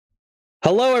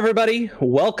Hello, everybody.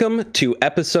 Welcome to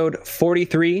episode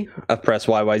 43 of Press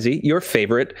YYZ, your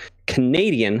favorite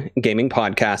Canadian gaming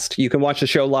podcast. You can watch the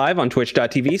show live on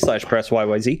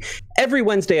twitch.tv/PressYYZ every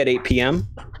Wednesday at 8 p.m.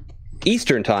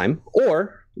 Eastern Time,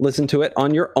 or listen to it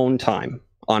on your own time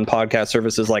on podcast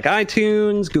services like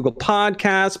iTunes, Google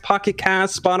Podcasts, Pocket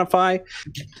Casts, Spotify.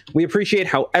 We appreciate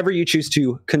however you choose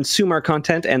to consume our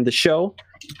content and the show,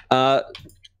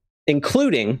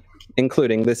 including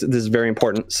this is very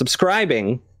important,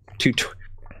 subscribing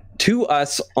to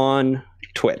us on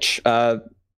Twitch,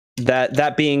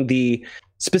 that being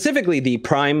specifically the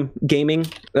Prime Gaming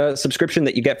subscription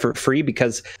that you get for free,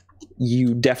 because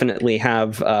you definitely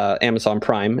have Amazon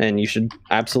Prime and you should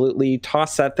absolutely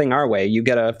toss that thing our way. You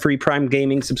get a free Prime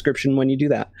Gaming subscription when you do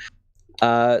that.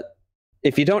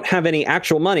 If you don't have any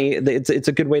actual money, it's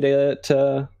a good way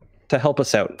to help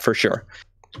us out for sure.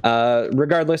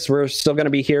 Regardless, we're still going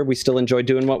to be here. We still enjoy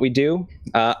doing what we do.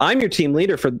 I'm your team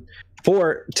leader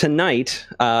for tonight,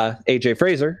 AJ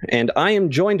Fraser, and I am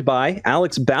joined by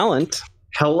Alex Ballant.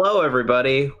 Hello,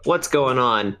 everybody. What's going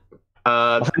on?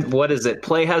 What is it?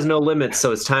 Play has no limits,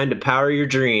 so it's time to power your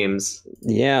dreams.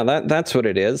 Yeah, that's what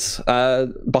it is.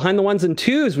 Behind the ones and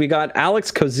twos, we got Alex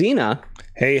Kozina.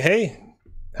 Hey.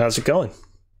 How's it going?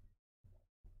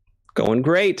 Going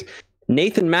great.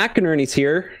 Nathan McInerney's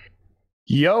here.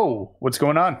 Yo, what's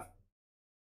going on?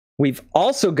 We've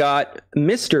also got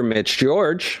Mr. Mitch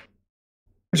George.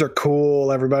 These are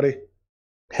cool, everybody.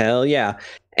 Hell yeah.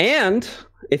 And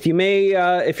if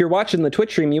you're watching the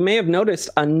Twitch stream, you may have noticed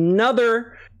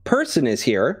another person is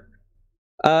here.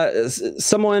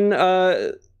 Someone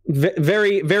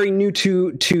very, very new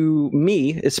to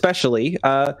me, especially.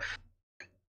 I'm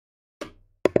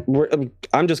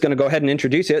just going to go ahead and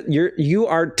introduce you. You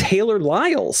are Taylor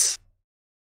Lyles.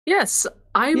 Yes,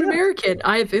 I'm American.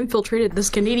 I have infiltrated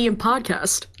this Canadian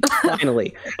podcast.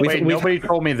 Finally. Nobody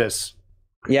told me this.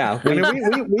 Yeah.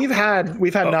 We've had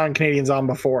non-Canadians on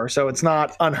before, so it's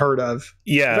not unheard of.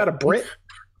 Yeah. Is that a Brit?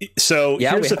 So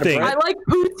here's the thing. I like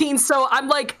poutine, so I'm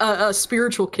like a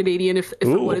spiritual Canadian, if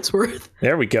what it's worth.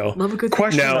 There we go. Love a good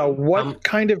question. Now, what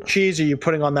kind of cheese are you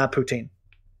putting on that poutine?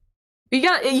 You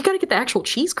got to get the actual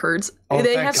cheese curds. Oh,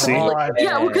 they have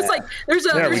because like there's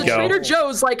a Trader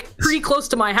Joe's like pretty close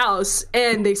to my house,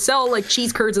 and they sell like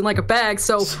cheese curds in like a bag.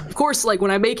 So of course, like when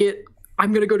I make it,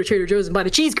 I'm gonna go to Trader Joe's and buy the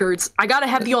cheese curds. I gotta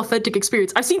have the authentic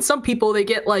experience. I've seen some people, they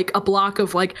get like a block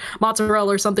of like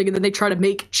mozzarella or something, and then they try to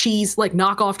make cheese, like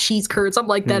knockoff cheese curds. I'm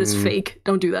like, that is fake.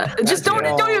 Don't do that. Just don't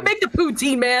even make the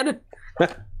poutine, man.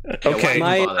 Okay.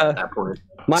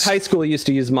 My high school used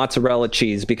to use mozzarella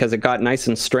cheese because it got nice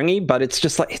and stringy, but it's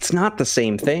just like, it's not the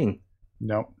same thing.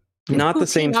 No. Not the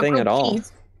same thing at all.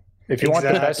 If you want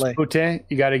the best poutine,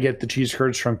 you got to get the cheese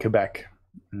curds from Quebec.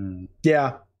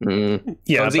 Yeah.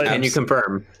 Yeah. But can you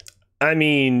confirm? I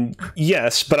mean,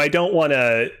 yes, but I don't want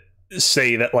to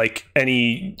say that like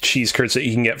any cheese curds that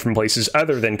you can get from places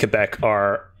other than Quebec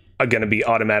are going to be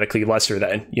automatically lesser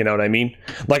than, you know what I mean?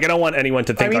 Like, I don't want anyone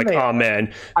to think oh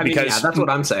man, because that's what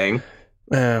I'm saying.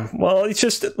 Well, it's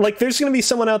just like there's going to be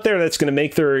someone out there that's going to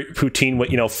make their poutine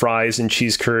with, fries and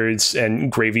cheese curds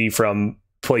and gravy from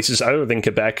places other than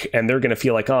Quebec, and they're going to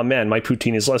feel like, oh man, my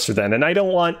poutine is lesser than, and I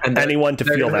don't want anyone to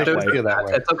feel that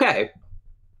way. It's okay.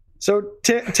 So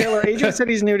Taylor, AJ said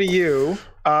he's new to you.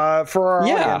 For our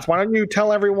audience, why don't you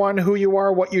tell everyone who you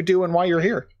are, what you do, and why you're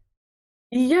here?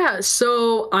 Yeah,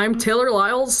 so I'm Taylor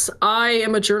Lyles. I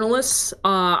am a journalist.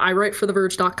 I write for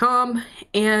theverge.com.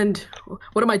 And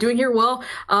what am I doing here? Well,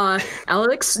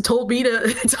 Alex told me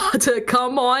to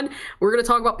come on. We're going to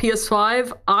talk about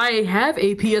PS5. I have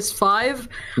a PS5.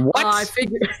 What? I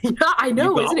figured, yeah, I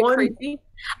know. Isn't it crazy?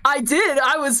 I did.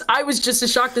 I was just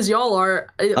as shocked as y'all are.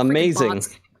 Amazing.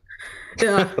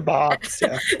 Yeah. The box.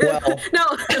 Yeah. Well, no.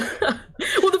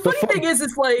 Well, the funny thing is,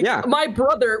 it's like my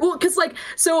brother. Well, because like,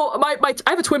 so I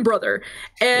have a twin brother,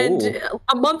 and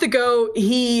a month ago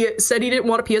he said he didn't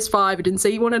want a PS5. He didn't say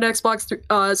he wanted an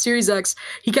Xbox Series X.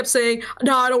 He kept saying,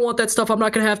 "No, I don't want that stuff. I'm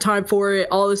not gonna have time for it."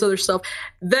 All this other stuff.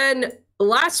 Then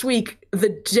last week, the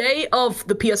day of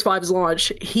the PS5's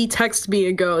launch, he texts me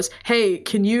and goes, "Hey,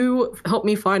 can you help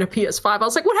me find a PS5?" I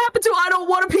was like, "What happened to I don't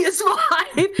want a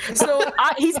PS5?" So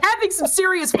he's having some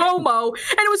serious FOMO,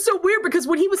 and it was so weird because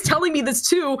when he was telling me this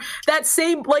too, that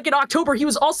same, like in October, he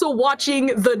was also watching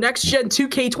the next gen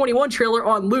 2K21 trailer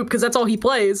on loop because that's all he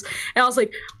plays. And I was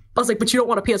like, "But you don't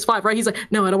want a PS5, right?" He's like,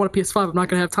 "No, I don't want a PS5. I'm not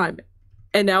gonna have time."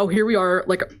 And now here we are,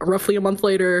 like roughly a month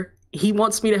later. He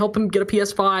wants me to help him get a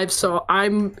PS5, so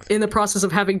I'm in the process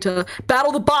of having to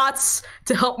battle the bots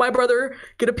to help my brother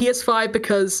get a PS5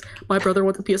 because my brother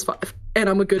wants a PS5, and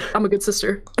I'm a good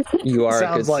sister. You are.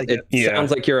 Sounds like it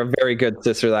sounds like you're a very good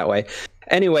sister that way.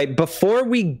 Anyway, before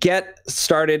we get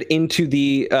started into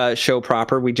the show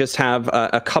proper, we just have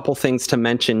a couple things to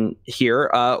mention here.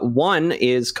 One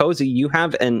is, Cozy, you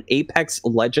have an Apex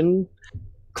Legend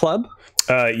club?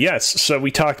 Yes, so we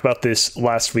talked about this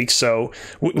last week, so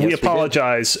we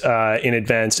apologize in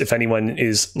advance if anyone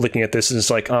is looking at this and is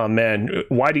like, oh man,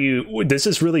 does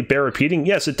this really bear repeating?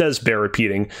 Yes, it does bear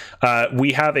repeating.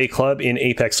 We have a club in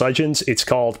Apex Legends. It's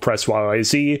called Press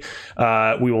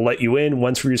YYZ. We will let you in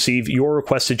once we receive your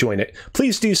request to join it.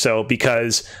 Please do so,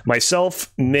 because myself,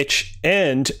 Mitch,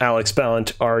 and Alex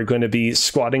Ballant are going to be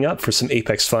squatting up for some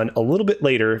Apex fun a little bit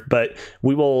later, but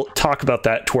we will talk about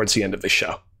that towards the end of the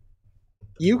show.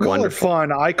 You call it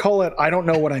fun. I call it, I don't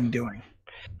know what I'm doing.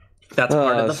 That's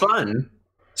part of the fun.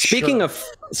 Speaking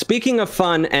of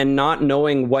fun and not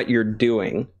knowing what you're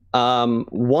doing,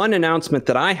 one announcement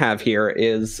that I have here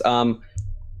is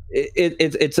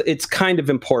it's kind of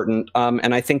important,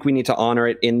 and I think we need to honor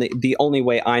it in the only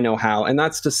way I know how, and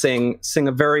that's to sing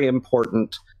a very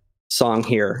important song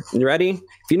here. You ready?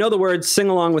 If you know the words, sing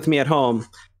along with me at home.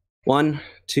 1,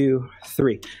 2,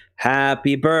 3.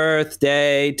 Happy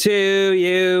birthday to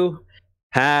you.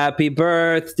 Happy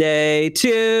birthday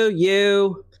to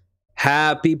you.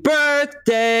 Happy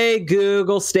birthday,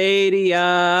 Google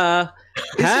Stadia.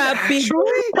 Happy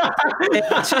birthday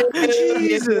to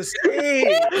Jesus.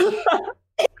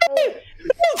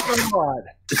 God.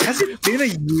 Has it been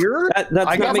a year? That's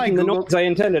not making the noise I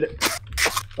intended it.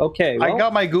 Okay. Well, I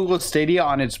got my Google Stadia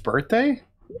on its birthday.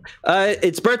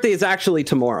 Its birthday is actually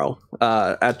tomorrow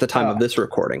at the time of this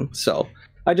recording, so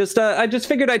I just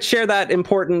figured I'd share that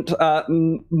important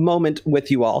moment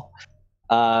with you all.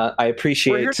 I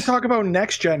appreciate. We're here to talk about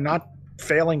next gen, not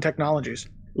failing technologies.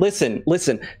 Listen.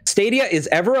 Stadia is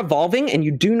ever evolving, and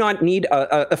you do not need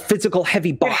a physical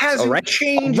heavy box. It hasn't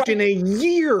changed in a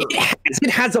year. It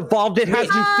has evolved. It has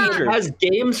new features. It has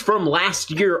games from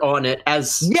last year on it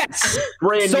as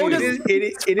brand so new.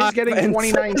 It is getting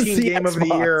 2019 Game of the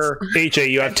Year. AJ,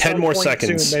 you have 10 more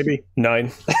seconds. Soon, maybe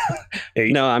 9,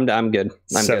 8. No, I'm good.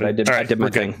 I'm 7. good. I did my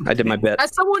thing. I did my bit.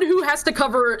 As someone who has to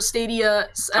cover Stadia,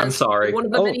 I'm sorry. One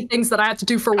of the many things that I have to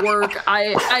do for work.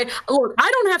 I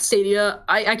don't have Stadia.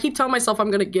 I keep telling myself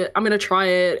I'm gonna try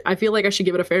it. I feel like I should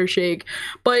give it a fair shake.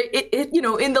 But it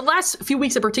in the last few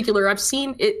weeks in particular, I've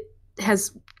seen it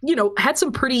has had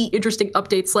some pretty interesting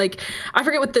updates. Like, I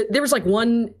forget what there was like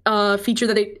one feature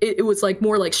that it was like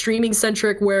more like streaming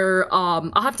centric, where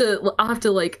I'll have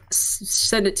to like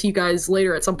send it to you guys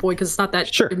later at some point, because it's not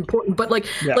that important. But like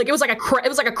it was like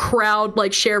a crowd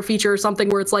like share feature or something,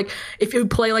 where it's like if you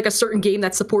play like a certain game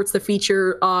that supports the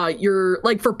feature, you're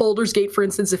like, for Baldur's Gate, for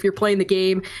instance, if you're playing the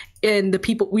game and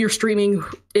we are streaming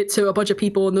it to a bunch of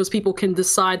people, and those people can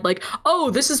decide like, oh,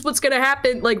 this is what's going to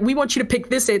happen. Like, we want you to pick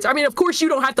this answer. I mean, of course you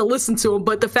don't have to listen to them,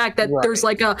 but the fact that there's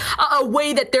like a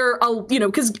way that they're,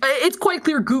 because it's quite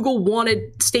clear Google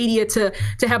wanted Stadia to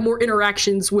have more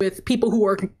interactions with people who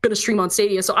are going to stream on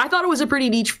Stadia. So I thought it was a pretty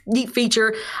neat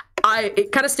feature.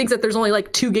 It kind of stinks that there's only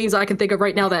like 2 games I can think of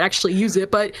right now that actually use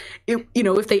it, but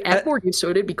if they add more games to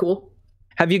it, it'd be cool.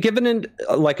 Have you given it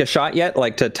like a shot yet?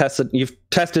 Like, to test it? You've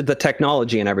tested the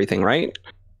technology and everything, right?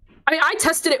 I mean, I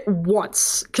tested it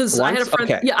once because I had a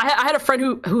friend. Okay. Yeah, I had a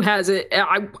friend who has it.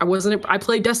 I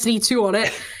played Destiny 2 on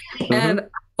it, and I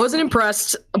wasn't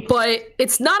impressed. But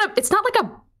it's not a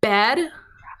bad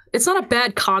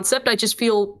concept. I just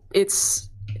feel it's,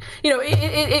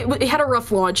 it had a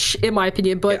rough launch in my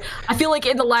opinion. But I feel like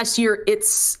in the last year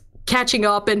it's catching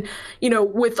up, and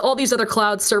with all these other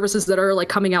cloud services that are like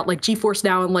coming out, like GeForce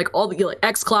Now and like all the like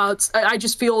X Clouds, I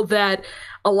just feel that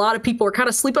a lot of people are kind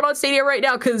of sleeping on Stadia right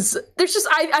now, because there's just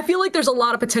I feel like there's a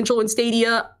lot of potential in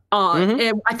Stadia,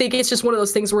 and I think it's just one of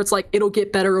those things where it's like it'll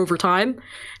get better over time.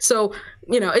 So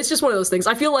it's just one of those things.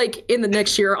 I feel like in the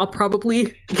next year I'll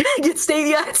probably get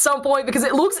Stadia at some point, because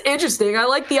it looks interesting. I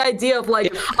like the idea of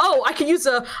like, I can use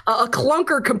a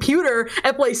clunker computer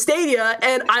and play Stadia,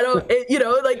 and I don't,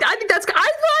 I think that's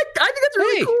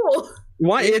really cool.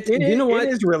 You know what? It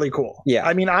is really cool. Yeah.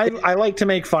 I mean, I like to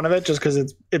make fun of it just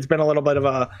because it's been a little bit of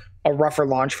a rougher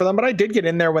launch for them. But I did get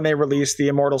in there when they released the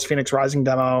Immortals Phoenix Rising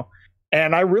demo,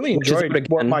 and I really enjoyed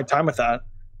my time with that.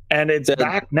 And it's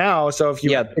back now, so if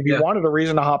you wanted a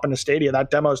reason to hop into Stadia,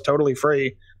 that demo is totally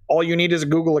free. All you need is a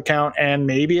Google account and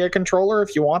maybe a controller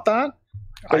if you want that.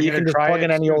 But you can just plug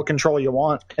in any old controller you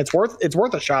want. It's worth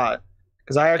a shot.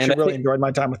 Because I actually really enjoyed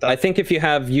my time with that. I think if you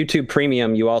have YouTube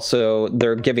Premium,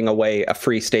 they're giving away a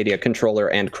free Stadia controller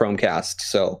and Chromecast.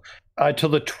 So till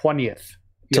the 20th.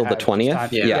 Till the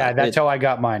 20th? Yeah, that's how I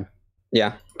got mine.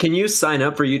 Yeah. Can you sign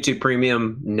up for YouTube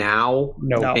Premium now?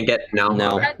 No. And get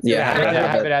No. Yeah, I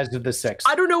have it as of the 6th.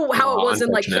 I don't know how it was in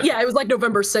like it was like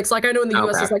November 6th. Like I know in the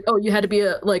US it's like, oh, you had to be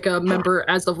a member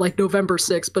as of like November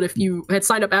 6th, but if you had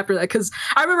signed up after that, because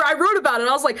I remember I wrote about it,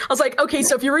 I was like, okay,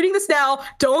 so if you're reading this now,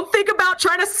 don't think about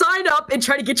trying to sign up and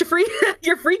try to get your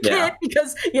free kit,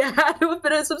 because you had to have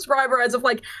been a subscriber as of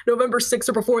like November 6th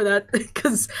or before that.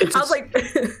 Because I was like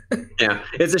yeah,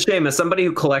 it's a shame as somebody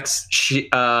who collects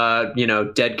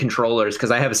dead controllers,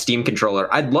 because I have a Steam controller.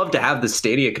 I'd love to have the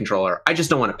Stadia controller. I just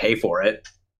don't want to pay for it.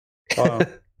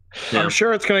 I'm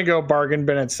sure it's going to go bargain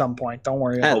bin at some point. Don't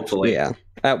worry. Hopefully. Yeah.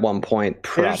 At one point,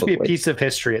 probably. It'll just be a piece of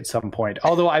history at some point.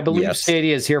 Although I believe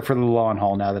Stadia is here for the long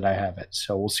haul now that I have it.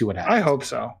 So we'll see what happens. I hope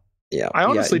so. Yeah. I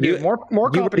honestly do.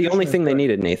 More you were the only thing they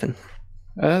needed, Nathan.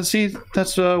 See,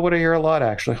 that's what I hear a lot,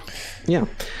 actually. Yeah.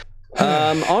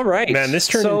 All right, man. This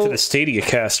turned into the Stadia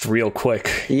cast real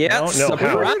quick. Yeah, I don't know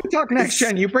how. We're going to talk next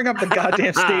gen. You bring up the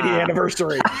goddamn Stadia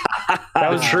anniversary.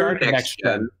 That was true. Next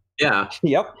gen. Yeah.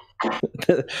 Yep.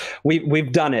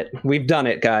 We've done it. We've done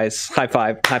it, guys. High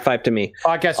five to me.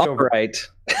 Podcast over. Right.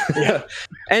 Yeah.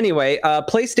 Anyway,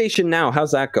 PlayStation Now.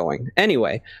 How's that going?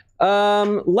 Anyway,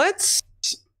 let's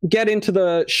get into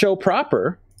the show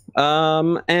proper.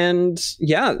 And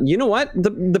yeah, you know what?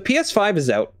 The PS5 is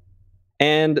out.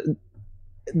 And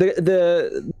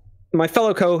my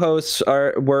fellow co-hosts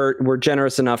were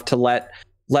generous enough to let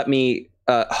me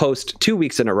host 2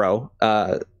 weeks in a row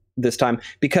this time,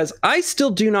 because I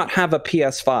still do not have a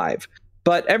PS5,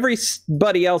 but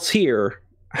everybody else here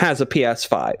has a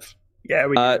PS5. Yeah,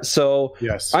 we do. So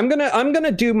yes. I'm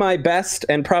gonna do my best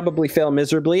and probably fail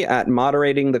miserably at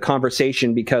moderating the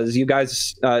conversation, because you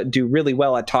guys do really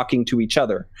well at talking to each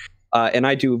other, and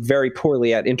I do very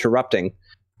poorly at interrupting.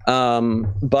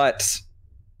 But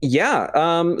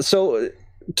yeah, so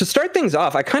to start things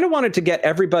off, I kind of wanted to get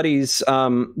everybody's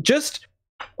just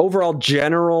overall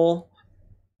general.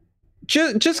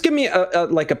 Just give me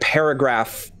a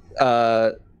paragraph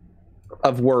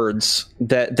of words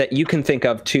that you can think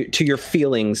of to your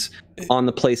feelings on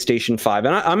the PlayStation 5.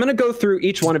 And I'm going to go through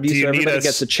each one of you so everybody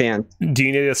gets a chance. Do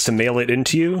you need us to mail it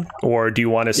into you, or do you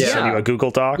want us to send you a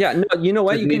Google Doc? Yeah, no, you know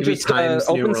what? You can just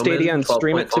open Stadia and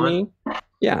stream it to me.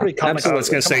 Yeah, absolutely. I was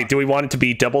going to say, do we want it to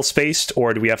be double spaced,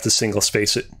 or do we have to single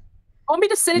space it? Want me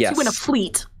to send it to you in a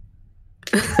fleet?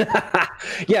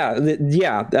 Yeah.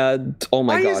 Oh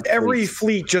my God! Why is every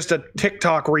fleet just a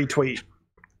TikTok retweet?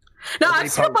 No,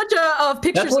 I've seen a bunch of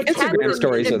pictures of Instagram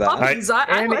stories of that.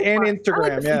 And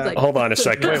Instagram, yeah. Hold on a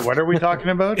second. Wait, what are we talking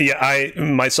about? Yeah,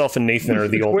 myself and Nathan are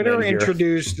the old men here. Twitter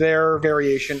introduced their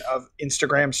variation of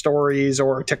Instagram stories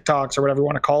or TikToks or whatever you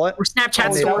want to call it. Or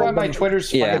Snapchat stories. My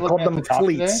Twitter's called them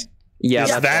fleets. Yeah,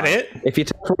 is that it? If you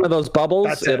take one of those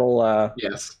bubbles, it'll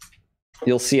yes.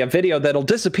 You'll see a video that'll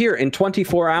disappear in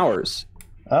 24 hours.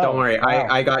 Oh, don't worry, wow.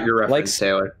 I got your reference,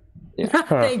 Taylor. Yeah.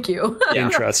 Thank you.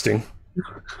 Interesting.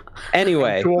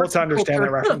 Anyway, too old to understand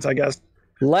that reference, I guess.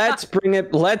 Let's bring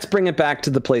it back to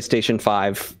the PlayStation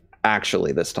 5.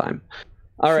 Actually, this time.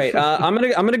 All right, I'm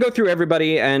gonna go through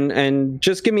everybody and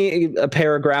just give me a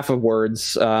paragraph of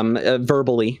words,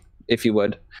 verbally, if you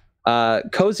would.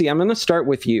 Cozy, I'm gonna start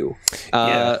with you.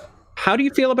 How do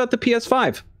you feel about the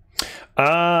PS5?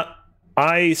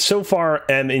 I so far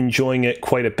am enjoying it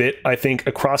quite a bit. I think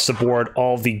across the board,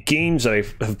 all the games I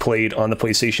have played on the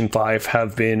PlayStation 5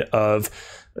 have been of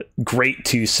great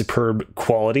to superb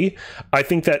quality. I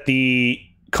think that the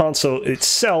console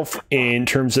itself, in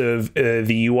terms of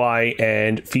the UI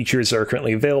and features that are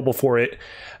currently available for it,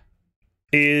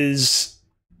 is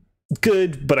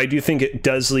good, but I do think it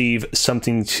does leave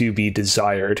something to be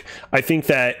desired. I think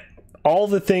that all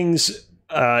the things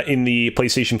in the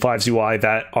PlayStation 5's UI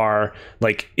that are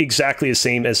like exactly the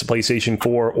same as the PlayStation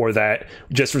 4, or that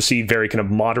just received very kind of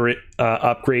moderate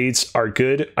upgrades, are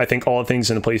good. I think all the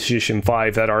things in the PlayStation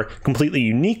 5 that are completely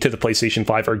unique to the PlayStation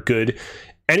 5 are good.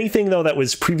 Anything though that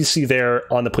was previously there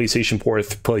on the PlayStation 4,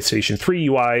 PlayStation 3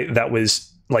 UI that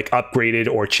was like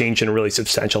upgraded or changed in a really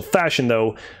substantial fashion,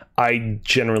 though, I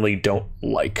generally don't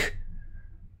like.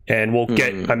 And we'll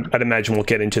get, I'd imagine we'll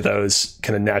get into those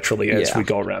kind of naturally as we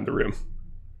go around the room.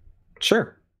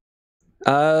 Sure.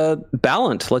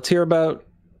 Ballant, let's hear about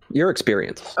your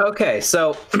experience. Okay,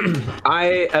 so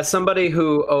I, as somebody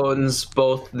who owns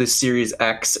both the Series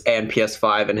X and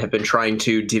PS5 and have been trying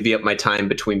to divvy up my time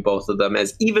between both of them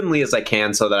as evenly as I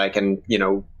can so that I can,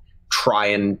 try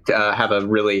and have a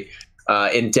really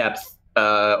in-depth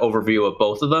overview of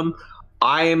both of them,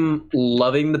 I'm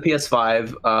loving the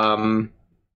PS5.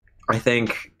 I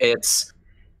think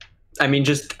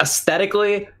just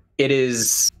aesthetically, it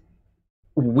is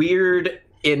weird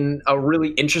in a really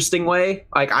interesting way.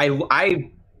 Like I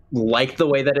like the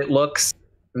way that it looks.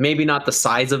 Maybe not the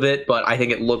size of it, but I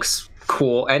think it looks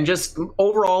cool. And just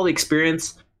overall the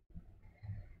experience,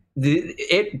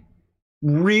 it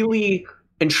really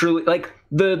and truly, like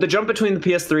the jump between the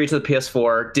PS3 to the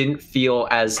PS4 didn't feel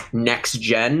as next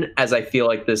gen as I feel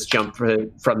like this jump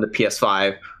from the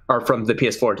PS5 or from the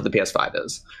PS4 to the PS5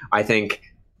 is. I think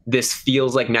this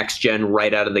feels like next gen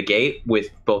right out of the gate with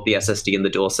both the SSD and the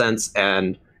DualSense,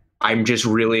 and I'm just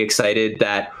really excited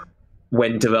that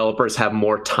when developers have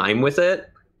more time with it,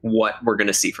 what we're going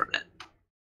to see from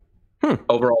it.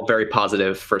 Overall, very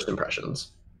positive first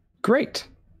impressions. Great.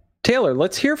 Taylor,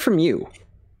 let's hear from you.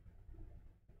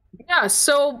 Yeah,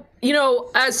 so,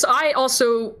 as I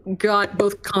also got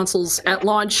both consoles at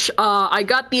launch, I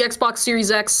got the Xbox Series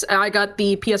X, I got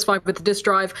the PS5 with the disc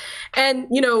drive, and,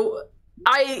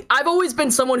 I've always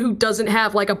been someone who doesn't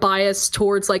have like a bias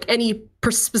towards like any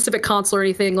specific console or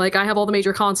anything. Like I have all the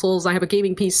major consoles, I have a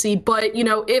gaming PC, but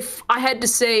if I had to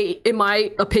say, in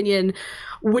my opinion,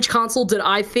 which console did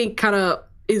I think kind of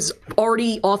is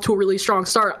already off to a really strong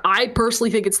start, I personally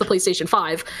think it's the PlayStation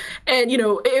 5. And,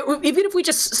 even if we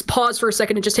just pause for a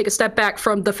second and just take a step back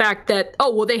from the fact that,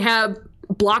 they have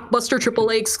blockbuster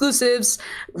AAA exclusives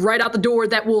right out the door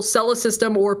that will sell a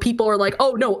system, or people are like,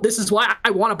 oh no, this is why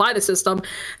I want to buy the system.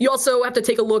 You also have to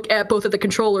take a look at both of the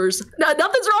controllers. Now,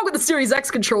 nothing's wrong with the Series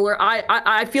X controller.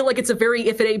 I feel like it's a very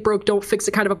if it ain't broke, don't fix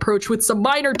it kind of approach with some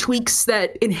minor tweaks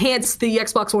that enhance the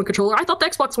Xbox One controller. I thought the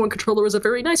Xbox One controller was a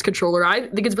very nice controller. I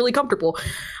think it's really comfortable.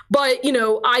 But,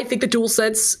 I think the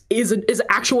DualSense is an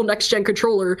actual next-gen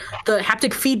controller. The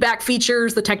haptic feedback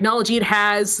features, the technology it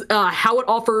has, how it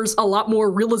offers a lot more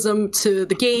realism to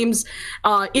the games.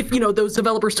 If those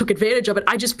developers took advantage of it,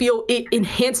 I just feel it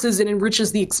enhances and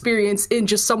enriches the experience in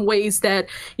just some ways that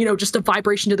just a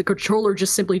vibration to the controller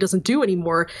just simply doesn't do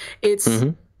anymore. It's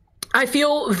I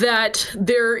feel that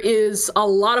there is a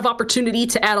lot of opportunity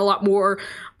to add a lot more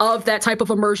of that type of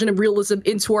immersion and realism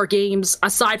into our games,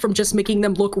 aside from just making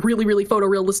them look really, really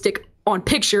photorealistic on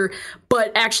picture,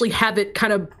 but actually have it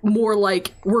kind of more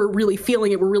like we're really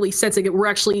feeling it, we're really sensing it, we're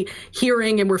actually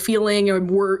hearing and we're feeling, and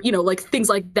we're, like things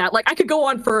like that. Like I could go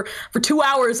on for 2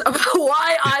 hours about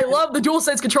why I love the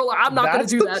DualSense controller. I'm not going to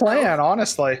do that. That's the plan,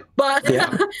 honestly. But,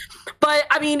 but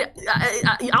I mean,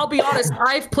 I'll be honest,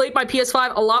 I've played my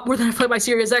PS5 a lot more than I've played my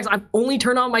Series X. I've only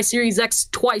turned on my Series X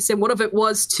twice, and one of it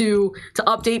was to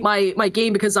update my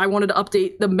game because I wanted to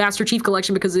update the Master Chief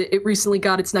Collection because it recently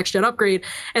got its next gen upgrade.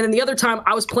 And then the other time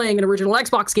I was playing an original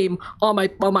Xbox game on my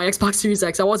Xbox Series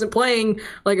X. I wasn't playing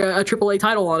like a AAA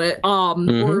title on it,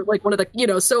 or like one of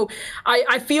the, so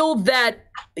I feel that,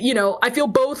 I feel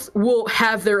both will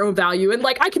have their own value, and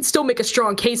like I can still make a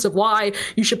strong case of why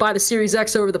you should buy the Series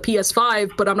X over the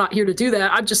PS5, but I'm not here to do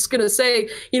that. I'm just going to say,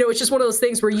 it's just one of those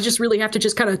things where you just really have to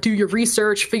just kind of do your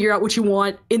research, figure out what you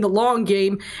want in the long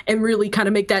game, and really kind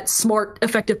of make that smart,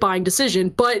 effective buying decision.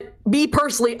 But me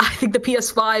personally, I think the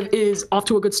PS5 is off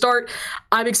to a good start.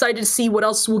 I'm excited to see what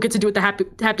else we'll get to do with the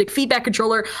haptic feedback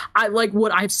controller. I like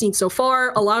what I've seen so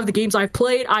far. A lot of the games I've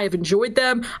played, I have enjoyed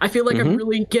them. I feel like I'm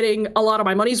really getting a lot of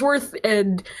my money's worth,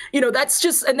 and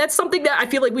that's something that I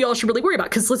feel like we all should really worry about,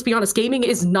 because let's be honest, gaming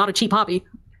is not a cheap hobby.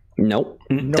 Nope.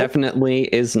 Definitely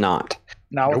is not.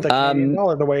 Now with the Canadian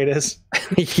dollar the way it is.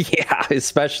 Yeah,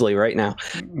 especially right now.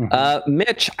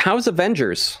 Mitch, how's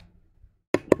Avengers?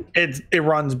 It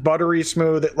runs buttery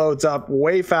smooth. It loads up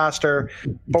way faster.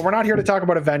 But we're not here to talk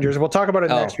about Avengers. We'll talk about it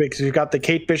next week, because we've got the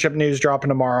Kate Bishop news dropping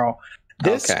tomorrow.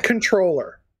 This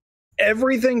controller,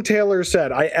 everything Taylor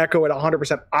said, I echo it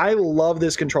 100%. I love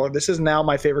this controller. This is now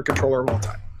my favorite controller of all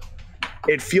time.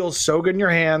 It feels so good in your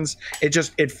hands.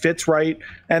 It fits right.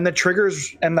 And the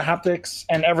triggers and the haptics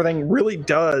and everything really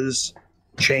does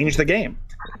change the game.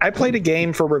 I played a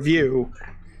game for review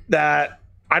that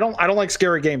I don't like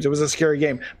scary games. It was a scary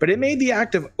game, but it made the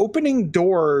act of opening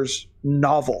doors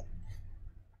novel.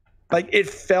 Like, it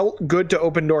felt good to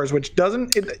open doors, which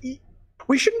doesn't,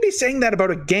 we shouldn't be saying that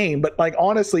about a game, but like,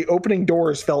 honestly, opening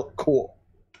dours felt cool,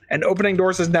 and opening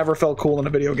doors has never felt cool in a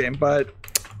video game. But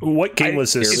what game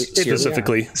was this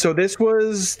specifically? So this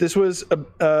was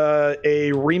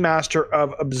a remaster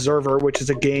of Observer, which is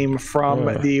a game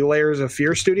from the Layers of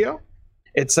Fear studio.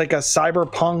 It's like a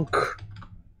cyberpunk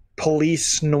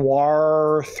police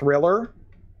noir thriller.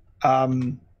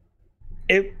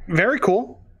 It very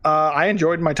cool. I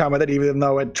enjoyed my time with it, even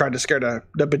though it tried to scare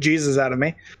the bejesus out of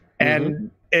me.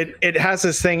 And it has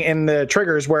this thing in the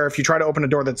triggers where if you try to open a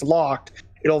door that's locked,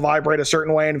 it'll vibrate a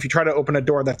certain way, and if you try to open a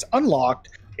door that's unlocked,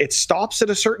 it stops at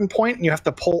a certain point, and you have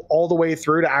to pull all the way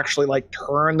through to actually like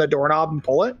turn the doorknob and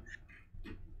pull it.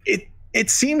 it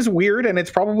seems weird, and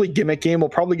it's probably gimmicky, and we'll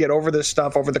probably get over this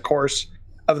stuff over the course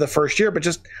of the first year, but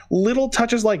just little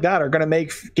touches like that are going to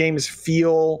make games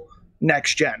feel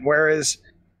next gen. Whereas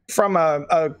from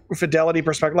a fidelity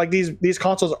perspective, like these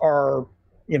consoles are,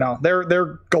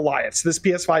 they're Goliaths. This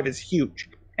PS5 is huge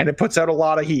and it puts out a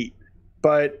lot of heat,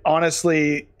 but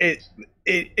honestly, it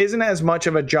isn't as much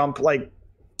of a jump, like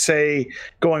say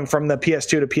going from the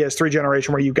PS2 to PS3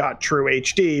 generation where you got true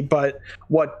HD. But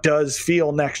what does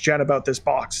feel next gen about this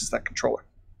box is that controller.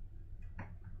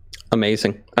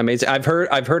 Amazing. I've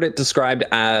heard it described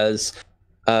as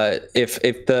if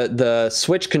the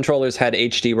Switch controllers had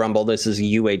HD rumble, this is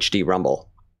UHD rumble.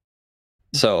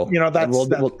 So that's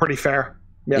pretty fair.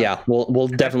 Yeah, we'll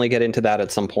definitely get into that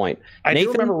at some point. I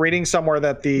do remember reading somewhere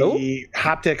that the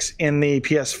haptics in the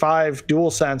PS5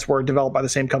 DualSense were developed by the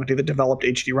same company that developed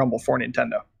HD rumble for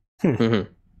Nintendo.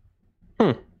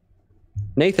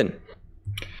 Nathan,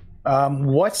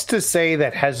 what's to say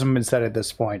that hasn't been said at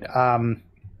this point?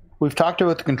 We've talked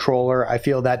about the controller. I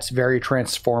feel that's very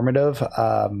transformative.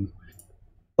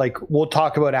 Like, we'll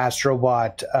talk about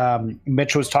Astrobot.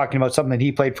 Mitch was talking about something that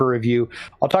he played for review.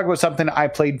 I'll talk about something I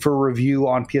played for review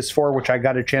on PS4, which I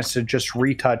got a chance to just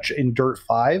retouch in Dirt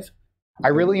 5. I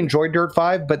really enjoyed Dirt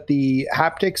 5, but the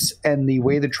haptics and the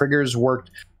way the triggers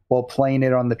worked while playing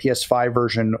it on the PS5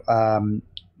 version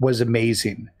was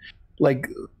amazing. Like,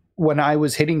 when I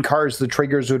was hitting cars, the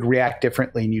triggers would react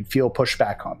differently, and you'd feel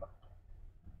pushback on them.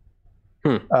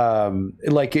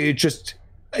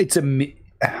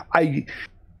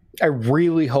 I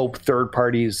really hope third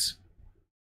parties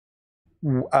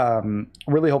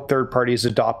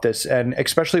adopt this, and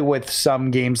especially with some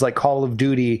games like Call of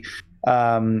Duty,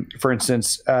 for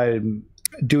instance,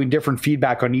 doing different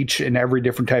feedback on each and every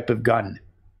different type of gun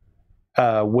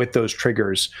with those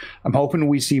triggers. I'm hoping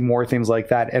we see more things like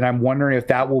that, and I'm wondering if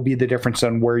that will be the difference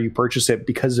on where you purchase it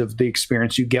because of the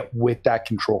experience you get with that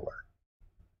controller.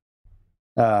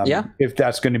 If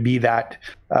that's going to be that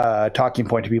talking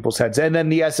point to people's heads. And then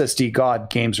the SSD, God,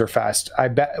 games are fast. I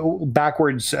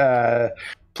backwards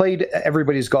played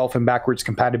Everybody's Golf in backwards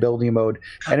compatibility mode,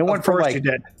 and it went for like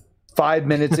 5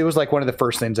 minutes. It was like one of the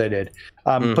first things I did.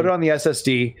 Put it on the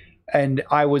SSD, and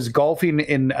I was golfing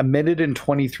in 1 minute and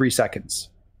 23 seconds.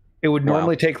 It would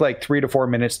normally take like 3 to 4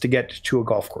 minutes to get to a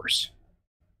golf course.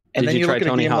 And then you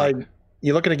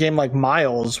look at a game like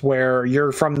Miles, where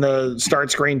you're from the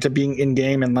start screen to being in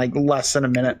game in like less than a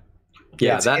minute.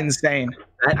 Yeah, that's insane.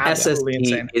 That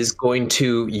SSD is going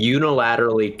to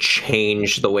unilaterally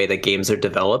change the way that games are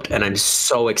developed, and I'm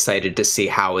so excited to see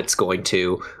how it's going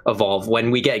to evolve when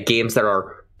we get games that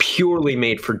are purely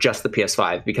made for just the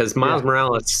PS5, because Miles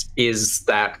Morales is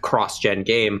that cross-gen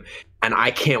game, and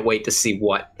I can't wait to see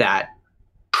what that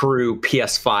true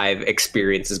PS5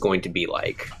 experience is going to be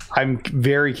like. I'm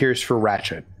very curious for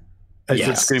Ratchet.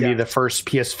 It's going to be the first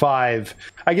PS5.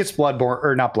 I guess Bloodborne,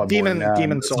 or not Bloodborne.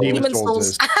 Demon Souls.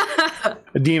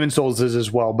 Demon Souls is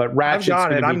as well, but Ratchet's I've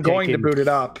got it. I'm going to boot it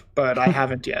up, but I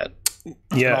haven't yet.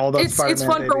 Yeah, it's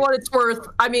fun for what it's worth.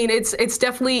 I mean, it's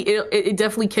definitely it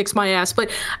definitely kicks my ass, but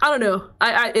I don't know.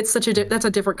 It's that's a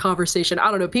different conversation.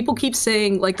 I don't know. People keep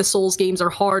saying like the Souls games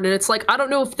are hard, and it's like I don't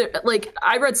know if they're like.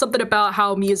 I read something about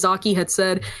how Miyazaki had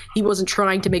said he wasn't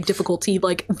trying to make difficulty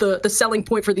like the selling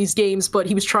point for these games, but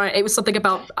he was trying. It was something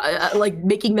about like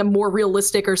making them more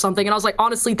realistic or something. And I was like,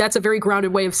 honestly, that's a very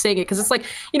grounded way of saying it, because it's like,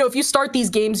 if you start these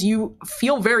games, you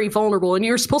feel very vulnerable, and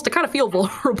you're supposed to kind of feel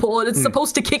vulnerable, and it's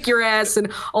supposed to kick your ass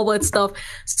and all that stuff.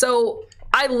 So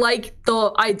I like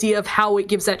the idea of how it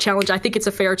gives that challenge. I think it's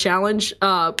a fair challenge.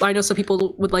 I know some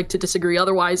people would like to disagree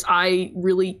otherwise. I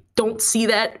really don't see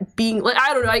that being like,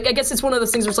 I don't know. I guess it's one of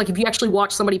those things where it's like if you actually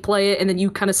watch somebody play it and then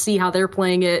you kind of see how they're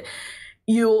playing it,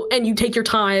 you take your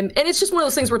time, and it's just one of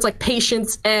those things where it's like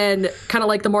patience and kind of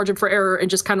like the margin for error and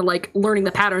just kind of like learning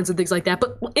the patterns and things like that.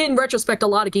 But in retrospect, a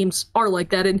lot of games are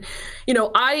like that, and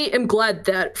I am glad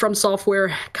that From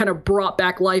Software kind of brought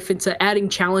back life into adding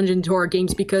challenge into our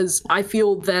games, because I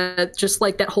feel that just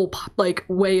like that whole like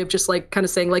way of just like kind of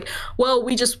saying like, well,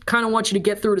 we just kind of want you to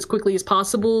get through it as quickly as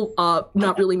possible,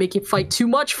 not really make you fight too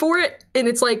much for it. And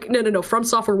it's like, no, From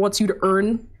Software wants you to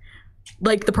earn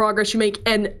like the progress you make,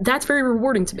 and that's very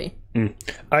rewarding to me.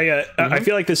 I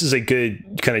feel like this is a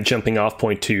good kind of jumping off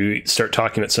point to start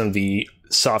talking about some of the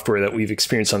software that we've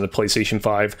experienced on the PlayStation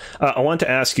 5. I want to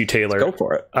ask you, Taylor, go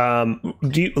for it.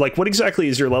 Do you what exactly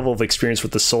is your level of experience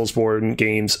with the Soulsborne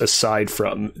games aside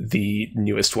from the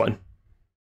newest one?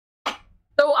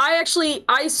 So I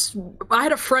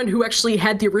had a friend who actually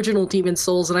had the original Demon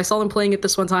Souls, and I saw them playing it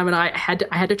this one time, and I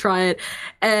had to try it,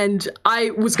 and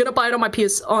I was gonna buy it on my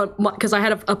because I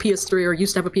had a PS3, or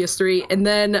used to have a PS3, and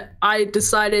then I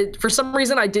decided for some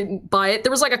reason I didn't buy it.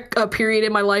 There was like a period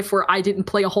in my life where I didn't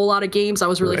play a whole lot of games. I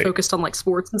was really focused on like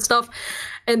sports and stuff,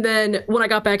 and then when I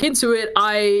got back into it,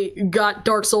 I got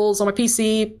Dark Souls on my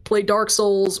PC, played Dark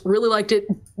Souls, really liked it.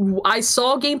 I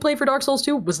saw gameplay for Dark Souls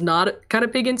 2, was not kind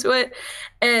of big into it.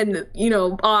 And,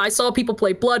 I saw people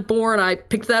play Bloodborne. I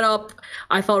picked that up.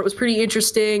 I thought it was pretty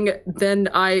interesting. Then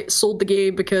I sold the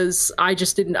game because I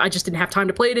just didn't have time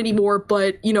to play it anymore.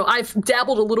 But, I've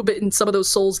dabbled a little bit in some of those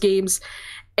Souls games.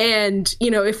 And,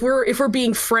 if we're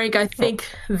being frank, I think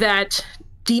that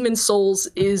Demon Souls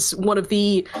is one of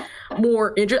the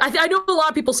more interesting. I know a lot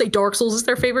of people say Dark Souls is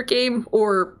their favorite game,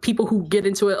 or people who get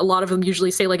into it, a lot of them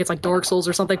usually say like it's like Dark Souls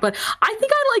or something, but I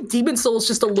think I like Demon Souls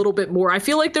just a little bit more. I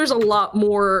feel like there's a lot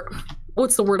more,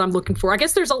 what's the word I'm looking for? I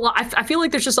guess there's a lot, I feel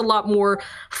like there's just a lot more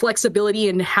flexibility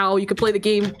in how you could play the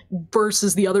game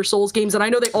versus the other Souls games, and I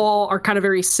know they all are kind of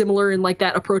very similar in like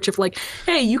that approach of like,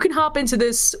 hey, you can hop into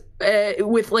this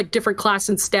with like different class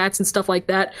and stats and stuff like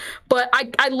that. But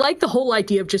I like the whole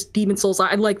idea of just Demon Souls.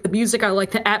 I like the music. I like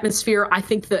the atmosphere. I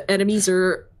think the enemies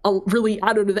are really,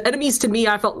 I don't know, the enemies to me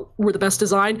I felt were the best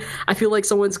design. I feel like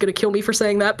someone's gonna kill me for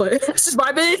saying that, but this is my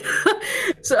opinion.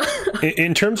 So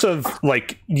in terms of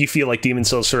like, you feel like Demon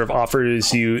Souls sort of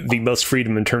offers you the most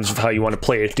freedom in terms of how you want to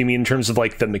play it. Do you mean in terms of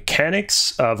like the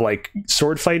mechanics of like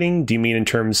sword fighting? Do you mean in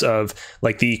terms of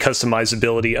like the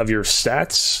customizability of your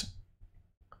stats?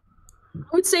 I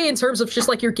would say in terms of just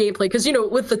like your gameplay, because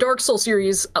with the Dark Souls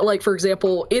series, like for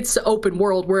example, it's open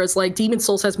world, whereas like Demon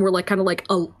Souls has more like kind of like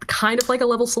a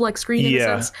level select screen in a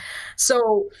sense.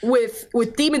 So with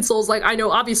Demon Souls, like I know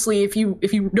obviously if you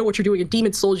know what you're doing in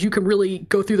Demon Souls, you can really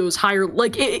go through those higher,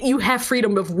 like you have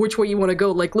freedom of which way you want to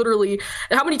go. Like literally,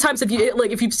 how many times have you,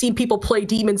 like if you've seen people play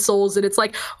Demon Souls and it's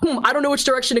like, I don't know which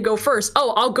direction to go first.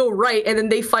 Oh, I'll go right, and then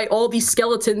they fight all these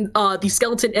skeleton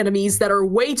enemies that are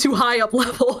way too high up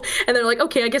level, and they're like,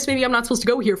 okay, I guess maybe I'm not supposed to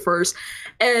go here first.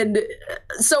 And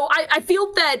so I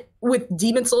feel that with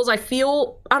Demon Souls, I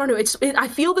feel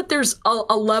that there's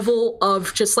a level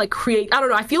of just like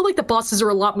I feel like the bosses are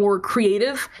a lot more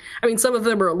creative. I mean, some of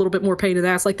them are a little bit more pain in the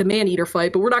ass, like the Man-Eater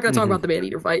fight, but we're not going to talk about the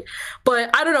Man-Eater fight. But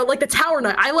I don't know, like the Tower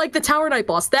Knight. I like the Tower Knight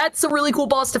boss. That's a really cool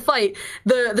boss to fight.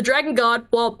 The Dragon God,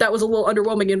 well, that was a little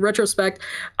underwhelming in retrospect.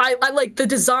 I like the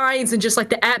designs and just like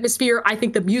the atmosphere. I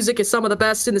think the music is some of the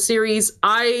best in the series.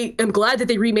 I am glad that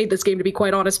they remade this game, to be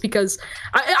quite honest, because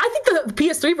I think the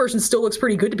PS3 version still looks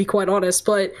pretty good, to be quite honest.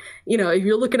 But if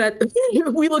you're looking at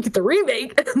we look at the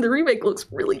remake, the remake looks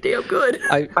really damn good.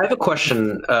 I have a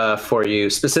question for you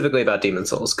specifically about Demon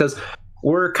Souls, because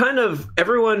we're kind of,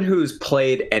 everyone who's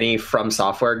played any From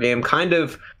Software game, kind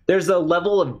of, there's a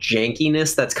level of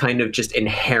jankiness that's kind of just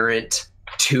inherent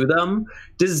to them.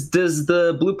 Does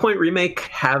the Blue Point remake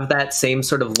have that same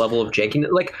sort of level of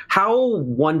jankiness? Like, how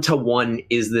one-to-one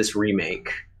is this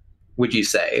remake, would you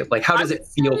say? Like, how does it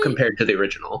feel compared to the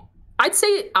original? I'd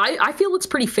say I feel it's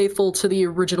pretty faithful to the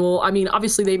original. I mean,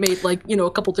 obviously they made like,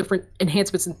 a couple different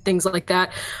enhancements and things like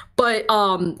that. But,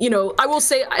 I will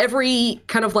say every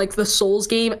kind of like the Souls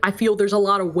game, I feel there's a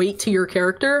lot of weight to your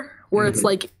character, where it's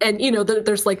like, and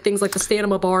there's like things like the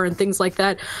stamina bar and things like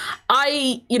that.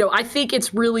 I think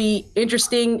it's really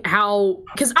interesting how,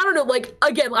 because I don't know, like,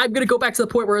 again, I'm going to go back to the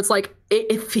point where it's like,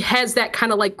 it has that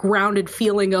kind of like grounded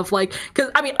feeling of like,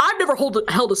 because I mean, I've never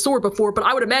held a sword before, but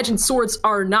I would imagine swords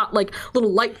are not like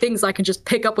little light things I can just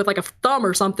pick up with like a thumb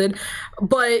or something.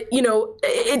 But,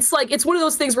 it's like, it's one of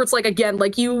those things where it's like, again,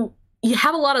 like you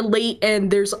have a lot of weight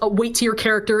and there's a weight to your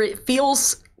character. It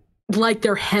feels like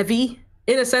they're heavy.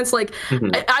 In a sense, like,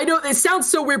 I know it sounds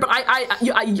so weird, but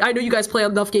I know you guys play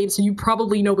enough games, so you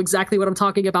probably know exactly what I'm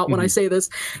talking about when I say this.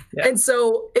 Yeah. And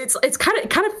so it kind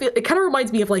of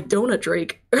reminds me of like Donut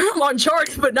Drake on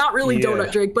Uncharted, but not really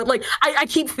Donut Drake. But like I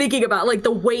keep thinking about like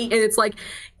the weight, and it's like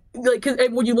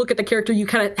and when you look at the character, you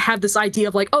kind of have this idea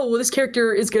of like, oh, well, this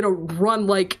character is gonna run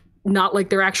like not like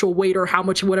their actual weight or how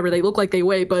much whatever they look like they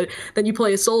weigh, but then you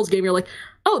play a Souls game, you're like,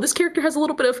 oh, this character has a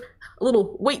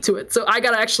little weight to it. So I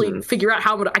gotta actually figure out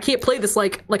I can't play this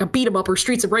like a beat 'em up or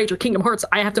Streets of Rage or Kingdom Hearts.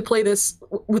 I have to play this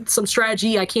with some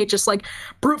strategy. I can't just like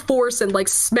brute force and like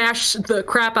smash the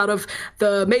crap out of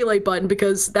the melee button,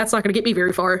 because that's not gonna get me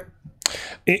very far.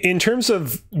 In terms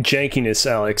of jankiness,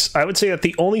 Alex, I would say that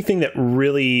the only thing that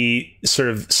really sort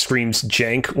of screams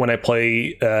jank when I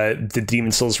play the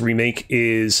Demon's Souls remake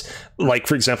is, like,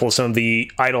 for example, some of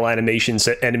the idle animations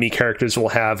that enemy characters will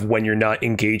have when you're not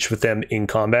engaged with them in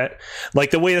combat.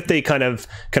 Like the way that they kind of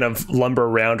lumber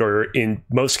around, or in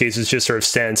most cases just sort of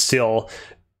stand still.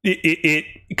 It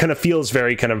kind of feels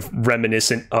very kind of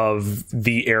reminiscent of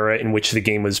the era in which the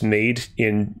game was made,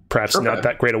 in perhaps not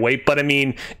that great a way. But I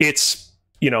mean, it's,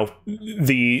 you know,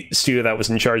 the studio that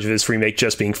was in charge of this remake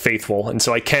just being faithful. And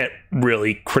so I can't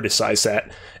really criticize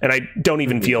that. And I don't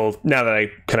even feel, now that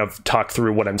I kind of talk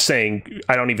through what I'm saying,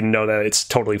 I don't even know that it's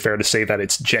totally fair to say that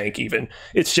it's jank even.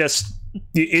 It's just,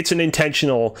 it's an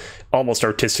intentional, almost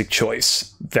artistic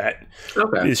choice that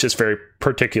is just very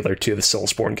particular to the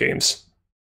Soulsborne games.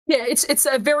 Yeah, it's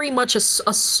a very much a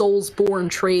Soulsborne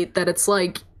trait that it's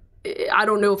like, I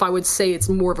don't know if I would say it's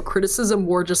more of a criticism,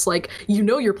 more just like, you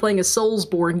know, you're playing a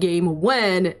Soulsborne game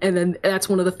when, and then that's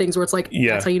one of the things where it's like,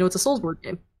 that's how you know it's a Soulsborne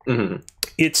game. Mm-hmm.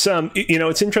 It's you know,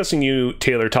 it's interesting, you,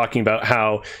 Taylor, talking about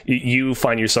how you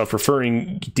find yourself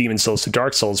referring Demon's Souls to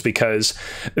Dark Souls, because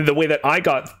the way that I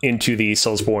got into the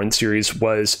Soulsborne series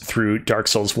was through Dark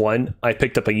Souls 1. I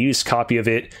picked up a used copy of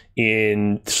it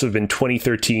in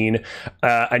 2013.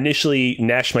 Initially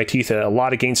gnashed my teeth a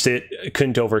lot against it,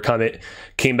 couldn't overcome it,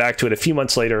 came back to it a few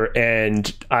months later,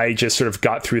 and I just sort of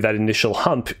got through that initial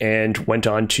hump and went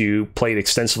on to play it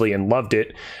extensively and loved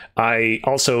it. I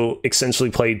also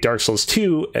extensively played Dark Souls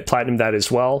 2 at Platinum that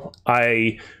as well.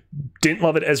 I didn't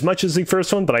love it as much as the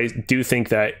first one, but I do think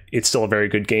that it's still a very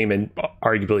good game and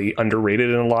arguably underrated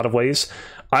in a lot of ways.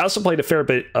 I also played a fair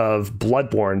bit of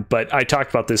Bloodborne, but I talked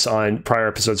about this on prior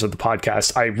episodes of the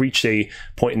podcast. I reached a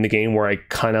point in the game where I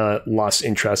kind of lost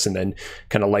interest, and then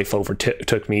kind of life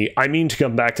overtook me. I mean to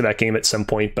come back to that game at some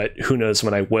point, but who knows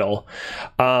when I will.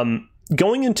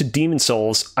 Going into Demon's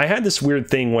Souls, I had this weird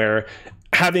thing where,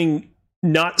 having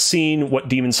not seen what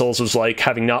Demon's Souls was like,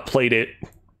 having not played it,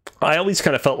 I always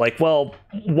kind of felt like, well,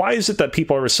 why is it that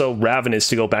people are so ravenous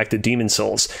to go back to Demon's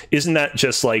Souls? Isn't that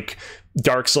just like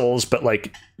Dark Souls, but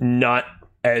like not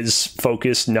as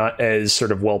focused, not as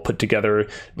sort of well put together,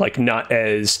 like not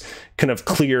as kind of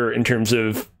clear in terms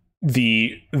of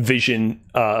the vision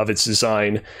of its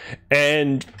design?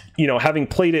 And, you know, having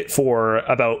played it for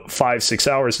about 5-6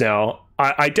 hours now,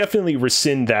 I definitely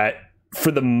rescind that. For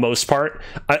the most part,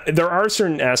 there are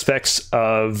certain aspects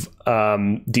of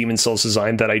Demon's Souls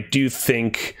design that I do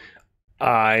think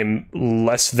I'm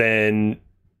less than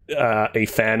a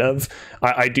fan of.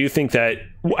 I do think that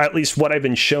at least what I've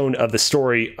been shown of the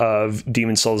story of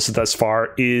Demon's Souls thus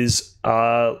far is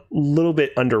a little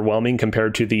bit underwhelming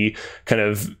compared to the kind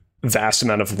of vast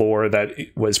amount of lore that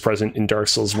was present in Dark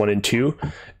Souls 1 and 2.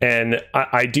 And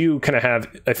I do kind of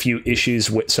have a few issues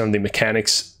with some of the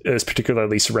mechanics,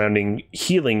 particularly surrounding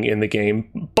healing in the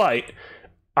game. But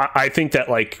I think that,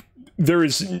 like,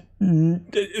 there's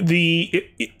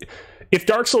if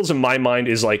Dark Souls in my mind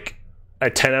is like a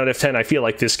 10 out of 10, I feel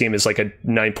like this game is like a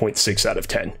 9.6 out of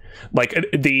 10. Like,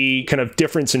 the kind of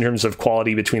difference in terms of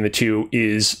quality between the two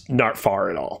is not far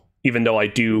at all, even though I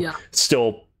do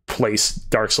still place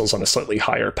Dark Souls on a slightly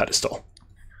higher pedestal.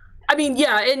 I mean,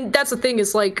 yeah, and that's the thing,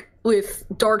 is like with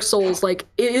Dark Souls, like,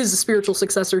 it is a spiritual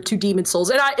successor to Demon's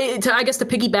Souls. And I guess to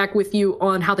piggyback with you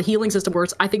on how the healing system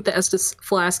works, I think the Estus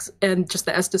flasks and just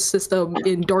the Estus system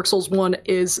in Dark Souls 1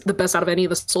 is the best out of any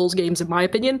of the Souls games, in my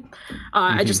opinion.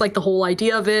 I just like the whole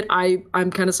idea of it.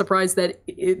 I'm kind of surprised that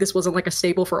this wasn't like a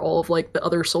staple for all of like the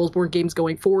other Soulsborne games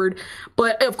going forward.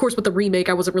 But of course, with the remake,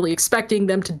 I wasn't really expecting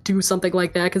them to do something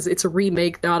like that, because it's a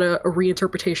remake, not a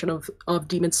reinterpretation of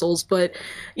Demon's Souls. But,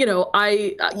 you know,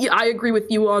 I agree with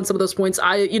you on some of those points.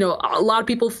 You know, a lot of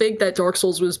people think that Dark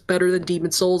Souls was better than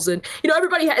Demon's Souls, and, you know,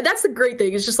 everybody that's the great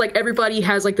thing. It's just like everybody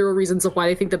has like their own reasons of why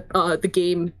they think that the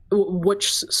game, which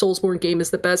Soulsborne game is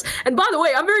the best. And by the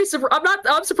way,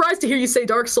 I'm surprised to hear you say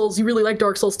Dark Souls. You really like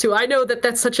Dark Souls 2. I know that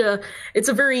that's it's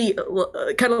a very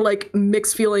kind of like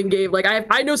mixed feeling game. Like,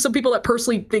 I know some people that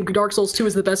personally think Dark Souls 2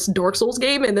 is the best Dark Souls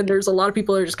game, and then there's a lot of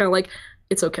people that are just kind of like,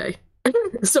 it's okay.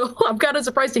 So I'm kind of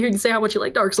surprised to hear you say how much you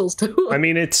like Dark Souls 2. I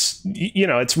mean, it's, you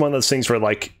know, it's one of those things where,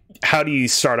 like, how do you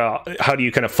start out? How do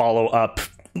you kind of follow up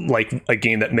like a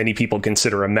game that many people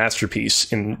consider a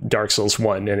masterpiece in Dark Souls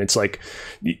 1? And it's like,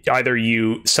 either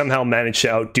you somehow manage to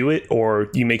outdo it, or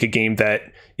you make a game that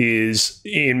is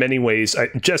in many ways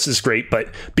just as great, but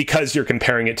because you're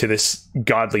comparing it to this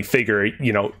godly figure,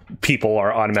 you know, people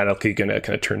are automatically going to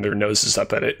kind of turn their noses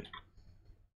up at it.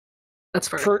 That's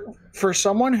fair. For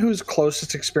someone whose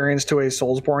closest experience to a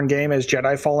Soulsborne game is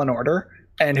Jedi Fallen Order,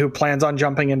 and who plans on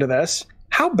jumping into this,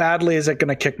 how badly is it going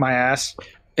to kick my ass?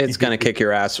 It's going to kick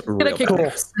your ass real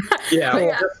cool.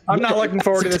 Yeah. I'm not looking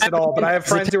forward to this at all, but I have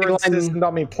friends who are insistent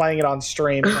on me playing it on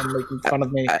stream and making fun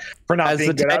of me for not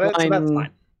being good at it, so that's fine.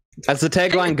 As the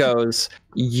tagline goes,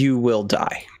 you will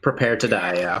die. Prepare to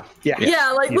die,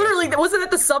 yeah. Like literally, wasn't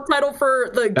that the subtitle for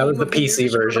the game? That was the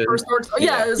PC version. It was the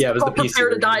PC Prepare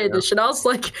to Die edition. I was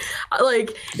like,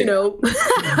 you know.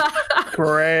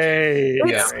 Great.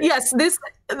 Yes,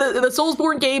 the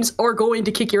Soulsborne games are going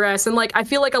to kick your ass, and like I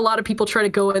feel like a lot of people try to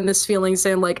go in this feeling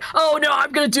saying like, oh no,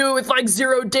 I'm gonna do it with like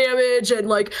 0 damage and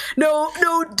like no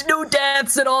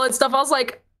deaths and all that stuff. I was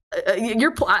like,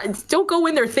 don't go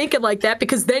in there thinking like that,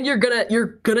 because then you're gonna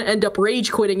end up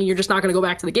rage quitting and you're just not gonna go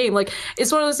back to the game. Like it's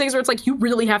one of those things where it's like you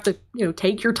really have to, you know,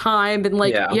 take your time and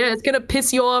like it's gonna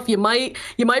piss you off. You might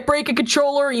break a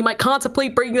controller, you might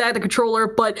contemplate breaking the controller,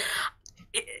 but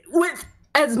with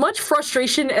as much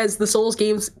frustration as the Souls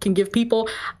games can give people,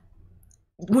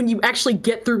 when you actually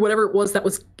get through whatever it was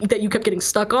that you kept getting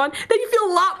stuck on, then you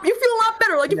feel a lot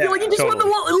better. Like you feel like you just won the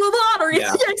lottery.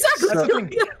 Yeah,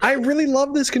 exactly. I really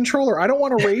love this controller. I don't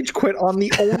want to rage quit on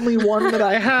the only one that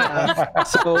I have.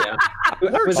 So I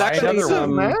was actually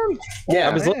I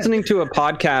was listening to a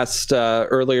podcast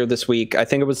earlier this week. I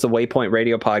think it was the Waypoint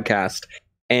Radio podcast.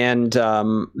 And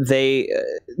they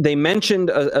mentioned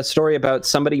a story about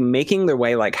somebody making their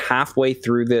way like halfway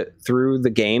through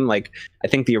the game, like I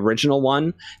think the original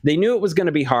one. They knew it was going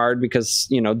to be hard because,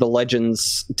 you know, the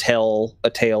legends tell a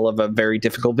tale of a very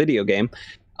difficult video game.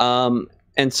 And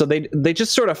so they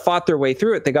just sort of fought their way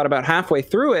through it. They got about halfway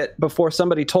through it before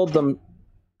somebody told them,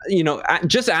 you know,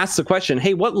 just ask the question,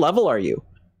 hey, what level are you?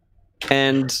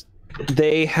 And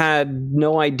they had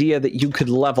no idea that you could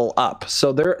level up.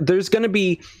 So there's going to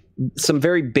be some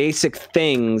very basic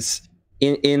things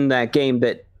in that game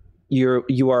that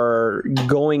you are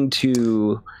going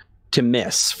to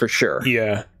miss for sure.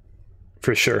 Yeah,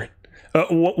 for sure.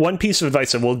 One piece of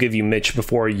advice I will give you, Mitch,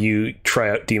 before you try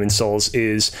out Demon's Souls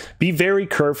is be very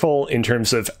careful in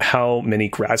terms of how many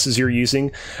grasses you're using.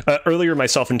 Earlier,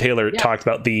 myself and Taylor talked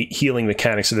about the healing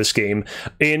mechanics of this game.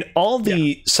 In all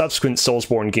the subsequent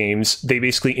Soulsborne games, they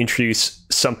basically introduce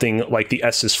something like the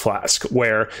Estus Flask,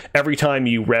 where every time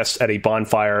you rest at a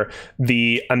bonfire,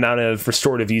 the amount of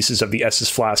restorative uses of the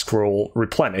Estus Flask will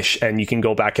replenish, and you can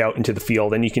go back out into the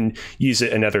field and you can use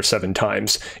it another 7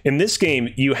 times. In this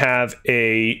game, you have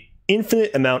a infinite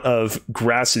amount of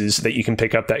grasses that you can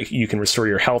pick up that you can restore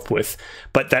your health with,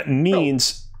 but that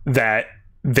means that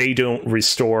they don't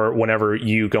restore whenever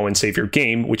you go and save your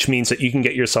game, which means that you can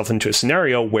get yourself into a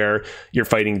scenario where you're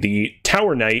fighting the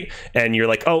Tower Knight and you're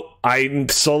like, oh, I'm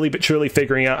slowly but surely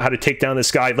figuring out how to take down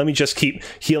this guy. Let me just keep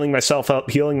healing myself up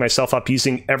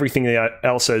using everything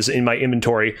else is in my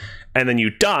inventory. And then you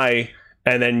die.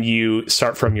 And then you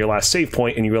start from your last save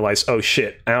point and you realize, oh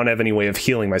shit, I don't have any way of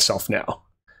healing myself now,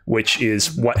 which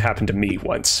is what happened to me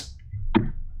once.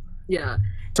 Yeah.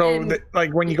 So,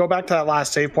 like, when you go back to that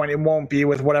last save point, it won't be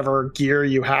with whatever gear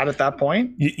you had at that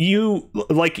point? You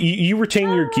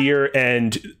retain your gear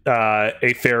and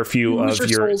a fair few of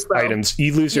your souls, items.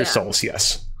 You lose your souls,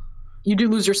 yes. You do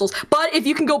lose your souls. But if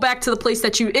you can go back to the place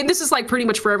that you... And this is, like, pretty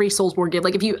much for every Soulsborne game.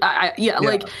 Like, if you...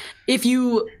 like, if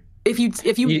you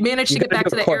manage to get back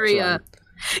to the area...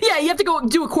 Yeah, you have to go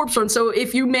do a corpse run. So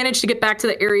if you manage to get back to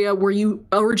the area where you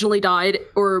originally died,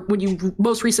 or when you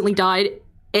most recently died,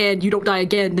 and you don't die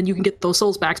again, then you can get those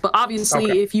souls back. But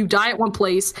obviously, if you die at one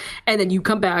place and then you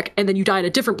come back and then you die at a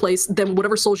different place, then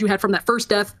whatever souls you had from that first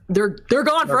death, they're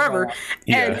gone forever. Gone.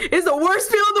 And it's the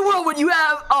worst feeling in the world when you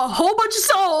have a whole bunch of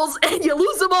souls and you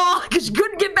lose them all because you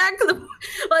couldn't get back to them.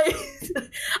 Like,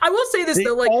 I will say this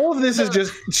though, like all of this is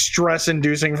just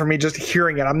stress-inducing for me just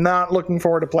hearing it. I'm not looking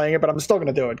forward to playing it, but I'm still going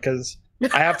to do it because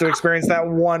I have to experience that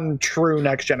one true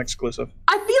next-gen exclusive.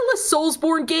 I feel a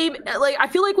Soulsborne game, like I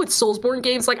feel like with Soulsborne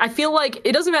games, like I feel like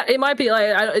it doesn't matter. It might be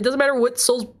like it doesn't matter what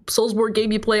Soulsborne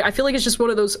game you play. I feel like it's just one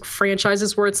of those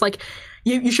franchises where it's like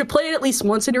you should play it at least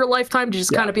once in your lifetime to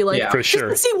just kind of be like, for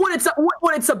sure, see what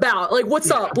it's about. Like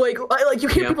what's up? Like you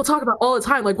hear people talk about all the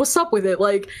time. Like what's up with it?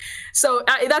 Like so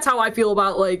that's how I feel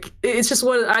about like it's just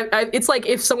what it's like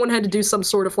if someone had to do some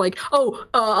sort of like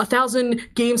 1,000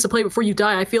 games to play before you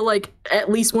die. I feel like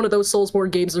at least one of those Soulsborne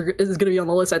games is going to be on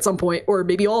the list at some point, or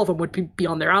maybe all of them would be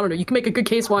on there. I don't know. You can make a good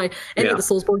case why any of the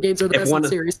Soulsborne games are the best in the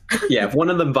series. If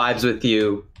one of them vibes with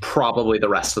you, probably the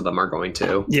rest of them are going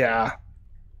to. Yeah.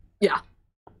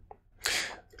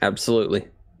 Absolutely.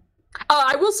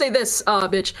 I will say this,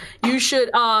 Mitch. You should.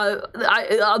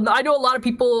 I know a lot of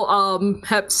people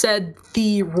have said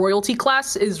the royalty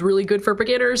class is really good for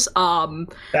beginners.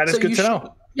 That is good to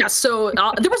know. Yeah, so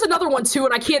there was another one too,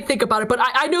 and I can't think about it, but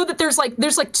I know that there's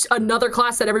another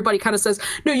class that everybody kind of says,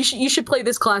 no, you should play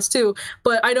this class too.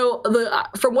 But I know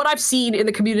from what I've seen in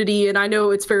the community, and I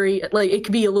know it's very it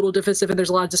can be a little divisive, and there's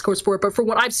a lot of discourse for it. But from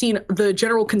what I've seen, the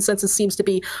general consensus seems to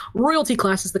be royalty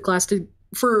class is the class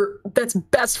that's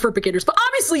best for beginners. But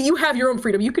obviously, you have your own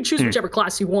freedom. You can choose whichever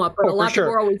class you want. But a lot of people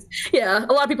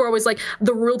are always like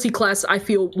the royalty class. I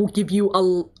feel will give you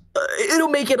it'll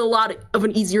make it a lot of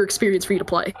an easier experience for you to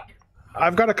play.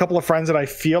 I've got a couple of friends that I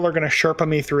feel are going to Sherpa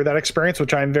me through that experience,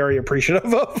 which I'm very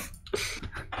appreciative of.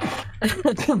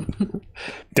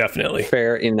 Definitely.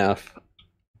 Fair enough.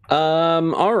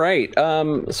 All right.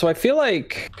 So I feel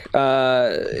like,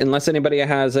 unless anybody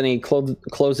has any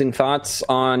closing thoughts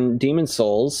on Demon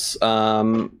Souls,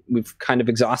 we've kind of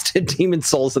exhausted Demon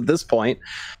Souls at this point.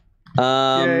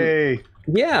 Yay.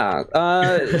 Yeah.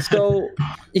 So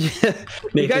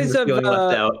you guys have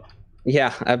left out.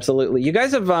 Yeah, absolutely. You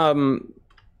guys have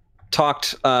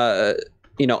talked a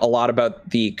lot about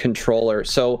the controller.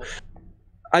 So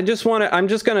I'm just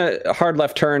gonna hard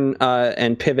left turn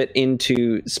and pivot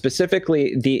into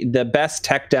specifically the best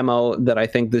tech demo that I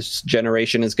think this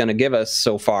generation is going to give us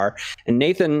so far. And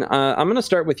Nathan, I'm going to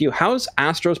start with you. How's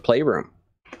Astro's Playroom?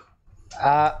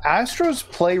 Astro's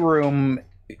Playroom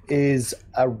is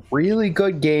a really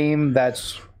good game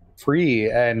that's free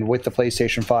and with the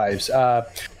PlayStation 5s.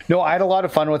 No, I had a lot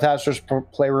of fun with Astro's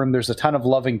Playroom. There's a ton of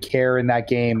love and care in that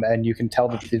game, and you can tell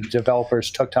that the developers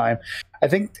took time. I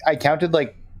think I counted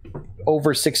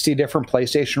over 60 different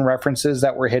PlayStation references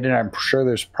that were hidden. I'm sure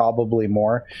there's probably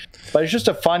more. But it's just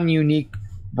a fun, unique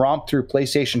romp through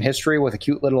PlayStation history with a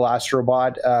cute little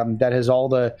Astrobot that has all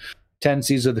the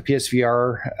tendencies of the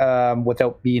PSVR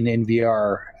without being in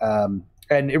VR.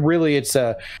 And it's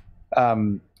a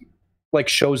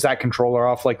shows that controller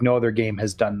off like no other game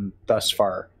has done thus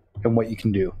far and what you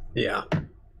can do. Yeah.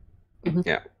 Mm-hmm.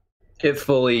 Yeah. It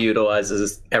fully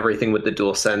utilizes everything with the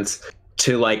DualSense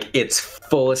to its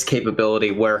fullest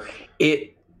capability, where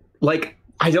it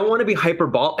I don't want to be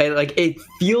hyperbolic. It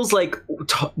feels like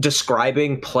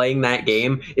describing playing that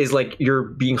game is like you're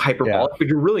being hyperbolic, but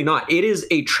you're really not. It is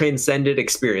a transcendent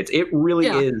experience. It really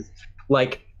is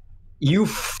you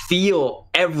feel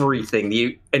everything,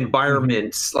 the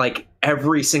environments,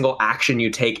 every single action you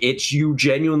take, you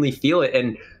genuinely feel it.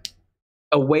 And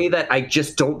a way that I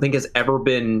just don't think has ever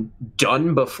been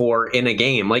done before in a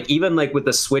game. Even with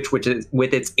the Switch, which is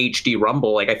with its HD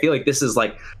rumble, I feel like this is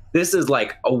a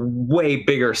way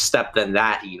bigger step than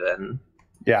that even.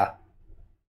 Yeah.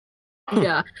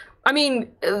 Yeah. I mean,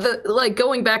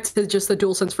 going back to just the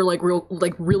DualSense for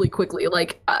really quickly,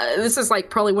 this is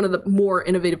probably one of the more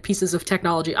innovative pieces of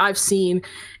technology I've seen.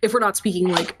 If we're not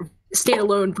speaking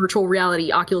standalone virtual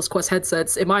reality Oculus Quest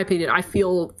headsets, in my opinion, I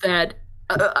feel that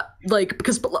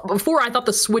because before I thought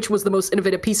the Switch was the most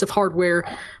innovative piece of hardware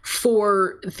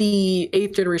for the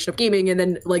 8th generation of gaming, and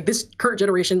then this current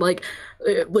generation,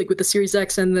 with the Series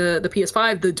X and the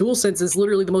PS5, the DualSense is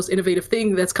literally the most innovative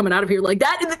thing that's coming out of here.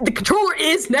 That the controller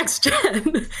is next gen.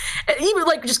 And even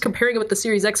just comparing it with the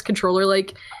Series X controller,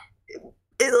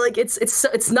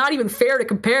 it's not even fair to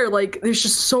compare. There's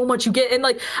just so much you get, and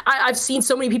I've seen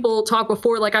so many people talk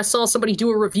before. I saw somebody do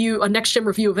a next gen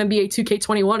review of NBA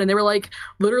 2K21, and they were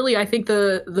literally, I think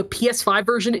the PS5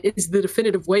 version is the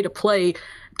definitive way to play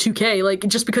 2K,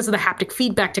 just because of the haptic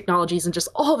feedback technologies and just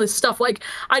all this stuff.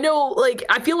 I know,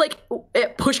 I feel like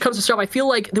push comes to shove, I feel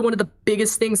like one of the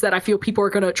biggest things that I feel people are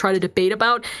going to try to debate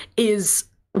about is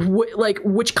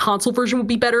which console version would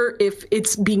be better if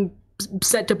it's being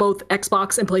set to both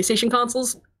Xbox and PlayStation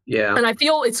consoles. Yeah. And I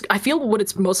feel what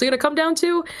it's mostly going to come down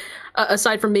to,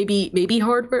 aside from maybe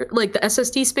hardware, the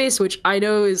SSD space, which I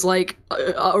know is a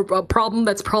problem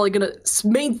that's probably going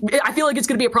to I feel like it's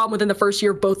going to be a problem within the first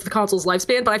year of both the consoles'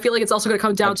 lifespan, but I feel like it's also going to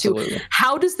come down to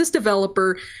how does this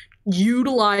developer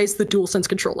utilize the DualSense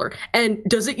controller, and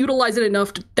does it utilize it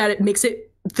enough that it makes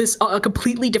it a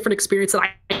completely different experience that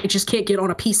I just can't get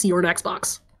on a PC or an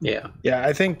Xbox. Yeah. Yeah,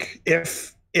 I think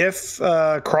if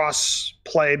cross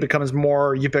play becomes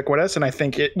more ubiquitous, and I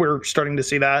think we're starting to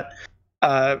see that,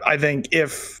 I think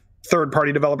if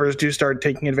third-party developers do start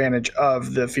taking advantage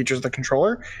of the features of the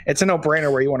controller, it's a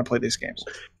no-brainer where you want to play these games.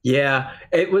 Yeah,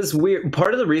 it was weird.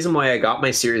 Part of the reason why I got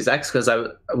my Series X, because I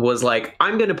was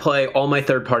I'm going to play all my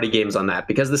third-party games on that,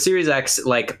 because the Series X,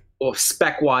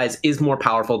 spec-wise, is more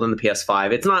powerful than the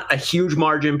PS5. It's not a huge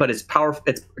margin, but it's powerful.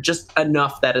 It's just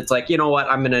enough that it's you know what,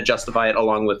 I'm going to justify it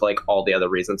along with all the other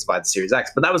reasons to buy the Series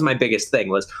X. But that was my biggest thing,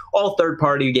 was all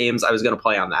third-party games I was going to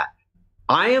play on that.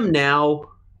 I am now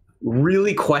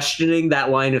really questioning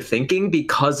that line of thinking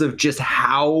because of just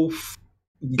how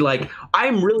like,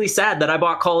 I'm really sad that I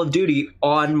bought Call of Duty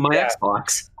on my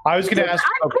Xbox. I was going to ask.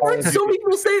 I've heard so many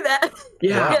people say that.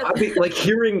 Yeah, I mean, like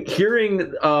hearing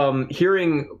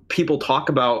people talk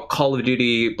about Call of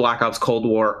Duty Black Ops Cold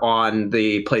War on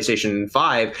the PlayStation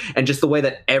 5, and just the way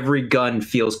that every gun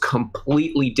feels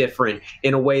completely different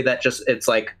in a way that just, it's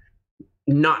like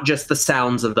not just the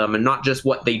sounds of them and not just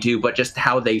what they do, but just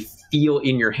how they feel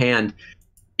in your hand.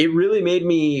 It really made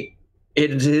me.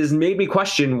 It has made me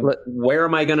question, where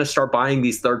am I going to start buying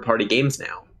these third-party games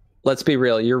now? Let's be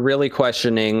real. You're really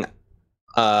questioning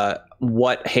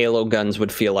what Halo guns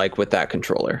would feel like with that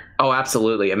controller. Oh,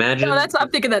 absolutely. Imagine. No, I'm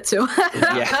thinking that too.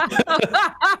 Yeah.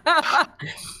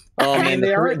 I mean,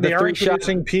 they are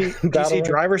introducing PC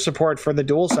driver support for the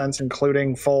DualSense,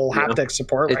 including full haptic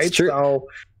support, right? It's true. So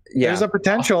there's a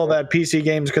potential that PC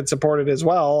games could support it as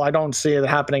well. I don't see it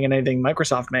happening in anything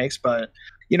Microsoft makes, but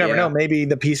you never know. Maybe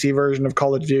the PC version of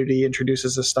Call of Duty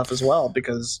introduces this stuff as well,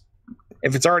 because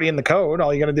if it's already in the code,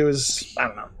 all you got to do is, I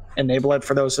don't know, enable it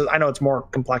for those. I know it's more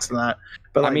complex than that,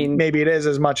 but like, I mean, maybe it is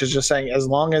as much as just saying, as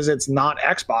long as it's not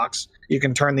Xbox, you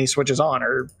can turn these switches on,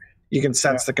 or you can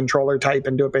sense the controller type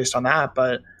and do it based on that.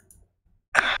 But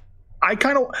I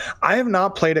have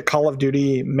not played a Call of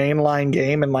Duty mainline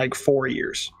game in like 4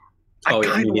 years. I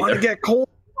kind of want to get Cold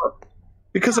War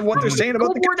because of what they're saying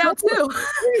about the now too.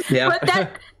 But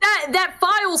that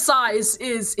file size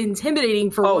is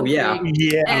intimidating for one thing.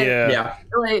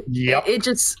 It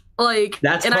just like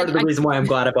that's part of the reason why I'm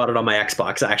glad I bought it on my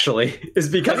Xbox. Actually, is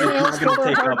because it's not going to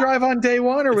take hard drive on day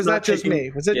one, or was that just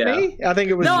me? Was it me? I think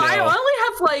it was. No, I only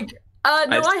have like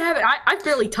I haven't. I've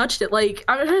barely touched it. Like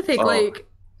I'm trying to think.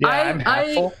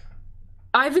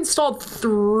 I've installed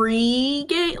 3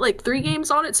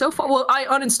 games on it so far. Well, I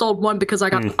uninstalled one because I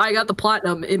got the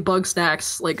platinum in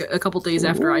Bugsnax like a couple days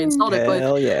after I installed it. But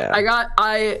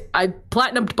I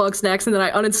platinumed Bugsnax, and then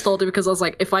I uninstalled it because I was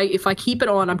like, if I keep it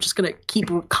on, I'm just gonna keep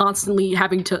constantly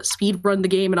having to speed run the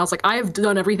game. And I was like, I have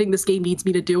done everything this game needs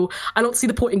me to do. I don't see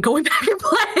the point in going back and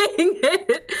playing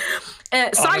it.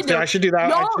 Side note, I should do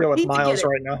that. I should go with Miles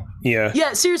right now.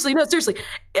 Yeah, seriously.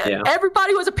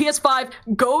 Everybody who has a PS5,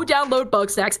 go download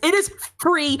Bugsnax. It is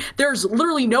free. There's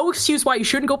literally no excuse why you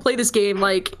shouldn't go play this game.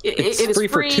 Like it is free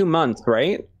for 2 months,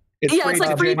 right? It's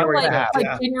like free for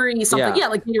January something. Yeah,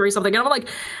 like January something. And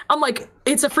I'm like,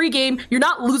 it's a free game. You're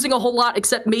not losing a whole lot,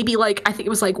 except maybe like I think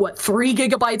it was like 3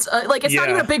 gigabytes. Like it's not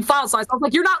even a big file size. I was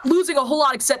like, you're not losing a whole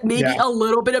lot, except maybe a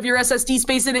little bit of your SSD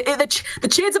space. And the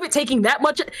chance of it taking that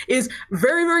much is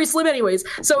very, very slim, anyways.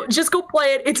 So just go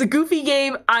play it. It's a goofy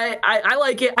game. I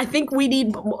like it. I think we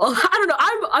need. I don't know.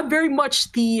 I'm very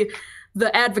much the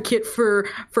advocate for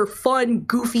fun,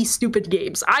 goofy, stupid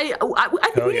games. I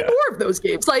think we need more of those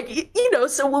games. Like,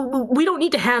 so we don't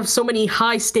need to have so many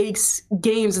high stakes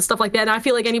games and stuff like that. And I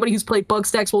feel like anybody who's played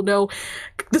Bugsnax will know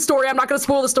the story. I'm not going to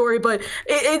spoil the story, but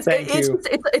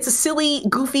it's a silly,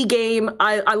 goofy game.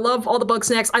 I love all the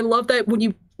Bugsnax. I love that when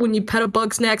you pet a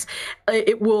Bugsnax,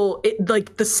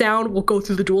 like the sound will go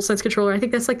through the DualSense controller. I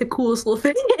think that's like the coolest little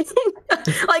thing.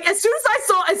 Like as soon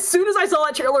as I saw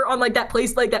that trailer on like that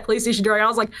PlayStation Direct, I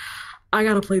was like, I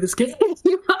gotta play this game.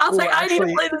 I need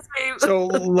to play this game. So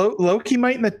Loki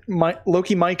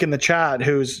Mike in the chat,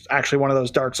 who's actually one of those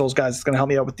Dark Souls guys that's gonna help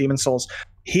me out with Demon Souls,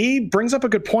 he brings up a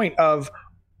good point of,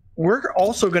 we're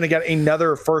also going to get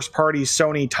another first-party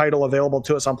Sony title available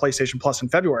to us on PlayStation Plus in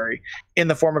February in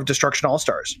the form of Destruction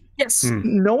All-Stars. Yes.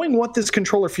 Knowing what this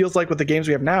controller feels like with the games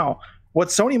we have now, what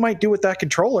Sony might do with that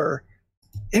controller,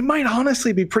 it might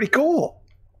honestly be pretty cool.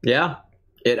 Yeah.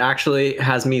 It actually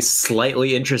has me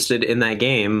slightly interested in that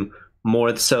game,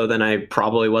 more so than I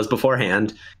probably was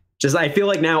beforehand. Just I feel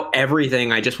like now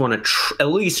everything, I just want to at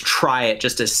least try it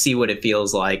just to see what it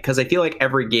feels like. Because I feel like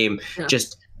every game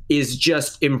is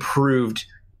just improved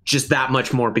just that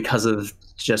much more because of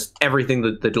just everything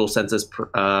that the DualSense is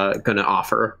going to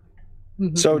offer.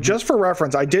 So just for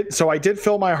reference, I did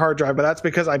fill my hard drive, but that's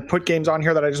because I put games on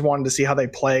here that I just wanted to see how they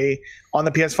play on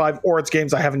the PS5, or it's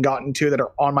games I haven't gotten to that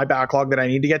are on my backlog that I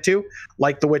need to get to,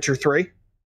 like The Witcher 3,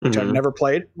 which I've never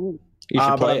played. You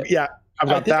should play it. Yeah, I've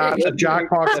got that, a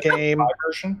Jackbox game,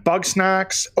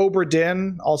 Bugsnax, Obra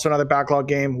Dinn, also another backlog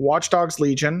game, Watch Dogs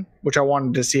Legion, which I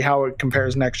wanted to see how it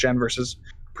compares next gen versus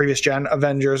previous gen.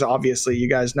 Avengers, obviously, you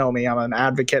guys know me. I'm an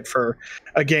advocate for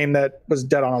a game that was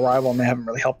dead on arrival and they haven't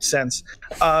really helped since.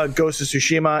 Ghost of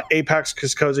Tsushima, Apex,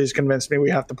 because Cozy's convinced me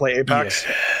we have to play Apex.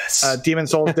 Yes. Demon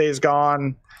Souls Days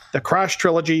Gone, the Crash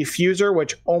Trilogy, Fuser,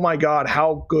 which, oh my god,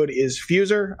 how good is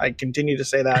Fuser? I continue to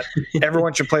say that.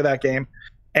 Everyone should play that game.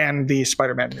 And the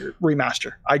Spider-Man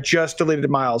remaster. I just deleted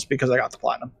Miles because I got the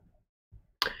platinum.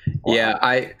 Yeah,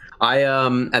 I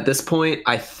at this point,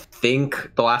 I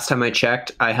think the last time I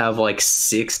checked, I have like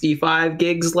 65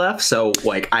 gigs left. So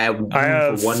like I have room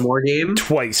for one more game.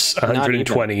 Twice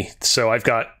 120. So I've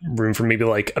got room for maybe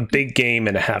like a big game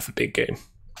and a half a big game.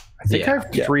 I think I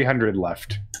have 300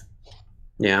 left.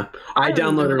 Yeah, I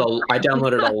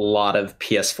downloaded a lot of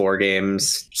PS4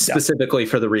 games specifically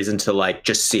for the reason to like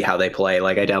just see how they play.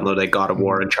 Like I downloaded God of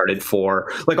War, Uncharted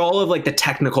 4, like all of like the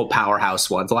technical powerhouse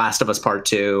ones, Last of Us Part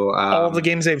 2. All of the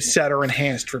games they've said are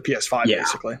enhanced for PS5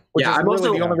 basically. Which is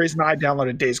really the only reason I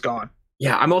downloaded Days Gone.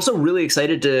 Yeah, I'm also really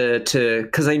excited to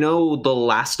because I know The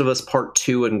Last of Us Part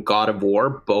 2 and God of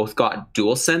War both got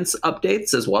DualSense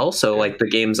updates as well. So like the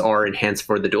games are enhanced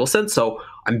for the DualSense. So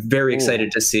I'm very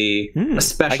excited to see,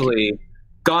 especially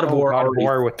God of War. God of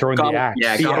War with throwing the axe.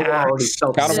 Yeah, God of War already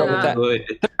felt so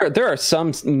good. There are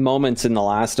some moments in The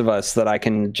Last of Us that I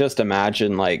can just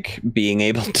imagine like being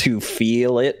able to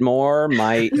feel it more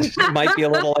might be a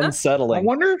little unsettling. I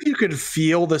wonder if you could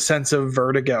feel the sense of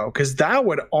vertigo, because that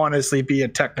would honestly be a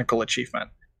technical achievement.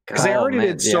 Because they already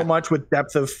did so much with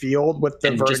depth of field with the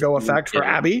and vertigo effect for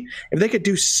Abby. If they could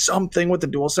do something with the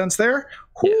DualSense there,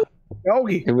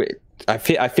 I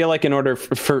feel like in order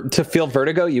to feel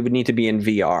vertigo, you would need to be in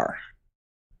VR.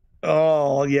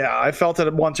 Oh yeah, I felt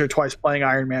it once or twice playing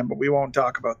Iron Man, but we won't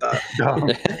talk about that.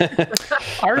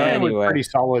 Iron Man was pretty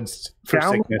solid for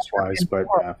sickness wise, but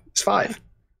it's 5.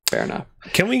 Fair enough.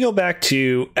 Can we go back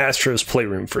to Astro's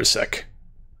Playroom for a sec?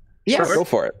 Yeah, go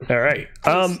for it. All right.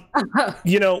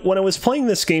 You know, when I was playing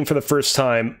this game for the first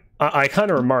time, I kind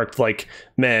of remarked, like,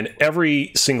 man,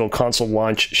 every single console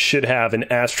launch should have an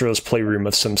Astro's Playroom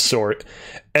of some sort.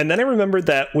 And then I remembered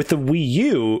that with the Wii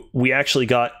U, we actually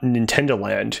got Nintendo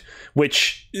Land,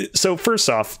 which, so first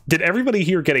off, did everybody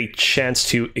here get a chance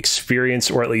to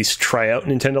experience or at least try out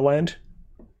Nintendo Land?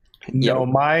 No,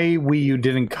 my Wii U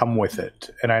didn't come with it,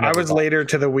 and I was later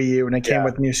to the Wii U, and it came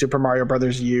with New Super Mario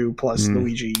Brothers U plus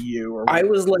Luigi U. Or I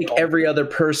was like every other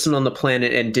person on the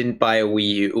planet and didn't buy a Wii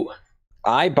U.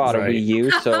 I bought a Wii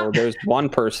U, so there's one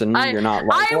person you're not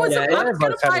like. I was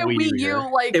gonna buy a Wii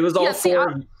U. Like it was all I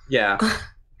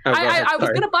was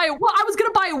gonna buy. Well, I was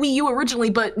gonna buy a Wii U originally,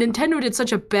 but Nintendo did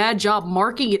such a bad job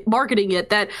marketing it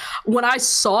that when I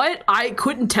saw it, I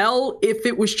couldn't tell if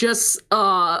it was just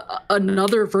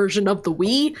another version of the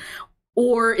Wii,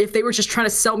 or if they were just trying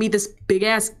to sell me this big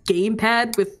ass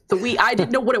gamepad with the Wii. I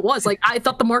didn't know what it was. Like I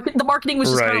thought the marketing was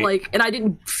just kind of like, and I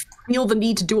didn't feel the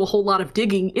need to do a whole lot of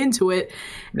digging into it.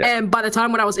 And by the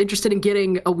time when I was interested in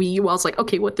getting a Wii U, I was like,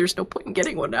 okay, there's no point in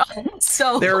getting one now.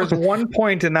 So there is one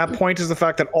point, and that point is the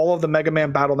fact that all of the Mega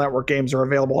Man Battle Network games are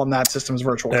available on that system's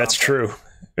virtual console. That's true.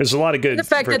 There's a lot of good the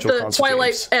fact that the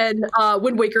Twilight games. And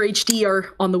Wind Waker HD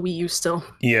are on the Wii U still.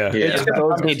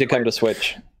 Those need to come to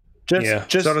Switch.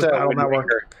 Just so does Battle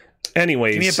Network.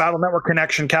 Anyways, give me a Battle Network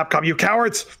connection, Capcom, you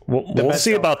cowards. We'll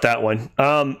see about that one.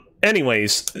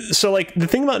 Anyways, so like the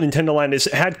thing about Nintendo Land is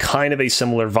it had kind of a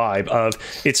similar vibe of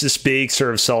it's this big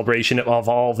sort of celebration of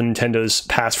all of Nintendo's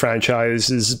past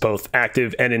franchises, both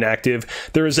active and inactive.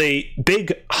 There is a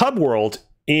big hub world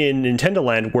in Nintendo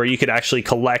Land where you could actually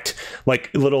collect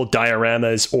like little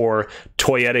dioramas or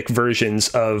toyetic versions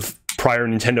of prior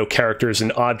Nintendo characters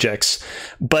and objects.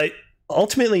 But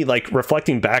ultimately, like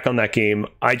reflecting back on that game,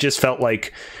 I just felt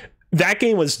like that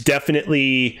game was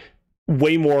definitely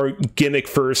way more gimmick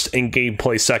first and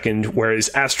gameplay second, whereas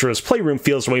Astro's Playroom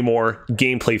feels way more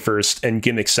gameplay first and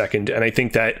gimmick second. And I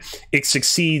think that it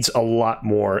succeeds a lot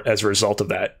more as a result of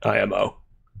that IMO.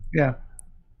 Yeah.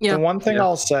 The one thing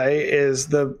I'll say is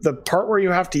the part where you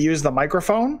have to use the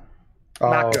microphone,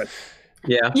 not good.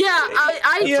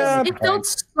 It felt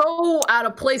so out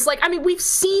of place. Like, I mean, we've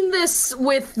seen this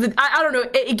with the, I don't know,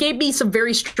 it gave me some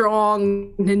very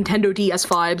strong Nintendo DS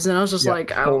vibes, and I was just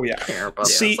like, I don't care about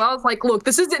this. So I was like, look,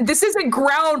 this isn't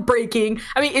groundbreaking.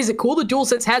 I mean, is it cool the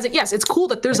DualSense has it? Yes, it's cool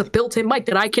that there's a built-in mic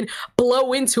that I can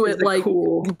blow into it like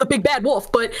the big bad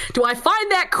wolf, but do I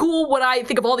find that cool when I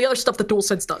think of all the other stuff the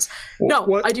DualSense does?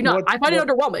 No, I do not. I find it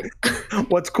underwhelming.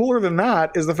 What's cooler than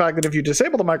that is the fact that if you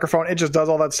disable the microphone, it just does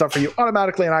all that stuff for you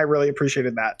automatically, and I really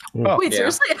appreciated that. Wait,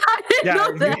 seriously? I didn't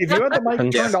know that. If you had the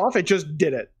mic turned off, it just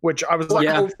did it, which I was like,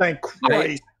 oh, thank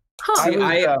Christ.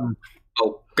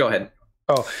 Go ahead.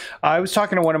 I was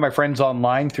talking to one of my friends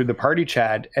online through the party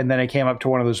chat, and then I came up to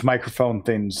one of those microphone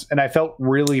things, and I felt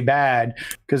really bad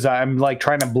because I'm like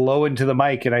trying to blow into the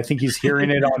mic, and I think he's hearing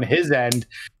it on his end.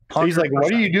 He's like,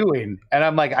 what are you doing? And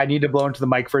I'm like, I need to blow into the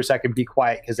mic for a second, be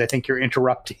quiet, because I think you're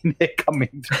interrupting it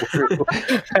coming through.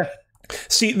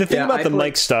 See, the thing about the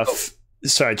mic stuff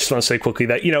sorry, I just want to say quickly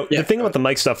that, the thing about the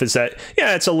mic stuff is that,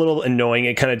 it's a little annoying.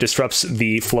 It kind of disrupts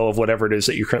the flow of whatever it is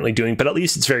that you're currently doing, but at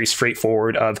least it's very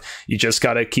straightforward of you just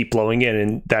got to keep blowing in,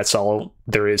 and that's all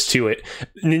there is to it.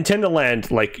 Nintendo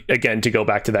Land, like, again, to go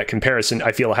back to that comparison,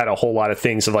 I feel had a whole lot of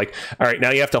things of like, all right,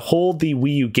 now you have to hold the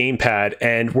Wii U gamepad,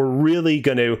 and we're really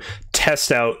going to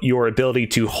test out your ability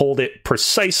to hold it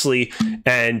precisely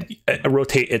and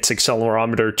rotate its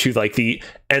accelerometer to like the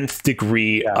nth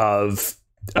degree of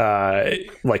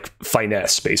like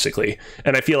finesse, basically.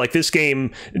 And I feel like this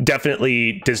game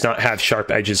definitely does not have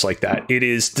sharp edges like that. It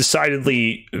is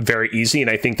decidedly very easy, and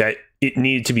I think that it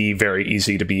needed to be very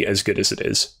easy to be as good as it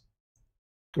is.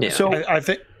 Yeah. So I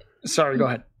think, sorry, go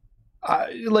ahead.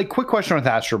 Like, quick question with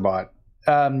Astrobot.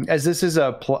 As this is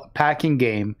a packing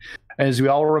game, as we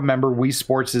all remember, Wii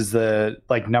Sports is the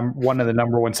one of the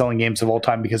number one selling games of all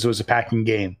time because it was a packing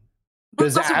game.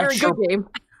 That's a very good game.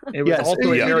 It was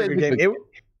also a very good game. It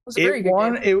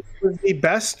was the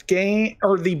best game,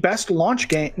 or the best launch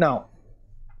game. No,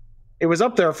 it was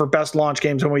up there for best launch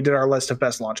games when we did our list of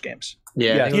best launch games.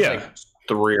 Yeah. Like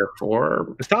 3 or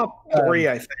 4. The top 3,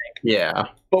 I think. Yeah.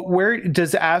 But where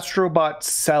does Astrobot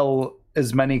sell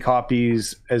as many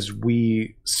copies as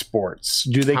Wii Sports?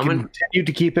 Do they continue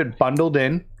to keep it bundled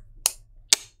in?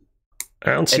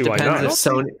 I don't see why not.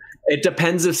 It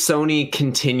depends if Sony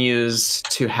continues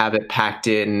to have it packed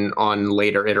in on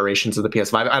later iterations of the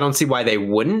PS5. I don't see why they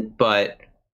wouldn't, but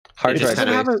does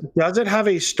it have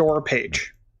a store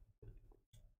page?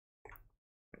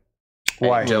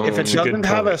 Why? If it doesn't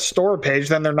have a store page,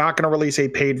 then they're not going to release a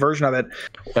paid version of it.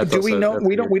 Do we know?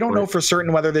 We don't know for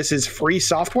certain whether this is free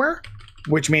software,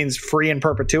 which means free in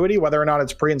perpetuity, whether or not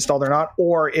it's pre-installed or not,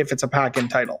 or if it's a pack-in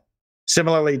title.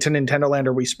 Similarly to Nintendo Land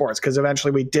or Wii Sports, because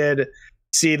eventually we did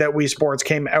see that Wii Sports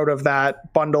came out of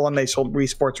that bundle and they sold Wii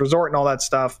Sports Resort and all that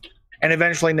stuff. And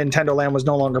eventually Nintendo Land was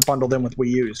no longer bundled in with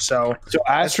Wii U. So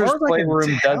Astro's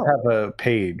Playroom does have a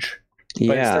page.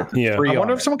 Yeah. I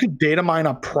wonder if someone could data mine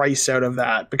a price out of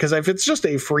that, because if it's just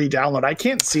a free download, I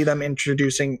can't see them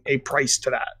introducing a price to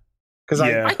that. Because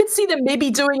I could see them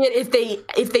maybe doing it if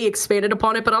they expanded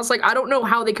upon it, but I was like, I don't know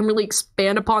how they can really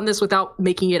expand upon this without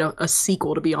making it a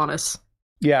sequel, to be honest.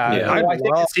 I think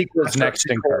the sequel is next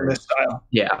in this style.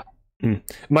 Yeah.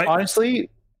 Honestly,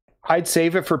 I'd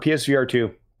save it for PSVR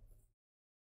 2.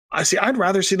 I'd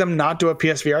rather see them not do a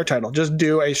PSVR title. Just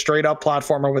do a straight up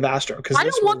platformer with Astro. Because I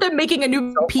don't want them making a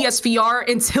new PSVR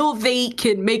until they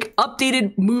can make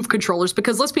updated Move controllers.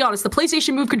 Because let's be honest, the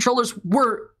PlayStation Move controllers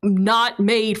were not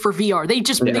made for VR. They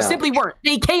simply weren't.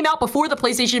 They came out before the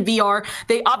PlayStation VR.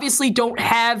 They obviously don't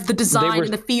have the design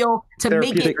and the feel to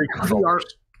make it VR.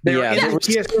 They're in the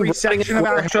PS3 section of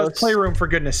Astro's Playroom, for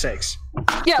goodness sakes.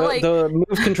 Yeah, the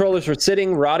Move controllers were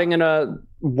rotting in a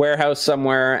warehouse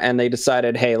somewhere, and they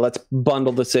decided, hey, let's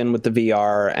bundle this in with the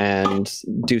VR and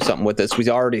do something with this. We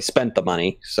already spent the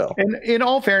money. So, and in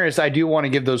all fairness, I do want to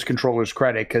give those controllers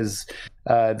credit, because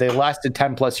they lasted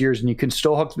 10 plus years, and you can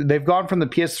still hook. They've gone from the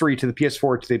PS3 to the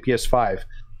PS4 to the PS5,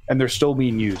 and they're still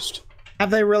being used.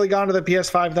 Have they really gone to the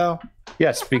PS5 though?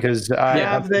 Yes, because I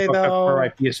have they though for my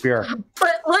PSVR.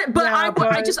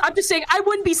 I'm just saying, I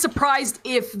wouldn't be surprised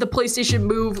if the PlayStation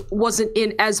Move wasn't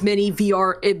in as many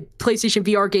PlayStation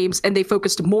VR games, and they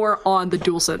focused more on the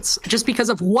DualSense, just because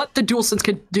of what the DualSense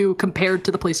could do compared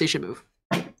to the PlayStation Move.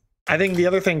 I think the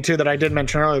other thing too that I did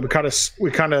mention earlier,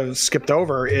 we kind of skipped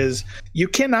over, is you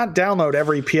cannot download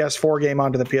every PS4 game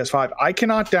onto the PS5. I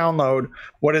cannot download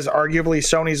what is arguably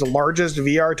Sony's largest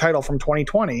VR title from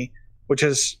 2020, which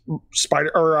is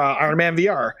Iron Man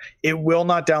VR. It will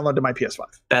not download to my PS5.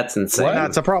 That's insane. And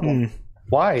that's a problem.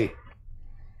 Why?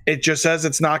 It just says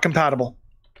it's not compatible.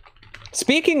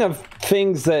 Speaking of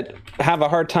things that have a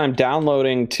hard time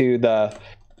downloading to the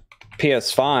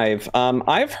PS5,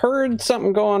 I've heard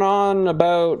something going on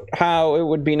about how it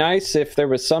would be nice if there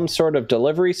was some sort of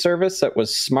delivery service that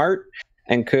was smart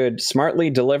and could smartly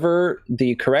deliver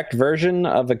the correct version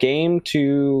of a game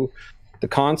to the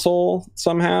console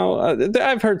somehow.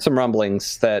 I've heard some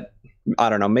rumblings that, I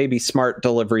don't know, maybe smart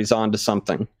deliveries onto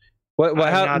something. What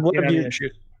have you?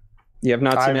 You have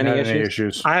not seen any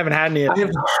issues? I haven't had any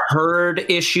issues. I've heard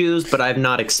issues, but I've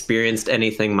not experienced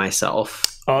anything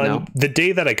myself. On the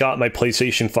day that I got my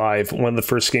PlayStation 5, one of the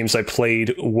first games I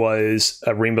played was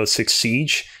Rainbow Six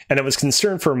Siege, and I was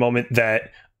concerned for a moment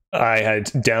that I had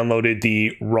downloaded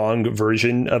the wrong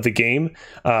version of the game,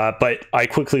 but I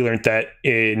quickly learned that,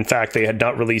 in fact, they had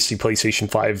not released the PlayStation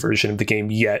 5 version of the game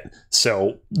yet,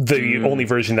 so the only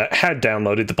version that had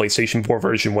downloaded, the PlayStation 4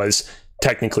 version, was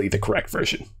technically the correct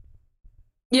version.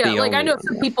 Yeah, like I know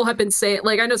some people have been saying,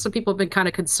 like I know some people have been kind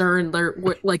of concerned,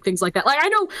 like things like that. Like I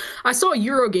know I saw a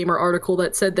Eurogamer article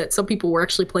that said that some people were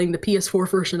actually playing the PS4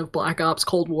 version of Black Ops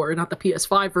Cold War, not the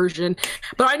PS5 version.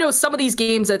 But I know some of these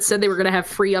games that said they were going to have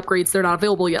free upgrades, they're not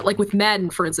available yet. Like with Madden,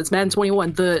 for instance, Madden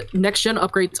 21, the next gen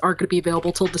upgrades aren't going to be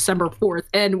available till December 4th.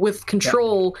 And with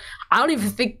Control, I don't even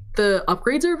think the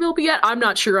upgrades are available yet. I'm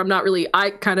not sure. I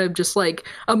kind of just like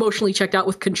emotionally checked out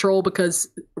with Control because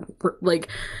like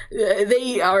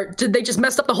they just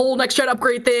messed up the whole next gen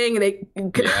upgrade thing,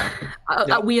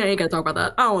 and we ain't gonna talk about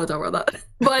that. I don't want to talk about that.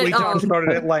 But we talked about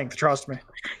it at length, trust me.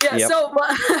 Yeah. Yep.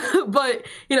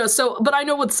 So, but I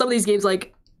know with some of these games,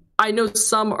 like I know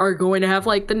some are going to have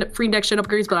like the free next gen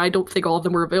upgrades, but I don't think all of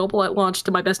them were available at launch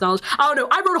to my best knowledge. I don't know.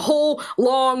 I wrote a whole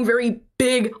long, very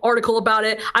big article about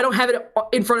it. I don't have it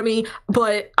in front of me,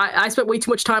 but I spent way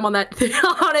too much time on that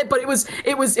on it. But it was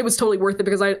totally worth it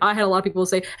because I had a lot of people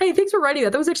say, "Hey, thanks for writing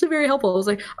that. That was actually very helpful." I was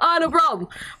like, no problem.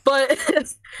 But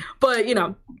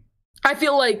I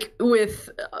feel like with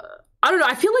I don't know.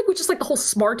 I feel like with just like the whole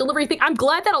smart delivery thing, I'm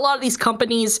glad that a lot of these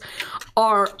companies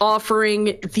are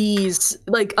offering these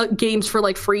like games for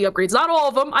like free upgrades. Not all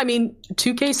of them. I mean,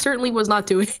 2K certainly was not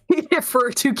doing it for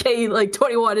 2K like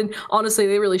 21, and honestly,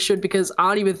 they really should because I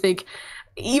don't even think,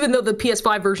 even though the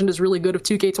PS5 version is really good of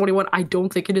 2K21, I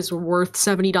don't think it is worth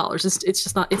 $70. It's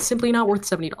just not. It's simply not worth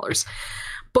 $70.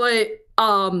 But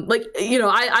like, you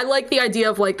know, I like the idea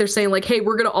of like they're saying like, hey,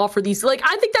 we're gonna offer these. Like,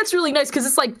 I think that's really nice because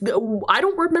it's like I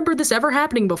don't remember this ever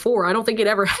happening before. I don't think it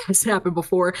ever has happened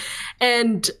before,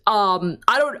 and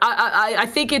I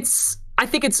think it's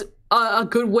a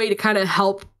good way to kind of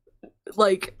help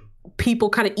like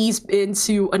people kind of ease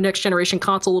into a next generation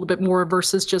console a little bit more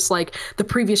versus just like the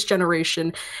previous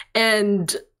generation.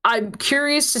 And I'm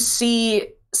curious to see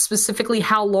specifically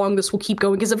how long this will keep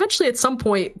going, because eventually at some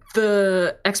point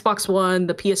the Xbox One,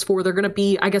 the PS4, they're going to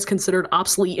be, I guess, considered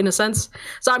obsolete in a sense.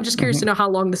 So I'm just curious to know how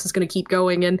long this is going to keep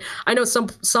going. And I know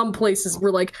some places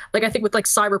were like I think with like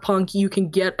Cyberpunk, you can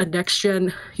get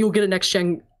you'll get a next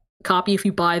gen copy if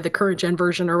you buy the current gen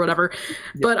version or whatever.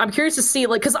 But I'm curious to see,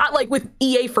 like, because I like with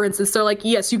EA, for instance, they're like,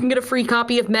 yes, you can get a free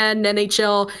copy of Madden,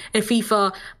 NHL, and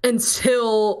FIFA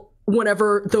until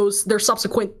whenever their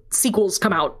subsequent sequels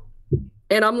come out.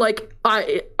 And I'm like,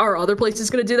 are other places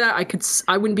going to do that?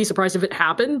 I wouldn't be surprised if it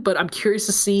happened, but I'm curious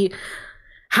to see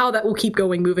how that will keep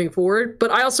going moving forward.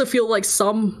 But I also feel like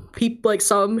some people, like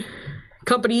some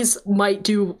companies might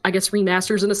do, I guess,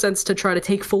 remasters in a sense to try to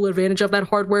take full advantage of that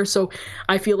hardware. So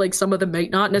I feel like some of them might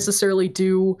not necessarily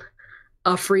do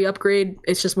a free upgrade.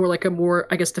 It's just more like a more,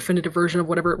 I guess, definitive version of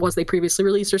whatever it was they previously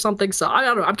released or something. So I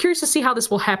don't know. I'm curious to see how this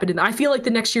will happen. And I feel like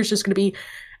the next year is just going to be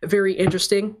very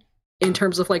interesting in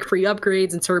terms of like free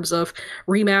upgrades, in terms of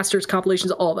remasters,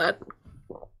 compilations, all that.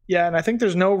 Yeah, and I think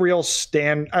there's no real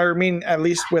I mean, at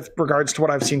least with regards to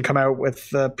what I've seen come out with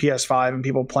the PS5 and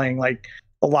people playing like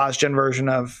the last gen version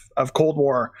of Cold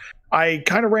War. I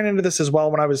kind of ran into this as well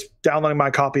when I was downloading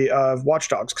my copy of Watch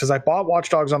Dogs, because I bought Watch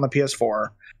Dogs on the PS4,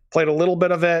 played a little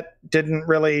bit of it, didn't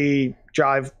really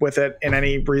jive with it in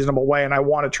any reasonable way, and I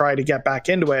want to try to get back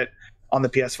into it on the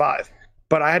PS5.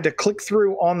 But I had to click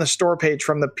through on the store page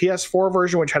from the PS4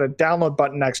 version, which had a download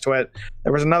button next to it.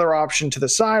 There was another option to the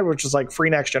side, which was like free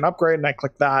next gen upgrade, and I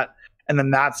clicked that, and then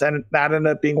that ended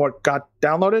up being what got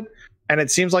downloaded. And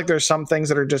it seems like there's some things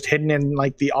that are just hidden in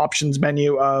like the options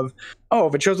menu of,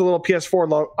 if it shows a little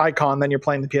PS4 icon, then you're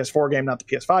playing the PS4 game, not the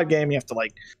PS5 game. You have to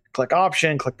like click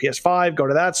option, click PS5, go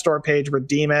to that store page,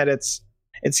 redeem it.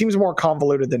 It seems more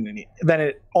convoluted than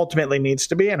it ultimately needs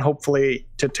to be. And hopefully,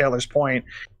 to Taylor's point,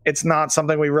 it's not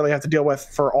something we really have to deal with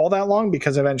for all that long,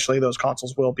 because eventually those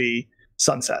consoles will be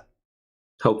sunset.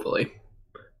 Hopefully.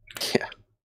 Yeah.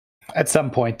 At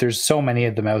some point, there's so many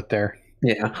of them out there.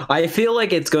 Yeah. I feel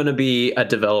like it's going to be a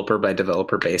developer by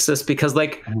developer basis, because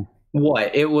like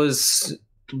it was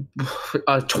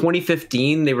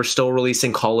 2015, they were still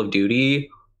releasing Call of Duty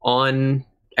on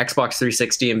Xbox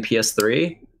 360 and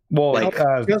PS3. Well, like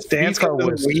FIFA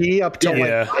was Wii up till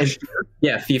last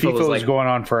year. FIFA was like going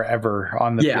on forever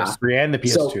on the PS3 and the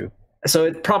PS2. So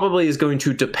it probably is going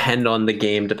to depend on the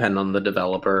game, depend on the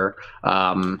developer.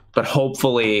 But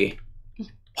hopefully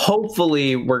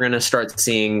we're going to start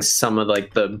seeing some of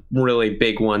like the really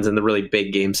big ones and the really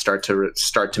big games start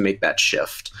to make that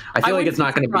shift. I feel like it's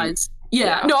not going to be.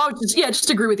 Yeah, no, I would just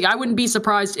agree with you. I wouldn't be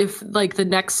surprised if like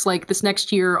this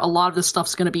next year, a lot of this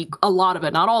stuff's going to be, a lot of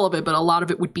it, not all of it, but a lot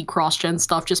of it would be cross-gen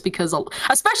stuff, just because,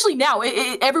 especially now,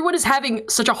 everyone is having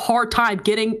such a hard time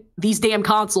getting these damn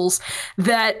consoles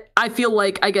that I feel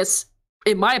like, I guess,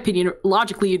 in my opinion,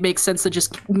 logically, it makes sense to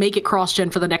just make it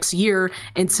cross-gen for the next year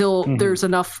until there's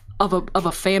enough of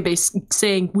a fan base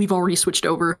saying we've already switched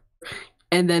over,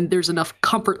 and then there's enough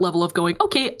comfort level of going,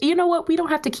 okay, you know what, we don't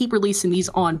have to keep releasing these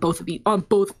on both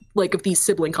like of these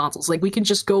sibling consoles. Like we can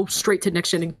just go straight to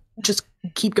next gen and just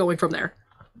keep going from there.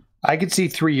 I could see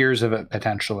 3 years of it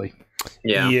potentially.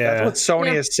 Yeah. That's what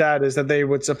Sony has said, is that they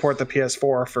would support the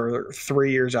PS4 for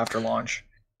 3 years after launch.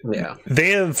 Yeah,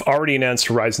 they have already announced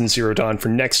Horizon Zero Dawn for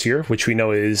next year, which we know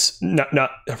is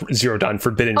not Zero Dawn,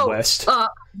 Forbidden West.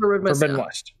 Forbidden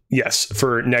West. Yes,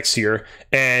 for next year.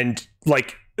 And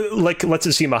like let's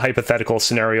assume a hypothetical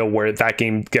scenario where that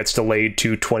game gets delayed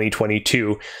to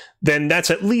 2022. Then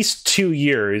that's at least 2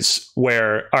 years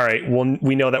where, all right, well,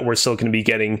 we know that we're still going to be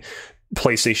getting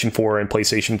PlayStation 4 and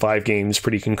PlayStation 5 games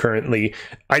pretty concurrently.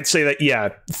 I'd say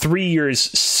that, 3 years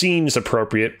seems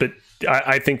appropriate, but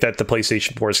I think that the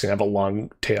PlayStation 4 is going to have a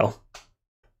long tail.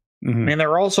 I mean,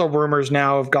 there are also rumors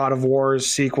now of God of War's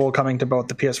sequel coming to both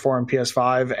the PS4 and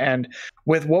PS5. And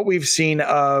with what we've seen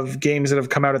of games that have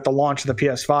come out at the launch of the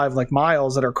PS5, like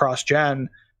Miles, that are cross-gen,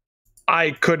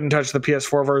 I couldn't touch the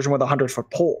PS4 version with a 100-foot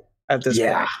pole at this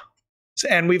point.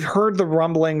 And we've heard the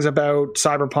rumblings about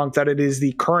Cyberpunk that it is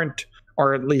the current,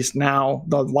 or at least now,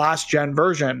 the last-gen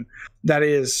version that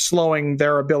is slowing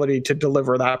their ability to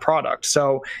deliver that product.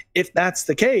 So if that's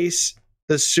the case,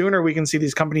 the sooner we can see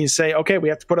these companies say, okay, we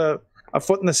have to put a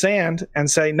foot in the sand and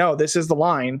say, no, this is the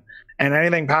line, and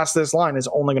anything past this line is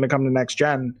only going to come to next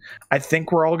gen. I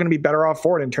think we're all going to be better off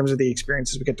for it in terms of the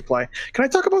experiences we get to play. Can I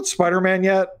talk about Spider-Man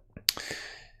yet?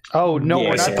 Oh, no,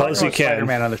 I suppose you can.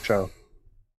 Spider-Man on the show.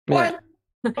 What?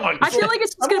 I feel like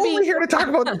it's just going to be... I'm only here to talk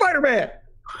about Spider-Man.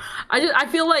 I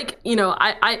feel like,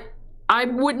 I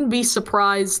wouldn't be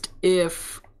surprised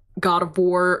if God of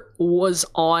War was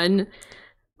on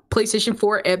PlayStation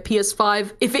 4 and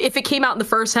PS5. If it came out in the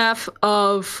first half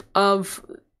of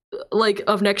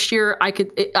next year,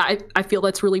 I feel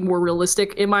that's really more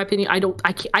realistic in my opinion.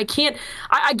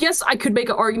 I guess I could make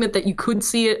an argument that you could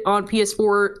see it on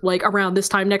PS4 like around this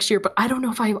time next year, but I don't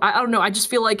know if I don't know. I just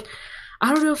feel like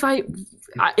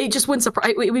it just wouldn't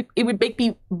surprise. It would make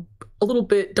me a little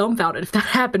bit dumbfounded if that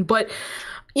happened. But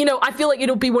I feel like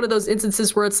it'll be one of those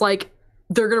instances where it's like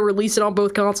they're going to release it on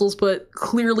both consoles, but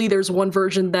clearly there's one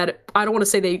version that I don't want to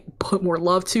say they put more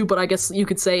love to, but I guess you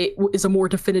could say is a more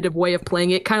definitive way of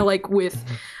playing it. Kind of like with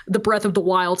the Breath of the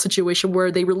Wild situation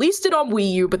where they released it on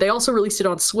Wii U, but they also released it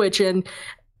on Switch. And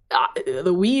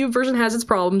the Wii U version has its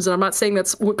problems, and I'm not saying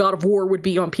that's what God of War would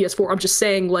be on PS4. I'm just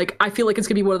saying, like, I feel like it's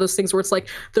gonna be one of those things where it's like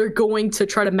they're going to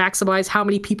try to maximize how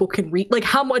many people can like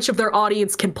how much of their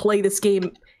audience can play this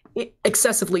game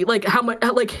excessively, like how much,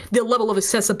 like the level of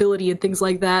accessibility and things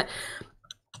like that.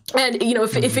 And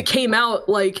if it came out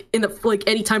like in the like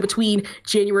any time between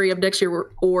January of next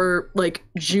year or like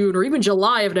June or even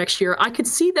July of next year, I could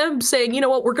see them saying, you know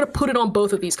what, we're going to put it on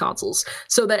both of these consoles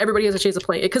so that everybody has a chance of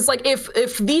playing it. Because like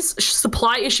if these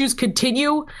supply issues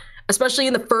continue, especially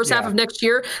in the first half of next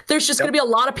year, there's just going to be a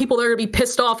lot of people that are going to be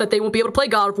pissed off that they won't be able to play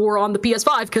God of War on the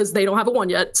PS5 because they don't have a one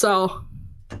yet. So,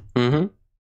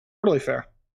 totally fair.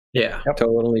 Yeah,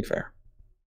 totally fair.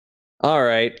 All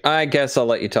right, I guess I'll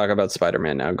let you talk about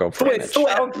Spider-Man now. Go for it. So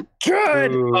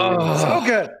good. So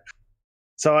good.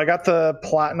 So I got the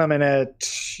platinum in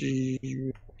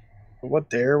it. What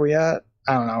day are we at?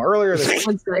 I don't know. Earlier this week.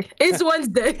 Wednesday. It's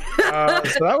Wednesday. So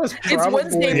that was probably... It's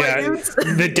Wednesday, my dudes.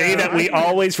 The day that we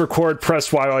always record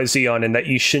Press YYZ on and that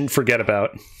you shouldn't forget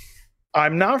about.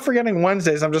 I'm not forgetting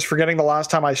Wednesdays. I'm just forgetting the last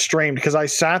time I streamed because I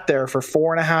sat there for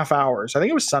 4.5 hours. I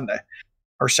think it was Sunday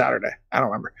or Saturday. I don't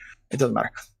remember. It doesn't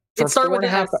matter. It started with an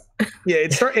S. Yeah,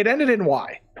 it ended in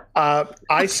Y.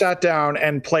 I sat down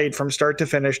and played from start to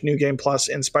finish New Game Plus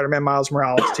in Spider-Man Miles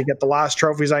Morales to get the last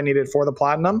trophies I needed for the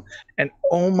platinum. And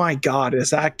oh my God, is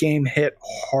that game hit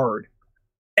hard.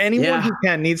 Anyone who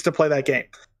can needs to play that game.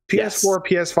 PS4,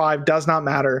 PS5 does not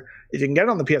matter. If you can get it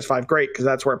on the PS5, great, because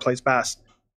that's where it plays best.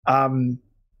 The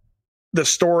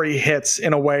story hits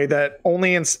in a way that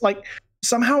only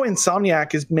somehow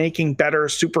Insomniac is making better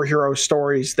superhero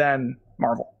stories than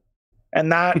Marvel. And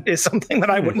that is something that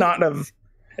I would not have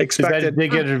expected. Is that a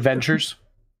dig at Adventures?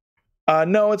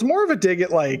 No, it's more of a dig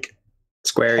at like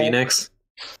Square Enix.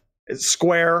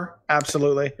 Square,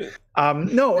 absolutely.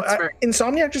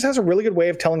 Insomniac just has a really good way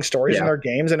of telling stories in their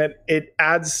games, and it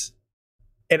adds.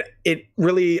 It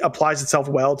really applies itself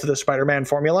well to the Spider-Man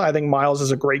formula. I think Miles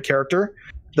is a great character.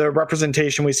 The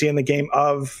representation we see in the game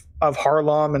of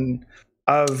Harlem and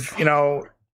of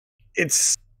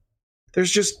it's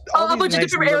there's just a bunch of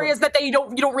different areas that you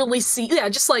don't really see. Yeah,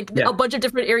 just like a bunch of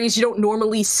different areas you don't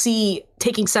normally see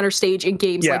taking center stage in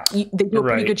games. Yeah. Like they do a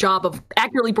pretty good job of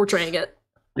accurately portraying it.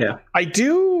 Yeah, I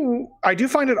do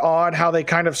find it odd how they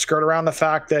kind of skirt around the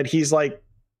fact that he's like,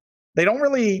 they don't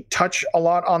really touch a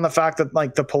lot on the fact that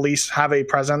like the police have a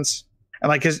presence. And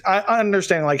like I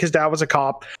understand like his dad was a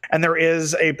cop, and there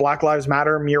is a Black Lives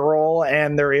Matter mural,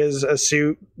 and there is a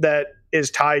suit that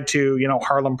is tied to, you know,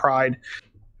 Harlem Pride.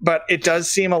 But it does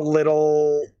seem a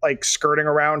little like skirting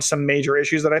around some major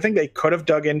issues that I think they could have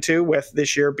dug into with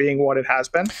this year being what it has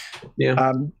been.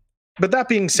 Yeah. But that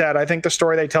being said, I think the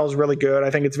story they tell is really good.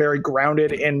 I think it's very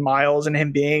grounded in Miles and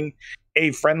him being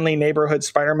a friendly neighborhood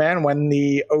Spider-Man when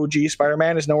the OG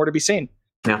Spider-Man is nowhere to be seen.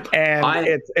 Yeah.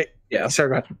 And yeah. Sorry,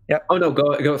 go ahead. Yep. Oh no,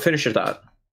 go finish your thought.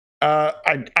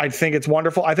 I think it's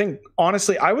wonderful. I think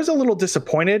honestly, I was a little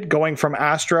disappointed going from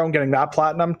Astro and getting that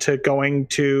platinum to going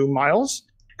to Miles,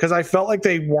 because I felt like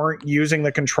they weren't using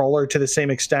the controller to the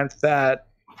same extent that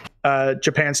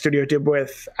Japan Studio did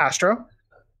with Astro.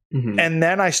 Mm-hmm. And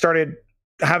then I started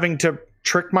having to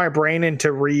trick my brain into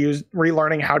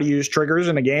relearning how to use triggers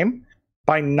in a game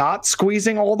by not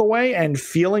squeezing all the way and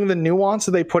feeling the nuance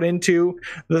that they put into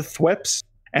the thwips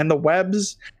and the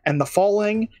webs and the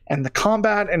falling and the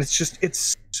combat. And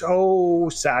it's so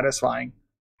satisfying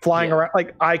flying around.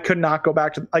 Like I could not go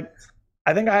back to, like,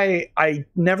 I think I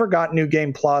never got New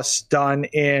Game Plus done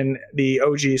in the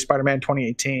OG Spider-Man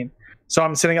 2018. So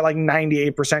I'm sitting at like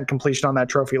 98% completion on that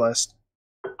trophy list.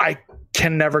 I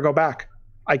can never go back.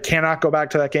 I cannot go back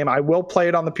to that game. I will play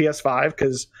it on the PS5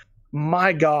 because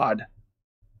my God,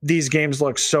 these games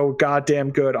look so goddamn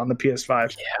good on the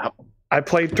PS5. Yeah. I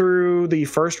played through the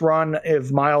first run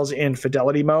of Miles in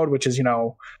fidelity mode, which is,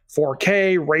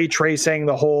 4K, ray tracing,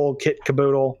 the whole kit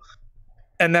caboodle.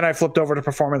 And then I flipped over to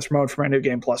performance mode for my New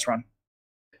Game Plus run.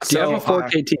 Do you have a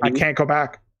 4K TV? I can't go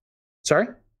back. Sorry?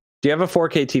 Do you have a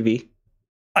 4K TV?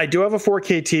 I do have a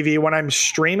 4K TV. When I'm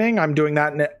streaming, I'm doing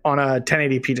that on a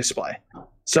 1080p display.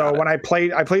 So when I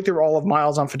played through all of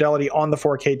Miles on fidelity on the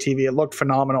 4K TV, it looked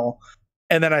phenomenal.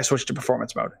 And then I switched to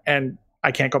performance mode, and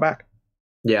I can't go back.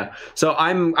 Yeah. So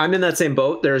I'm in that same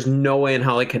boat. There's no way in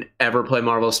hell I could ever play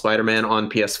Marvel's Spider-Man on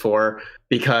PS4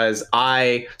 because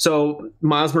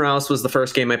Miles Morales was the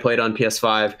first game I played on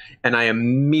PS5, and I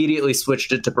immediately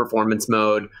switched it to performance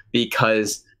mode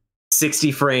because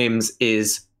 60 frames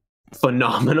is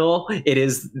phenomenal. It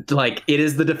is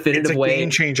the definitive way.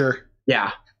 Game changer.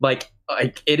 Yeah. Like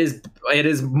it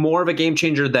is more of a game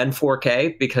changer than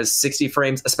 4K because 60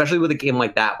 frames, especially with a game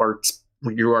like that where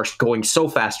you are going so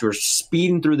fast, you are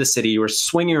speeding through the city, you are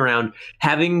swinging around,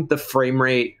 having the frame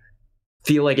rate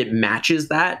feel like it matches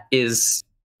that it's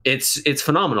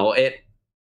phenomenal.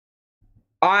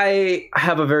 I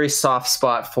have a very soft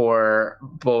spot for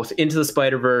both Into the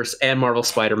Spider-Verse and Marvel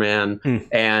Spider-Man,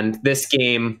 and this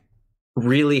game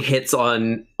really hits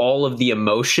on all of the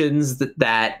emotions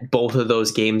that both of those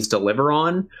games deliver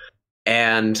on.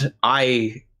 And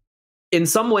in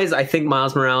some ways, I think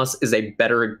Miles Morales is a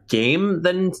better game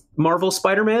than Marvel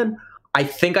Spider-Man. I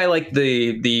think I like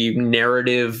the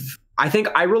narrative. I think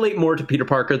I relate more to Peter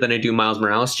Parker than I do Miles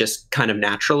Morales, just kind of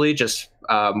naturally, just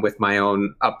with my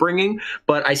own upbringing.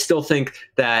 But I still think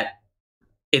that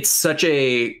it's such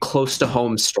a close to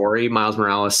home story Miles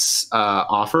Morales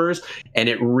offers, and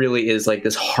it really is like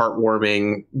this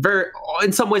heartwarming, very,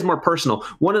 in some ways more personal.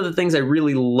 One of the things I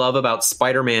really love about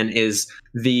Spider-Man is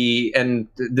and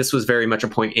this was very much a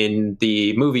point in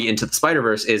the movie Into the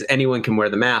Spider-Verse, is anyone can wear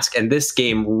the mask, and this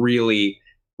game really,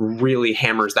 really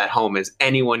hammers that home, as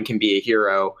anyone can be a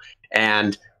hero.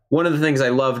 And one of the things I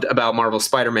loved about Marvel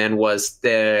Spider-Man was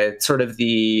the sort of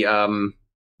the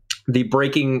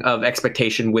breaking of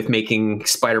expectation with making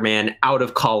Spider-Man out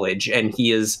of college, and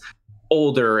he is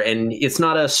older, and it's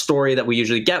not a story that we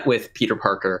usually get with Peter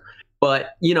Parker.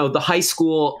 But, the high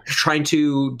school trying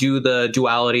to do the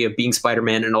duality of being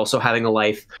Spider-Man and also having a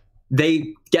life,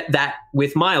 they get that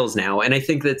with Miles now. And I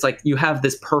think that's like you have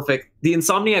this the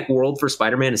Insomniac world for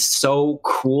Spider-Man is so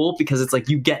cool because it's like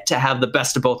you get to have the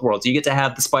best of both worlds. You get to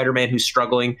have the Spider-Man who's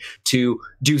struggling to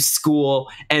do school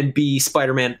and be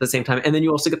Spider-Man at the same time. And then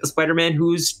you also get the Spider-Man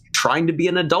who's trying to be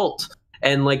an adult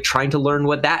and like trying to learn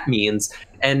what that means.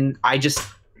 And I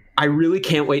really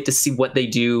can't wait to see what they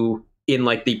do in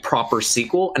like the proper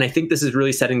sequel. And I think this is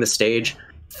really setting the stage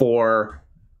for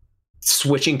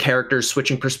switching characters,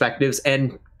 switching perspectives,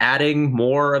 and adding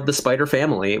more of the Spider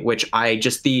family, which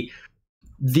the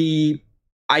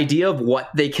idea of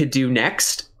what they could do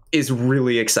next is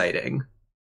really exciting.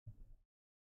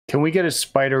 Can we get a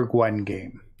Spider-Gwen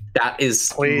game? That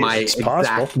is my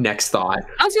exact next thought.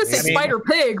 I was gonna say Spider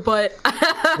Pig, but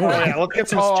let's get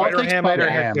some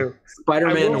Spider-Ham.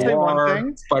 Spider-Man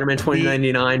Noir, Spider-Man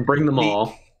 2099. Bring them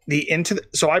all.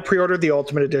 So I pre-ordered the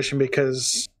Ultimate Edition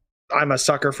because I'm a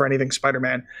sucker for anything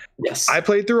Spider-Man. Yes, I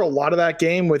played through a lot of that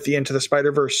game with the Into the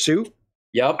Spider-Verse suit.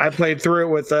 Yep, I played through it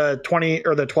with the 20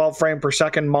 or the 12 frame per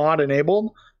second mod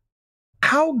enabled.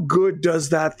 How good does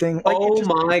that thing?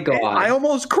 My god! I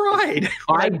almost cried.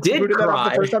 I did cry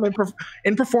the first time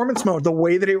in performance mode. The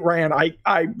way that it ran,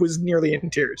 I was nearly in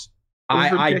tears. It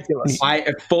was ridiculous.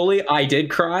 I did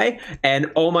cry,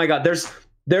 and oh my god,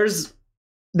 there's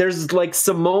like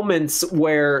some moments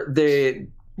where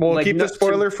keep the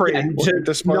spoiler free.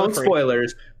 No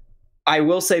spoilers. I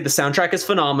will say the soundtrack is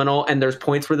phenomenal, and there's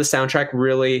points where the soundtrack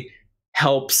really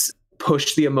helps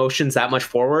push the emotions that much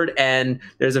forward. And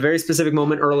there's a very specific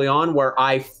moment early on where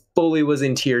I fully was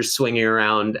in tears swinging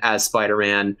around as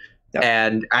Spider-Man. Yep.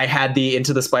 And I had the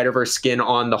Into the Spider-Verse skin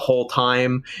on the whole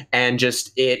time, and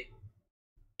just it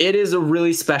is a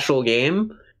really special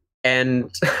game.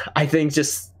 And I think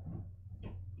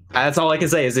that's all I can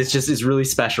say is it's really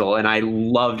special, and I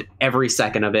loved every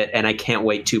second of it, and I can't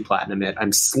wait to platinum it.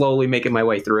 I'm slowly making my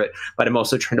way through it, but I'm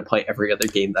also trying to play every other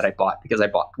game that I bought because I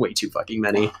bought way too fucking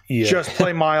many. Yeah. Just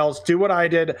play Miles. Do what I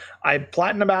did. I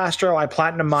platinum Astro, I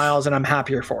platinum Miles, and I'm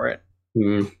happier for it.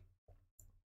 Mm.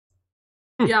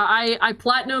 Yeah, I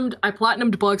platinumed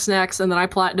Bugsnax, and then I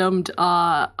platinumed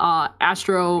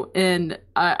Astro, and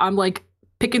I'm like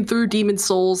picking through Demon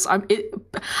Souls. I'm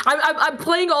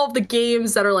playing all of the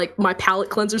games that are like my palate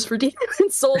cleansers for Demon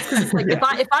Souls, because it's like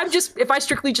if I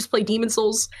strictly just play Demon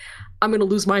Souls, I'm gonna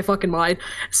lose my fucking mind.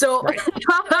 So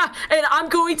and I'm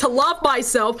going to love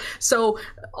myself. So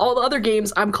all the other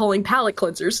games I'm calling palate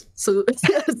cleansers. So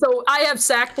so I have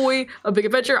Sackboy: A Big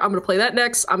Adventure. I'm gonna play that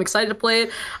next. I'm excited to play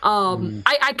it.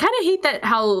 I kind of hate that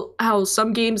how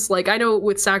some games, like I know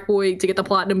with Sackboy, to get the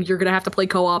platinum you're gonna have to play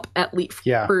co-op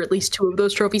for at least 2 of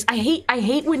those trophies. I hate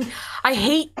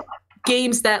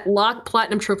games that lock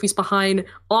platinum trophies behind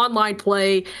online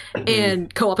play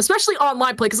and co-op, especially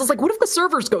online play, because it's like, what if the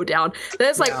servers go down? Then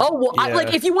it's like,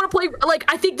 if you want to play, like,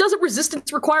 I think, doesn't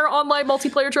Resistance require online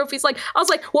multiplayer trophies? Like, I was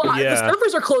like, the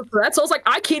servers are closed for that, so I was like,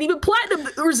 I can't even platinum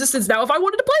Resistance now if I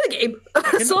wanted to play the game.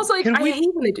 So I was like, I hate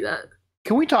when they do that.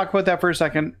 Can we talk about that for a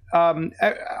second?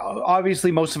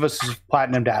 Obviously, most of us have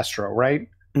platinumed Astro, right?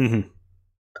 Mm-hmm.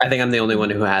 I think I'm the only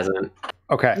one who hasn't.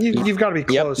 Okay. You've got to be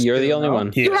close. Yep, you're the only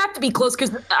one. You have to be close,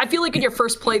 because I feel like in your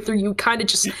first playthrough, you kind of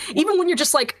just, even when you're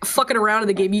just like fucking around in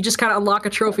the game, you just kind of unlock a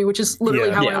trophy, which is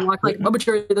literally how I unlock like a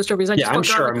majority of those trophies. I just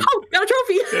fuck around, got a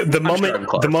trophy.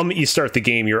 The moment you start the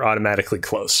game, you're automatically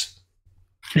close.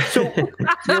 So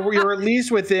you're at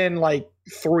least within like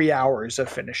 3 hours of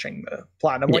finishing the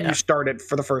platinum when you start it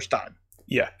for the first time.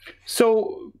 Yeah.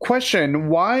 So, question,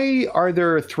 why are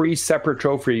there 3 separate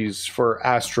trophies for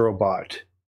Astrobot?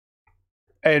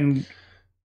 And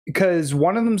because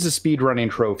one of them's a speedrunning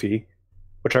trophy,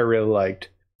 which I really liked.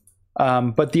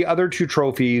 But the other 2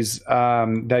 trophies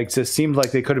that exist seemed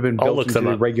like they could have been built into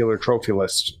the regular trophy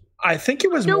list. I think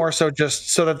it was more so just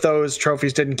so that those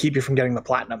trophies didn't keep you from getting the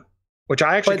platinum, which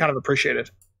I actually kind of appreciated.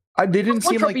 They didn't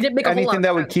seem like anything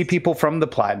that would keep people from the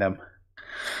platinum.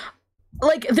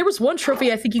 Like, there was one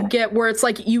trophy I think you get where it's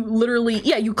like you literally,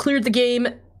 you cleared the game,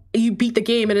 you beat the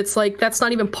game, and it's like that's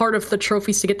not even part of the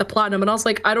trophies to get the platinum. And I was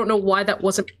like, I don't know why that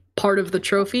wasn't part of the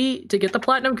trophy to get the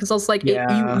platinum, because I was like, you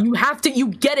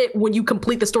get it when you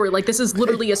complete the story. Like, this is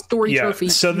literally a story trophy.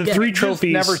 So the 3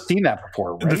 trophies, never seen that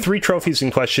before, right? The 3 trophies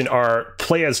in question are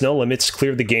Play as No Limits,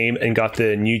 cleared the game and got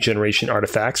the new generation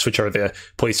artifacts, which are the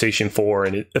PlayStation 4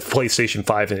 and PlayStation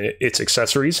 5 and its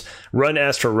accessories. Run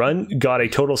Astro Run, got a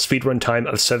total speedrun time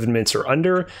of 7 minutes or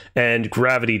under, and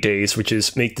Gravity Days, which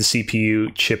is make the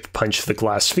CPU chip punch the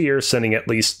glass sphere, sending at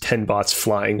least 10 bots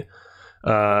flying.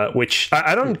 Which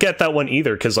I don't get that one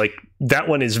either, because like that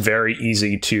one is very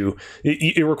easy to.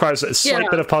 It requires a slight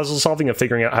bit of puzzle solving of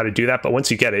figuring out how to do that, but once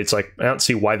you get it, it's like I don't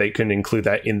see why they couldn't include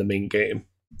that in the main game.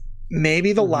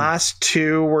 Maybe the last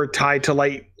 2 were tied to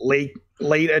like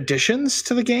late additions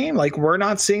to the game. Like, we're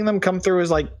not seeing them come through as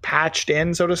like patched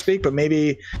in, so to speak. But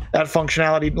maybe that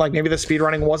functionality, like maybe the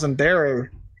speedrunning wasn't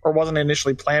there or wasn't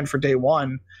initially planned for day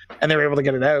 1, and they were able to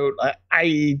get it out.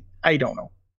 I don't know,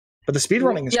 but the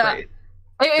speedrunning is great.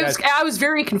 I was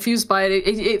very confused by it.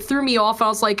 It threw me off. I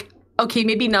was like, okay,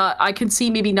 maybe not. I can see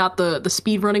maybe not the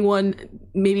speed running one,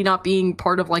 maybe not being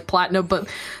part of like platinum, but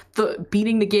the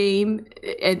beating the game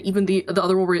and even the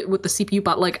other one with the CPU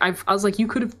bot. Like I was like, you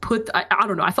could have put. I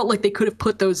don't know. I felt like they could have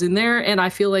put those in there, and I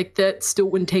feel like that still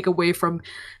wouldn't take away from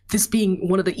this being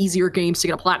one of the easier games to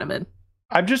get a platinum in.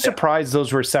 I'm just surprised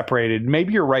those were separated.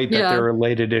 Maybe you're right that they're a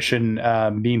late edition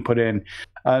being put in,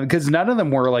 because none of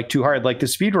them were like too hard. Like the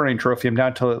speedrunning trophy, I'm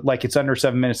down to like it's under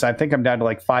 7 minutes. I think I'm down to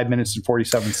like 5 minutes and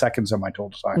 47 seconds on my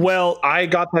total time. Well, I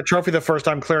got that trophy the first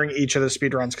time clearing each of the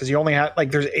speedruns because you only had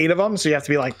like there's 8 of them, so you have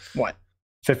to be like what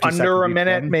 50 under a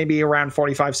minute, maybe around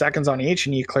 45 seconds on each,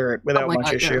 and you clear it without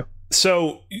much issue. Yeah.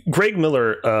 So Greg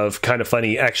Miller of Kind of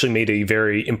Funny actually made a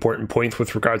very important point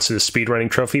with regards to the speedrunning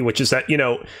trophy, which is that, you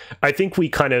know, I think we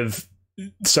kind of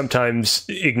sometimes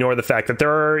ignore the fact that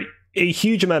there are a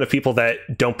huge amount of people that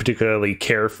don't particularly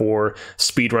care for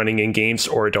speedrunning in games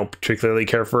or don't particularly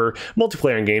care for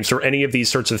multiplayer in games or any of these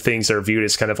sorts of things that are viewed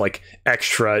as kind of like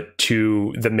extra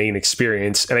to the main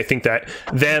experience. And I think that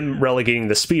them relegating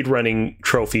the speedrunning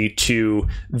trophy to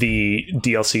the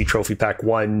DLC trophy pack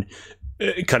 1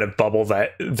 kind of bubble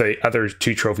that the other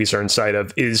 2 trophies are inside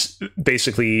of is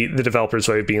basically the developer's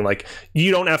way of being like, you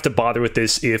don't have to bother with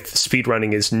this if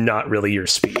speedrunning is not really your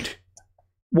speed.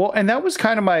 Well, and that was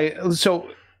kind of my, so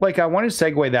like I want to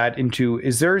segue that into,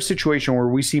 is there a situation where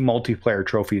we see multiplayer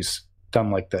trophies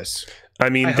done like this? I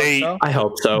mean, I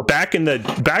hope so. Back in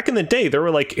the day, there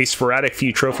were like a sporadic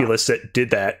few trophy lists that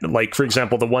did that. Like, for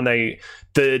example,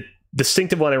 the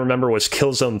distinctive one I remember was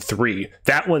Killzone 3.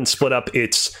 That one split up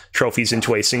its trophies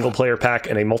into a single player pack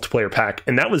and a multiplayer pack,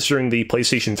 and that was during the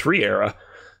PlayStation 3 era.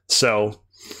 So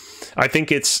I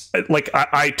think it's like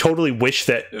I totally wish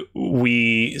that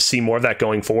we see more of that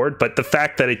going forward, but the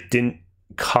fact that it didn't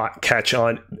catch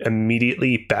on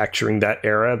immediately back during that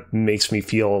era makes me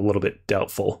feel a little bit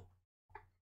doubtful.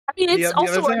 I mean, it's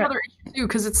also another issue too,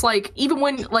 because it's like even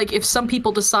when like if some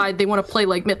people decide they want to play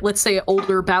like let's say an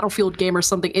older Battlefield game or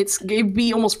something, it'd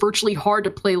be almost virtually hard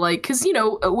to play like because you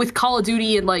know with Call of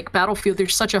Duty and like Battlefield,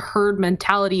 there's such a herd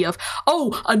mentality of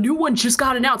a new one just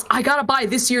got announced, I gotta buy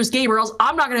this year's game or else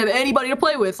I'm not gonna have anybody to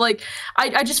play with. Like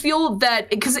I just feel that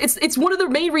because it's one of the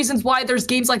main reasons why there's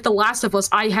games like The Last of Us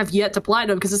I have yet to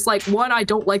platinum because it's like one, I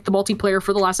don't like the multiplayer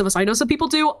for The Last of Us. I know some people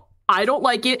do. I don't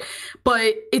like it,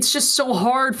 but it's just so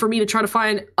hard for me to try to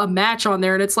find a match on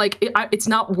there, and it's like it's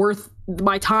not worth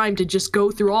my time to just go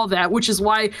through all that, which is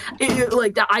why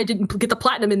I didn't get the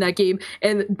platinum in that game.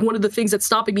 And one of the things that's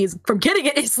stopping me from getting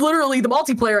it is literally the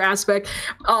multiplayer aspect.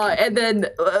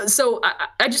 So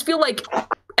I just feel like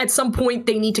at some point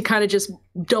they need to kind of just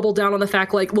double down on the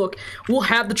fact like, look, we'll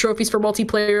have the trophies for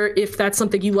multiplayer if that's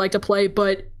something you like to play,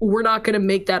 but we're not going to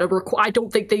make that I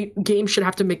don't think games should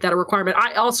have to make that a requirement.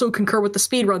 I also concur with the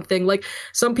speedrun thing. Like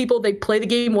some people, they play the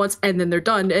game once and then they're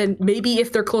done. And maybe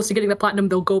if they're close to getting the platinum,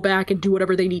 they'll go back and do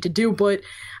whatever they need to do. But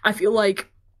I feel like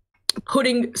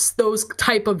putting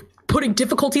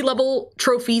difficulty level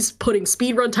trophies, putting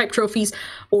speedrun type trophies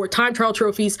or time trial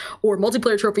trophies or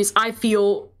multiplayer trophies, I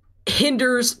feel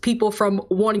hinders people from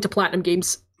wanting to platinum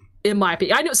games, in my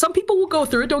opinion. I know some people will go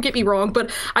through it, don't get me wrong,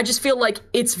 but I just feel like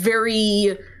it's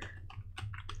very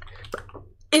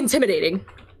intimidating.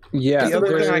 Yeah.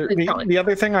 The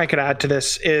other thing I could add to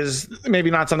this is maybe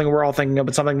not something we're all thinking of,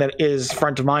 but something that is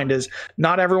front of mind is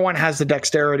not everyone has the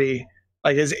dexterity,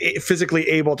 like is physically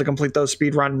able to complete those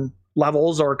speedrun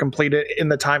levels or complete it in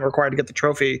the time required to get the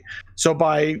trophy. So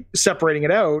by separating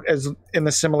it out as in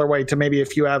the similar way to maybe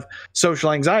if you have social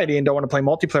anxiety and don't want to play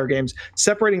multiplayer games,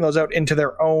 separating those out into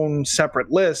their own separate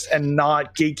lists and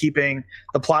not gatekeeping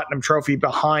the platinum trophy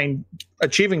behind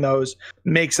achieving those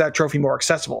makes that trophy more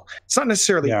accessible. It's not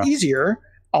necessarily easier,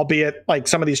 albeit like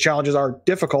some of these challenges are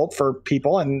difficult for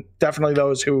people, and definitely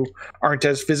those who aren't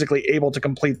as physically able to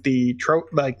complete the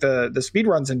speed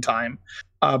runs in time.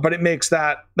 But it makes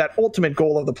that ultimate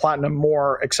goal of the platinum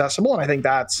more accessible, and I think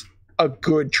that's a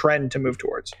good trend to move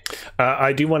towards.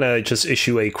 I do want to just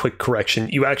issue a quick correction.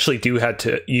 You actually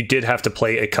did have to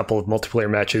play a couple of multiplayer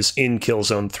matches in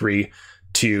Killzone 3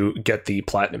 to get the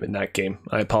platinum in that game.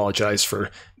 I apologize for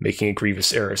making a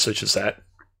grievous error such as that.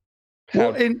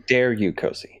 How dare you,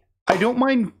 Cozy? I don't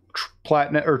mind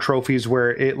platinum or trophies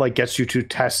where it like gets you to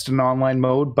test an online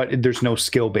mode, but there's no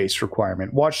skill-based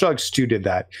requirement. Watch Dogs 2 did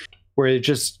that, where it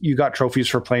just you got trophies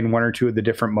for playing one or two of the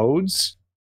different modes,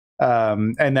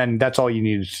 and then that's all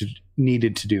you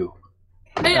needed to do.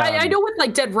 I know with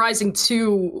like Dead Rising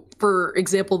 2, for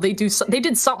example, they did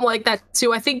something like that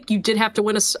too. I think you did have to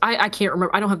win I can't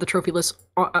remember. I don't have the trophy list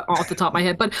off the top of my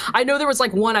head, but I know there was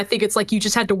like one. I think it's like you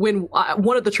just had to win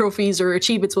one of the trophies or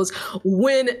achievements was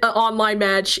win an online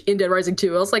match in Dead Rising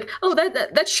 2. I was like, oh,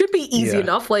 that should be easy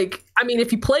enough. Like, I mean,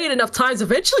 if you play it enough times,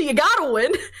 eventually you gotta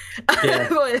win.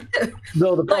 Yeah.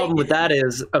 No, the problem with that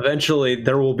is eventually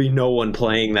there will be no one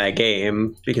playing that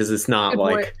game because it's not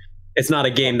like. It's not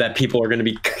a game that people are going to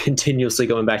be continuously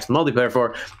going back to the multiplayer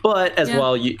for, but as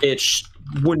well,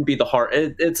 wouldn't be the hard.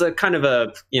 It's a kind of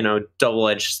a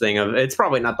double-edged thing. It's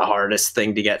probably not the hardest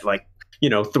thing to get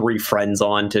 3 friends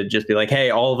on to just be like, hey,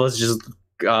 all of us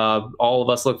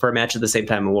look for a match at the same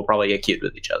time, and we'll probably get cute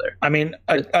with each other. I mean,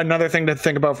 another thing to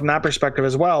think about from that perspective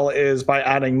as well is by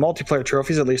adding multiplayer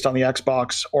trophies, at least on the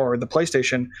Xbox or the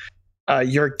PlayStation,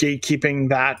 you're gatekeeping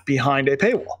that behind a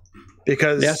paywall.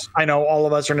 Because I know all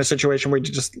of us are in a situation where we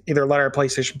just either let our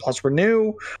PlayStation Plus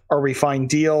renew or we find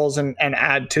deals and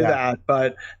add to that.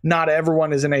 But not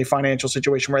everyone is in a financial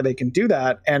situation where they can do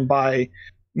that. And by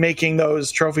making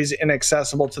those trophies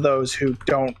inaccessible to those who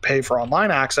don't pay for online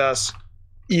access,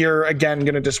 you're again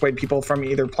going to dissuade people from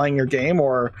either playing your game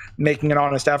or making an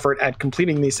honest effort at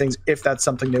completing these things if that's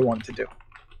something they want to do.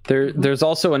 There's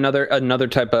also another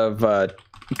type of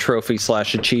trophy /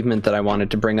 achievement that I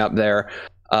wanted to bring up there.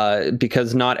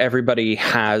 Because not everybody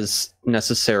has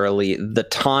necessarily the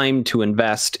time to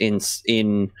invest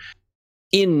in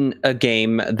a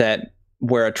game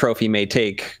where a trophy may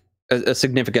take a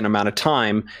significant amount of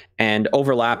time, and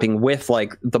overlapping with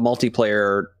the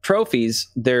multiplayer trophies.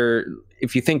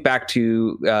 If you think back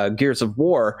to Gears of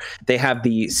War, they have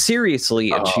the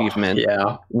Seriously achievement,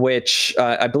 which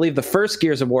I believe the first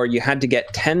Gears of War you had to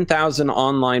get 10,000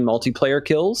 online multiplayer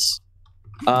kills.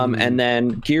 And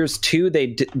then Gears 2,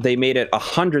 they made it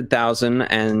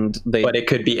 100,000, but it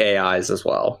could be AIs as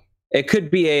well. It could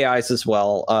be AIs as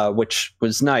well, which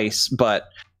was nice. But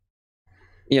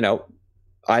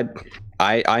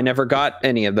I never got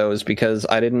any of those because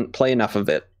I didn't play enough of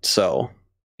it. So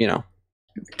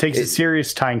it takes a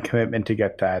serious time commitment to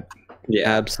get that. Yeah,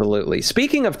 absolutely.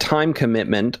 Speaking of time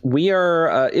commitment, we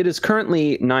are. It is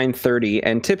currently 9:30,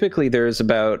 and typically there's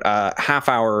about a half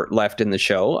hour left in the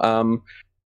show.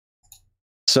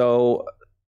 So,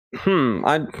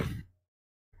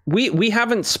 we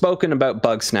haven't spoken about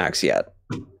Bugsnax yet.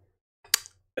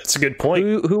 That's a good point.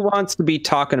 Who wants to be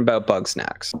talking about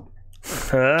Bugsnax?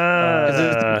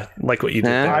 Like what you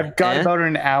did. I've got about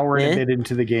an hour and a bit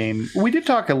into the game. We did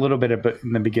talk a little bit about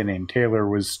in the beginning. Taylor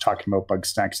was talking about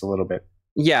Bugsnax a little bit.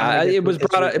 Yeah, it was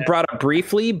brought up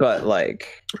briefly, but we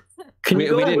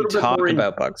didn't talk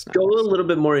about Bugsnax. Go a little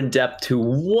bit more in depth to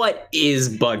what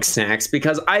is Bugsnax,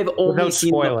 because I've only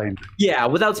seen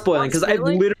without spoiling, because I've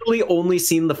literally only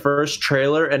seen the first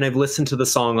trailer and I've listened to the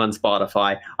song on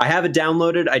Spotify. I have it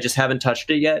downloaded, I just haven't touched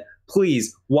it yet.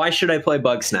 Please, why should I play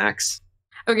Bugsnax?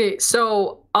 Okay,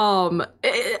 so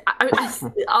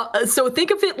so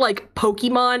think of it like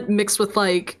Pokemon mixed with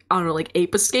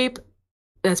Ape Escape.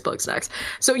 That's Bugsnax.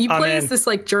 So you play as this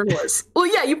journalist. Well,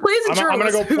 yeah, you play as a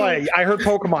journalist. I'm gonna go play. I heard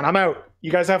Pokemon. I'm out.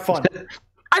 You guys have fun.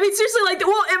 I mean, seriously, because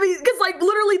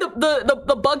literally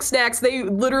the Bugsnax, they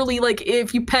literally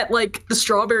if you pet the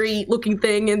strawberry looking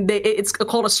thing, and it's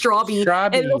called a Strawbee,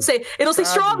 and it'll say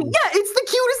Strawbee. Yeah, it's the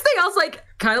cutest thing. I was like,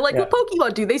 kind of what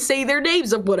Pokemon do. They say their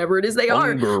names of whatever it is they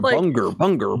are. Bunger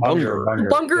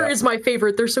is my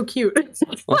favorite. They're so cute.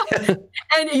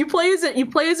 And you play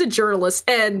as a journalist,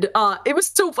 and it was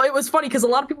funny because a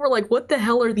lot of people were like, "What the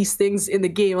hell are these things in the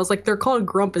game?" I was like, "They're called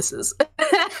grumpuses,"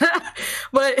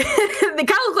 but they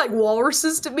kind of look like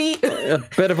walruses to me. A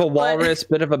bit of a walrus,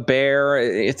 bit of a bear.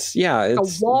 It's a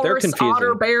walrus, they're confusing.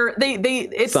 Otter, bear.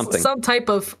 It's some type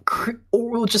of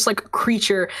just a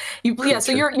creature.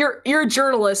 So you're a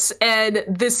journalist, and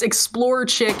this explorer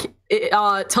chick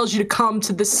tells you to come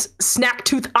to this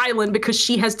Snacktooth Island because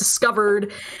she has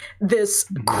discovered this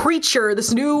creature,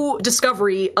 this new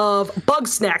discovery of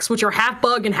Bugsnax, which are half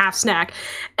bug and half snack.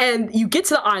 And you get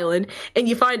to the island and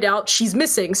you find out she's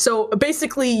missing. So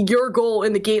basically your goal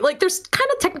in the game, there's kind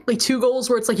of technically 2 goals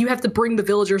where it's you have to bring the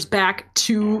villagers back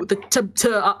to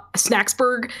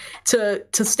Snacksburg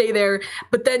to stay there.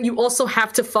 But then you also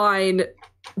have to find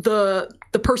the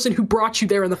person who brought you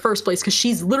there in the first place, because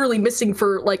she's literally missing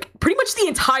for pretty much the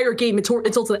entire game until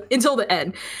the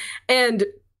end. And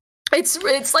it's a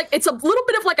little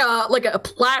bit of a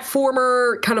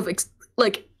platformer kind of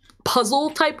puzzle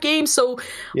type game. So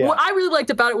what I really liked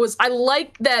about it was I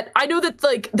like that I know that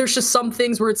there's just some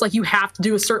things where it's you have to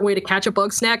do a certain way to catch a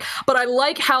Bugsnax, but I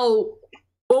like how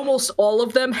almost all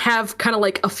of them have kind of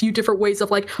a few different ways of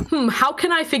how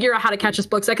can I figure out how to catch this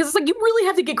Bugsnax? Because it's you really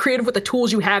have to get creative with the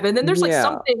tools you have, and then there's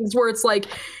some things where it's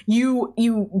you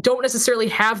don't necessarily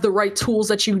have the right tools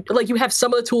that you you have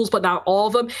some of the tools but not all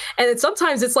of them, and then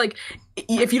sometimes it's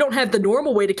if you don't have the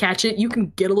normal way to catch it, you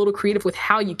can get a little creative with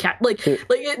how you catch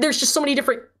there's just so many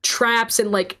different traps and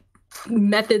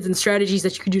methods and strategies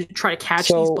that you can do to try to catch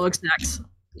these Bugsnax.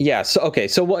 Yeah. So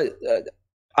what?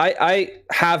 I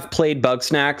have played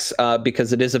Bugsnax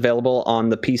because it is available on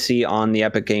the PC on the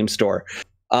Epic Game Store.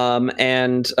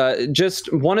 And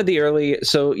just one of the early,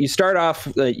 so you start off,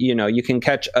 you can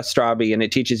catch a Strawby and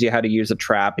it teaches you how to use a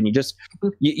trap, and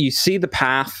you see the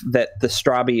path that the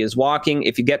Strawby is walking.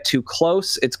 If you get too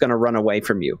close, it's going to run away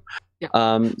from you.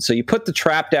 Yeah. So you put the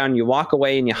trap down, you walk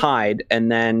away and you hide,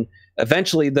 and then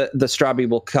eventually the Strawby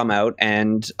will come out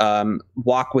and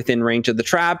walk within range of the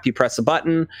trap. You press a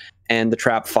button and the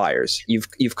trap fires.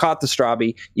 You've caught the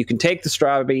Strawby. You can take the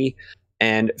Strawby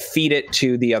and feed it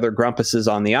to the other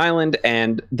Grumpuses on the island,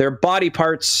 and their body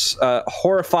parts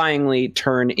horrifyingly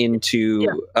turn into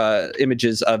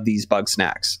images of these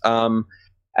Bugsnax,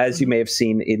 as you may have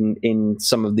seen in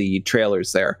some of the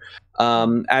trailers there.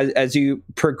 As you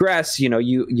progress,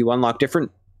 you unlock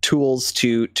different tools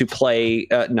to try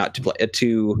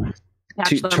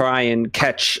and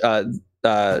catch the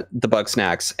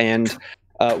Bugsnax, and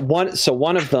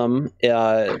one of them.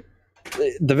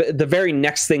 The very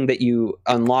next thing that you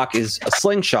unlock is a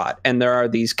slingshot, and there are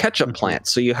these ketchup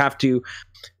plants. So you have to,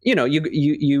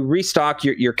 you restock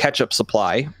your ketchup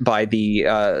supply by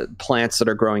the plants that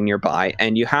are growing nearby,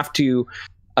 and you have to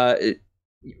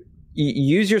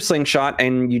use your slingshot,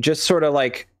 and you just sort of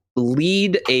like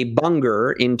lead a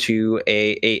bunger into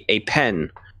a pen,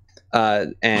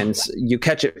 and you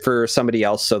catch it for somebody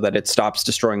else so that it stops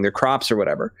destroying their crops or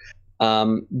whatever.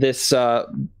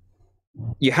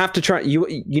 You have to try. You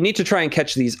need to try and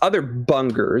catch these other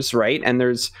bungers, right? And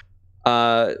there's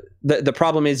the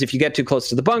problem is if you get too close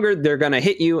to the bunger, they're going to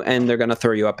hit you and they're going to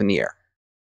throw you up in the air.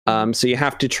 So you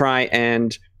have to try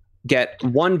and get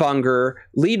one bunger,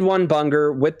 lead one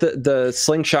bunger with the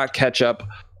slingshot ketchup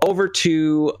over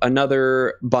to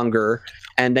another bunger,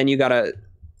 and then you gotta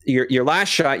your last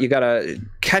shot, you gotta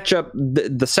catch up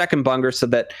the second bunger so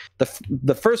that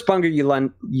the first bunger you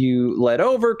let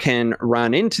over can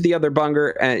run into the other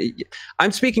bunger.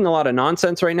 I'm speaking a lot of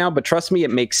nonsense right now, but trust me, it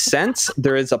makes sense.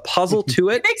 There is a puzzle to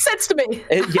it. It makes sense to me.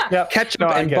 Ketchup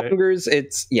and bungers.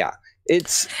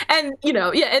 And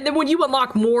and then when you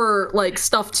unlock more like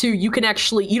stuff too, you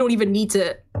don't even need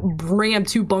to ram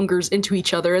two bungers into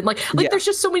each other, and there's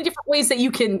just so many different ways that you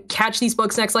can catch these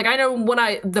Bugsnax. Like I know when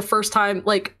the first time,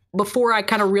 like before I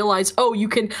kind of realized, you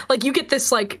can you get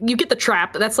this, you get the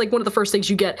trap. That's like one of the first things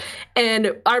you get.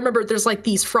 And I remember there's like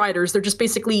these friters. They're just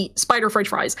basically spider French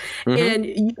fries,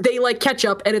 and they catch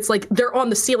up, and it's like they're on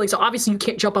the ceiling, so obviously you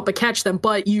can't jump up and catch them,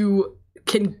 but you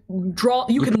can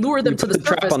lure them to the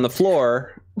surface. Trap on the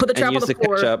floor. Put the trap on the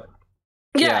floor. Ketchup.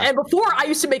 Yeah, and before I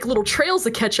used to make little trails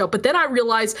of ketchup, but then I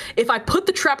realized if I put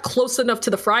the trap close enough to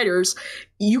the friters,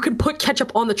 you can put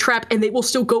ketchup on the trap and they will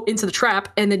still go into the trap,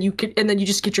 and then you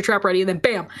just get your trap ready, and then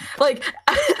bam, or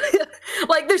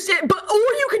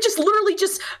you could just literally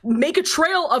just make a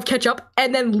trail of ketchup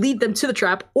and then lead them to the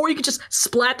trap, or you could just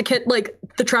splat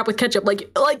the trap with ketchup.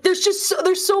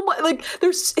 There's so much,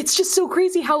 it's just so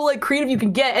crazy how creative you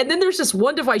can get. And then there's this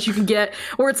one device you can get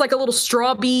where it's like a little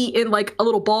straw bee in like a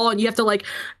little ball, and you have to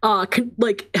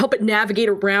help it navigate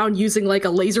around using like a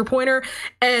laser pointer.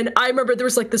 And I remember there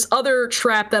was like this other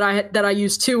trap that I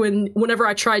used too, and whenever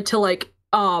I tried to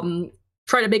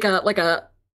try to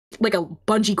make a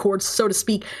bungee cord, so to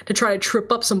speak, to try to trip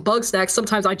up some Bugsnax,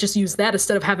 sometimes I just use that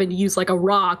instead of having to use like a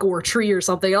rock or a tree or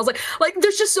something. I was like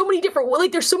there's just so many different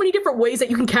ways that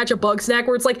you can catch a Bugsnax,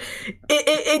 where it's like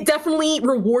it definitely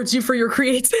rewards you for your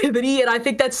creativity. And I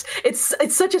think it's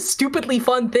such a stupidly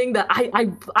fun thing that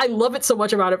I love it so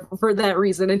much about it for that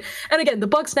reason. And again, the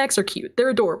Bugsnax are cute. They're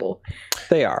adorable.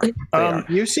 They are.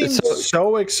 You seem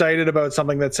so excited about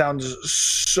something that sounds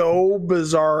so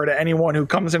bizarre to anyone who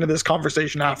comes into this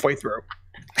conversation halfway through.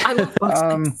 I love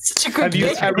Bugsnax. Such a good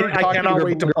game. I cannot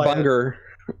wait to play bunger.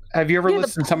 Have you ever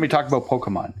listened to somebody talk about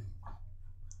Pokemon?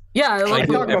 Yeah, I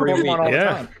talk about Pokemon all the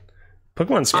time.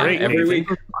 Pokemon's great. Every week.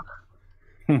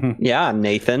 Yeah,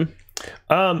 Nathan.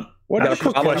 What got a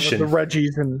quick question. The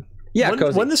Reggies and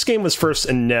when this game was first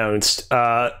announced,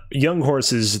 Young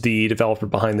Horses, the developer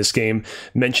behind this game,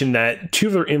 mentioned that two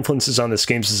of their influences on this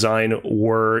game's design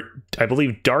were, I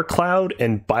believe, Dark Cloud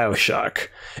and BioShock.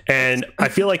 And I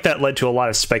feel like that led to a lot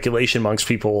of speculation amongst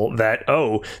people that,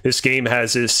 this game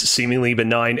has this seemingly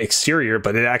benign exterior,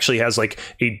 but it actually has like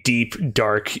a deep,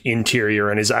 dark interior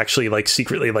and is actually like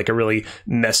secretly like a really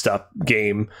messed up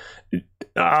game.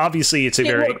 Obviously, it's a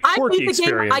very quirky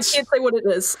experience. I can't say what it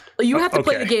is. You have to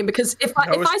play the game, because if I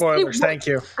spoilers, thank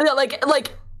you.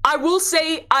 I will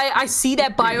say I see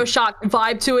that BioShock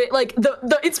vibe to it. Like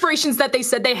the inspirations that they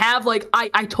said they have,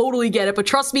 I totally get it. But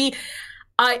trust me,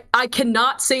 I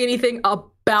cannot say anything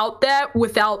about that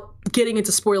without getting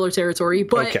into spoiler territory.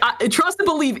 But trust and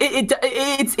believe,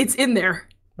 it's in there.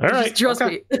 All right. Just trust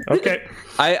me. Okay.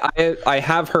 I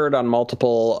have heard on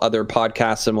multiple other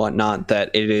podcasts and whatnot that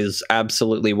it is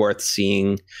absolutely worth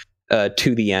seeing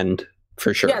to the end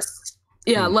for sure. Yes.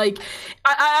 Yeah, like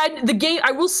the game.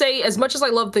 I will say, as much as I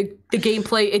love the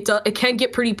gameplay, it can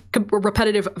get pretty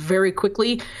repetitive very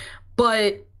quickly.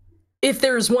 But if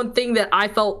there's one thing that I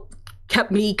felt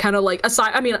kept me kind of like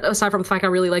aside from the fact I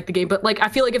really like the game, but like I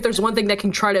feel like if there's one thing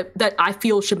that I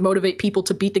feel should motivate people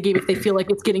to beat the game if they feel like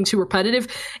it's getting too repetitive,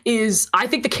 is I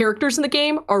think the characters in the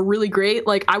game are really great.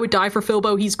 Like I would die for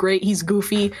Filbo. He's great. He's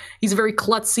goofy. He's a very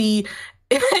klutzy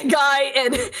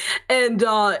guy, and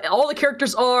all the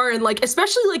characters are, and like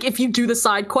especially like if you do the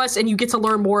side quests and you get to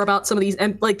learn more about some of these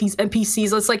these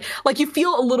NPCs, it's like you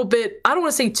feel a little bit, I don't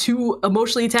want to say too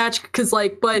emotionally attached, because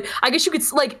like, but I guess you could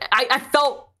like I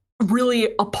felt really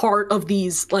a part of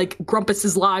these like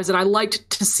Grumpus's lives, and I liked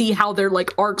to see how their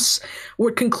like arcs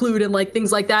would conclude and like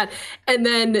things like that. And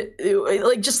then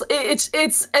like just it's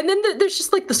and then there's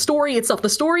just like the story itself. The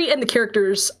story and the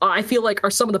characters I feel like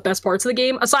are some of the best parts of the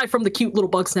game, aside from the cute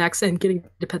little Bugsnax and getting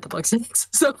to pet the Bugsnax.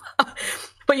 So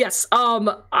but yes,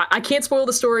 I can't spoil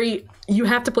the story. You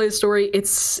have to play the story.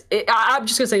 I'm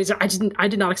just gonna say I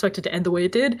did not expect it to end the way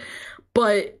it did,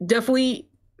 but definitely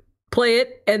play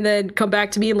it and then come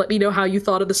back to me and let me know how you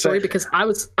thought of the story, because I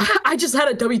just had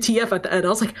a WTF at the end. I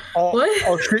was like,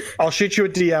 what? I'll shoot you a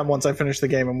DM once I finish the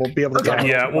game, and we'll be able to talk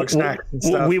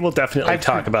about we will definitely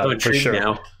talk about it for sure.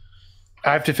 Now.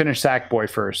 I have to finish Sackboy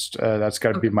first. That's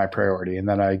got to be my priority, and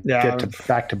then I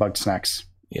back to Bugsnax.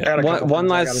 Yeah. One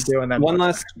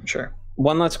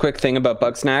last quick thing about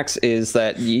Bugsnax is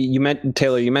that you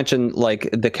mentioned like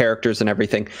the characters and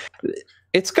everything.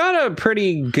 It's got a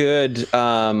pretty good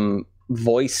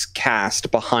voice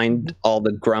cast behind all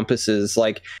the Grumpuses.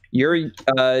 Like Yuri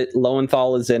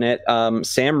Lowenthal is in it.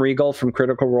 Sam Riegel from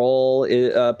Critical Role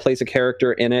plays a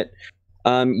character in it.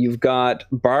 You've got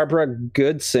Barbara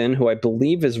Goodson, who I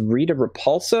believe is Rita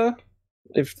Repulsa.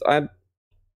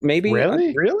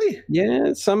 Really?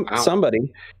 Yeah,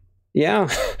 somebody. Yeah,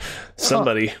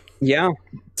 somebody. Yeah,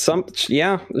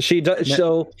 She does.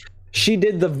 So. She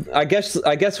did I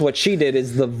guess what she did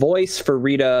is the voice for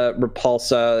Rita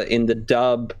Repulsa in the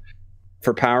dub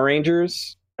for Power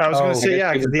Rangers. I was going to say,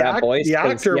 yeah, because the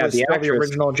actor was still the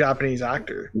original Japanese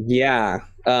actor. Yeah.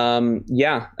 And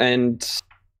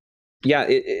yeah,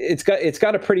 it's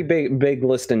got a pretty big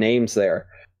list of names there,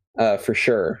 for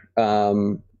sure.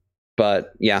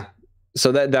 But yeah,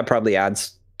 so that probably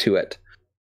adds to it.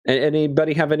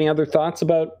 Anybody have any other thoughts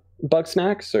about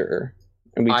Bugsnax, or?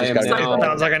 And we just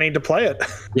sounds like I need to play it.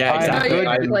 Yeah, exactly.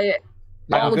 I play it.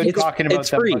 It's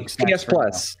free. PS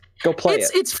Plus. Go play it.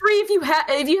 It's free if you have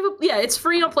it's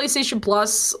free on PlayStation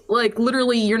Plus. Like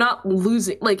literally, you're not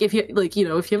losing. Like if you have a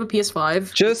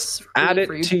PS5, just add it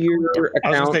to your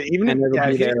account, even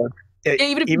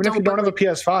if you don't have a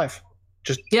PS5,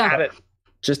 just add it.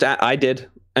 I did,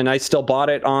 and I still bought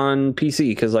it on PC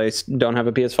because I don't have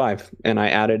a PS5, and I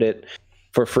added it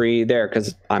for free there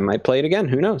because I might play it again.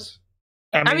 Who knows?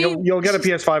 I mean, you'll get a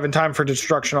PS5 in time for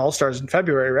Destruction All-Stars in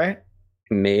February, right?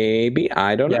 Maybe.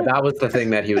 I don't know. Yeah, that was the thing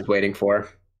that he was waiting for.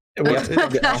 And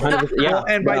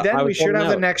by then we should have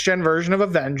the next-gen version of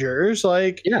Avengers.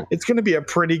 It's going to be a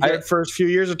pretty good first few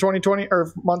years of 2020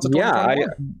 or months of 2021.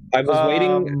 Yeah, I was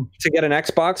waiting to get an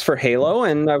Xbox for Halo,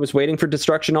 and I was waiting for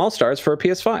Destruction All-Stars for a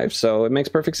PS5. So it makes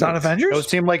perfect sense. Not Avengers? Those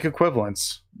seem like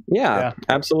equivalents. Yeah,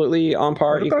 absolutely on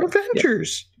par. What about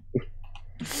Avengers?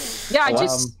 Yeah,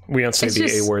 we don't say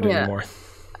the A word anymore.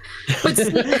 But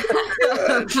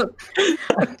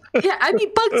yeah, I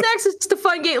mean, Bugsnax is just a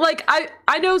fun game. Like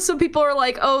I know some people are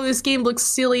like, oh, this game looks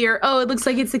silly, or oh, it looks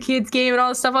like it's a kid's game and all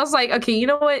this stuff. I was like, okay, you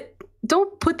know what?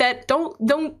 Don't put that.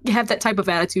 Don't have that type of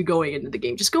attitude going into the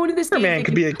game. Just go into this game. Man, it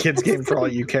could be a kid's game for all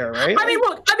you care, right?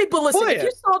 But listen, if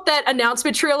you saw that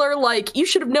announcement trailer, like you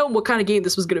should have known what kind of game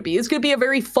this was going to be. It's going to be a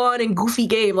very fun and goofy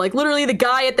game. Like literally, the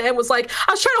guy at the end was like,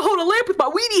 "I was trying to hold a lamp with my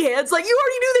weenie hands." Like you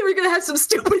already knew they were going to have some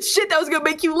stupid shit that was going to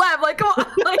make you laugh. Like come on,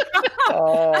 like.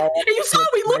 And you saw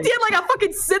we looked at like a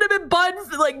fucking cinnamon bun,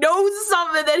 like nose or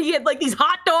something, and then he had like these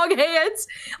hot dog hands,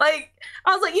 like.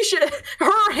 I was like, you should.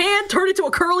 Her hand turned into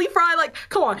a curly fry. Like,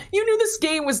 come on. You knew this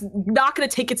game was not going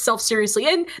to take itself seriously.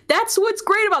 And that's what's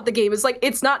great about the game is like,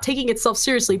 it's not taking itself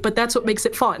seriously, but that's what makes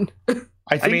it fun.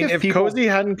 I mean, if Cozy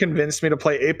hadn't convinced me to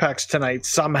play Apex tonight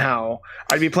somehow,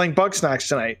 I'd be playing Bugsnax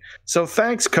tonight. So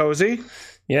thanks, Cozy.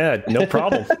 Yeah, no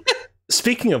problem.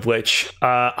 speaking of which,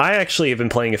 I actually have been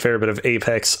playing a fair bit of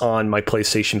Apex on my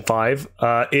PlayStation 5.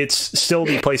 It's still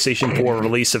the PlayStation 4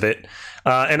 release of it.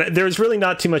 And there's really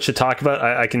not too much to talk about.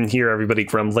 I can hear everybody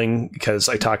grumbling because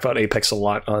I talk about Apex a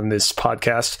lot on this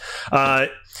podcast.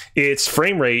 Its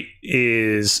frame rate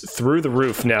is through the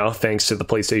roof now, thanks to the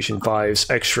PlayStation 5's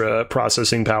extra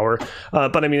processing power.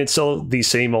 But I mean, it's still the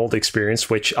same old experience,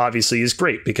 which obviously is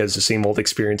great because the same old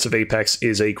experience of Apex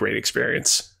is a great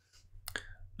experience.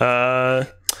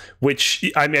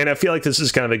 Which, I mean, I feel like this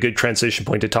is kind of a good transition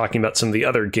point to talking about some of the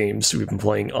other games we've been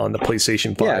playing on the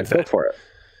PlayStation 5. Yeah, go for it.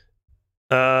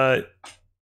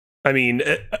 I mean,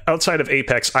 outside of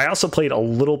Apex, I also played a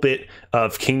little bit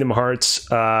of Kingdom Hearts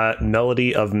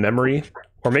Melody of Memory,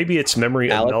 or maybe it's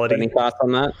Memory Alex, of Melody. Any thoughts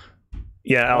on that?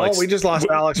 Yeah, Alex. Oh, we just lost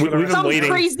Alex. We've been Some waiting.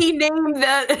 crazy name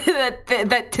that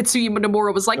Tetsuya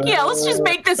Nomura was like, yeah, let's just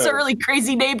make this a really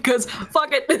crazy name because fuck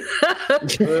it.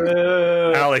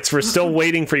 Alex, we're still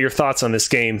waiting for your thoughts on this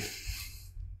game.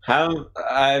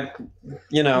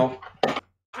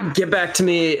 Get back to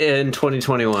me in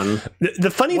 2021.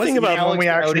 The funny thing about when we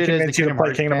actually convinced you to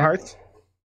play Kingdom Hearts.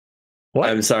 What?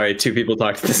 I'm sorry, two people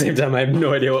talked at the same time. I have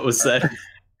no idea what was said.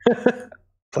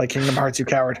 Play Kingdom Hearts, you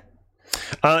coward.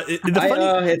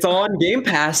 It's on Game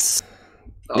Pass.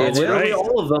 That's Literally right.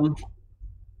 all of them.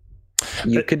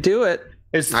 You could do it.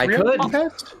 I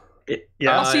could.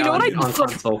 Yeah. So you know what on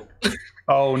console.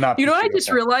 Oh, not. You know what I PC, just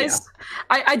okay. realized?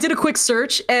 I did a quick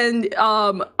search, and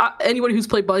anyone who's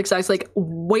played Bugsnax, like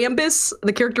Wambus,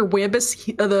 the character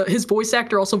Wambus, his voice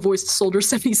actor also voiced Soldier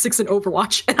 76 in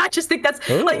Overwatch, and I just think that's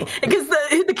like because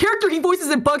the character he voices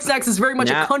in Bugsnax is very much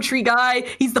a country guy.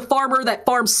 He's the farmer that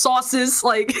farms sauces,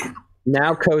 like.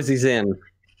 Now Cozy's in.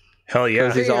 Hell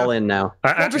yeah. Cozy's all in now.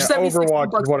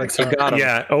 Overwatch is what it's Got him.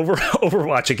 Yeah,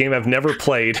 Overwatch, a game I've never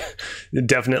played.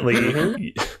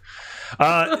 Definitely.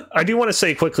 I do want to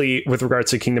say quickly with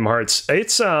regards to Kingdom Hearts,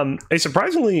 it's a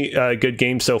surprisingly good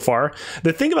game so far.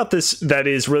 The thing about this that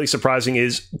is really surprising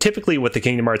is typically with the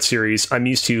Kingdom Hearts series, I'm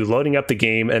used to loading up the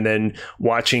game and then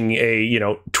watching a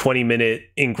 20-minute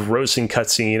engrossing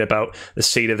cutscene about the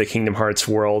state of the Kingdom Hearts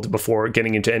world before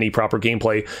getting into any proper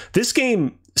gameplay. This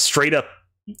game straight up,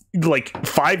 like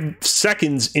 5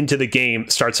 seconds into the game,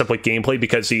 starts up with gameplay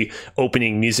because the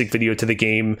opening music video to the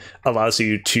game allows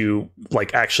you to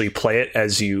like actually play it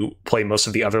as you play most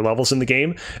of the other levels in the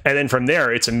game, and then from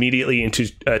there it's immediately into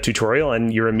a tutorial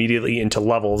and you're immediately into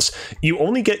levels. You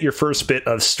only get your first bit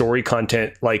of story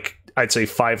content like I'd say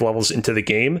 5 levels into the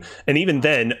game, and even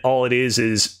then all it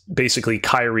is basically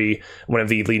Kairi, one of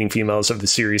the leading females of the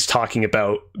series, talking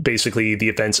about basically the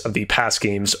events of the past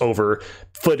games over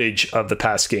footage of the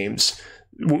past games.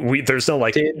 There's no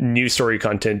like new story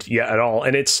content yet at all,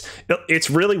 and it's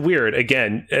really weird,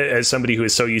 again, as somebody who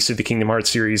is so used to the Kingdom Hearts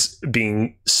series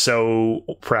being so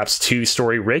perhaps too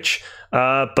story rich,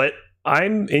 but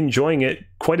I'm enjoying it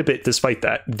quite a bit despite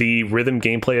that. The rhythm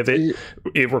gameplay of it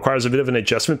requires a bit of an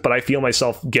adjustment, but I feel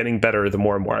myself getting better the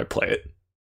more and more I play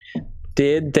it.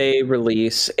 Did they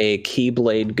release a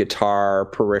Keyblade guitar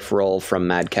peripheral from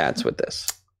Mad Catz with this?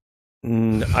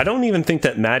 I don't even think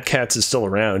that Mad Catz is still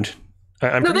around.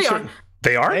 I'm No, pretty they sure are.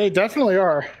 They are? They definitely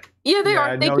are. Yeah, they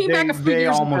are. They came back a few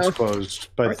years almost ago. closed,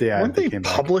 but yeah, Weren't they came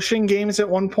back. publishing games at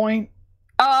one point?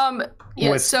 Yeah.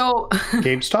 With- So.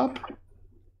 GameStop?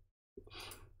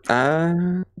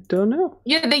 Don't know.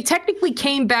 Yeah, they technically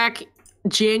came back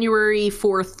January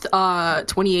 4th,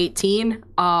 2018.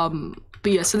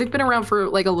 But yeah, so they've been around for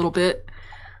like a little bit.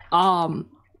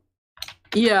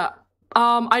 Yeah.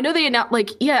 I know they announced, like,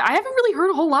 yeah, I haven't really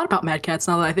heard a whole lot about Mad Catz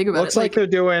now that I think about Looks it. like they're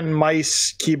doing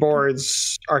mice,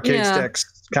 keyboards, arcade sticks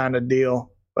kind of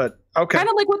deal. But okay. Kind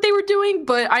of like what they were doing,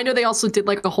 but I know they also did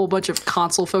like a whole bunch of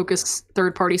console-focused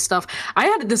third-party stuff. I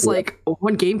had this like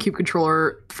one GameCube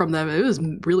controller from them. It was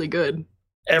really good.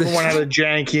 Everyone had a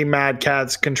janky Mad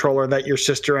Catz controller that your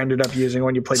sister ended up using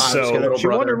when you played So- together. She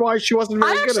wondered why she wasn't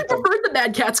very I good actually at them. preferred the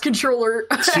Mad Catz controller.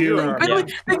 To- But,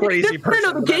 like, crazy no, person,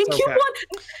 the but that's GameCube okay.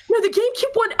 one. No, the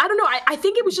GameCube one. I don't know. I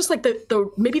think it was just like the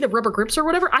maybe the rubber grips or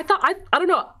whatever. I thought I don't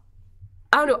know.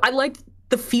 I liked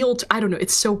the feel. I don't know.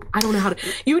 It's so I don't know how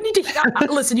to. You need to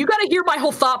listen. You got to hear my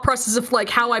whole thought process of like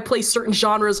how I play certain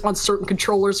genres on certain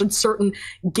controllers and certain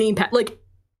gamepad. Like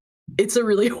it's a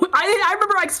really. I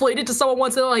remember I explained it to someone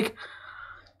once. And they're like,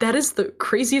 that is the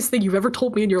craziest thing you've ever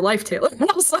told me in your life, Taylor.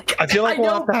 And I was like, I feel like we'll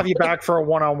know. have to have you back for a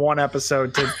one-on-one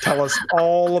episode to tell us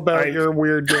all about your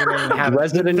weird gaming habits.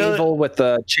 Resident Evil with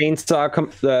the chainsaw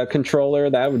the controller,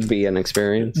 that would be an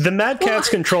experience. The Mad Catz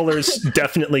controllers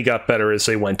definitely got better as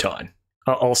they went on.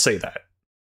 I'll say that.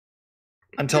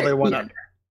 Until they went Yeah. under.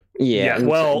 Yeah.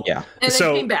 Well, And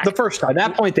so came back. The first time. At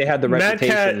that point, they had the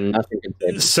reputation. Mad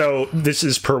Cat, so this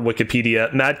is per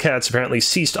Wikipedia. Mad Catz apparently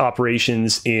ceased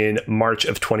operations in March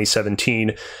of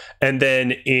 2017. And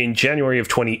then in January of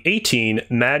 2018,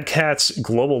 Mad Catz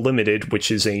Global Limited,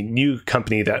 which is a new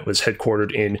company that was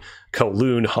headquartered in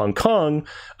Kowloon, Hong Kong,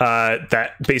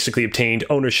 that basically obtained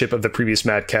ownership of the previous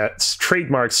Mad Catz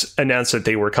trademarks, announced that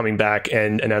they were coming back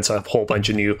and announced a whole bunch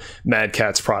of new Mad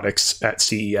Catz products at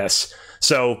CES.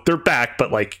 So they're back,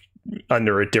 but like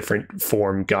under a different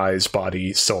form, guise,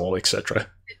 body, soul, etc.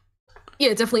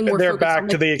 Yeah, definitely more. They're back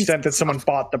to the extent that someone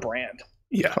bought the brand.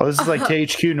 Yeah. Oh, this is like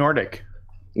THQ Nordic.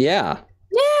 Yeah.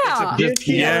 Yeah.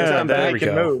 Yeah, there we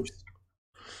go. Moves.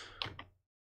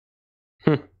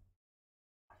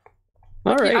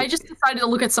 All right. Yeah, I just decided to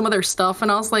look at some of their stuff,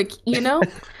 and I was like, I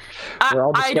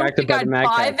don't think I'd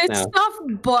buy this stuff,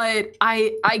 but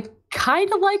I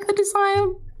kind of like the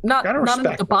design. Not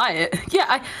enough to buy it.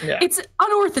 Yeah, it's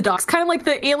unorthodox, kind of like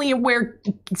the Alienware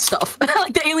stuff,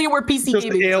 like the Alienware PC just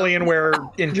gaming. The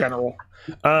Alienware in general.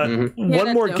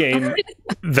 One more game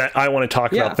that I want to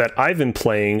talk about that I've been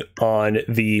playing on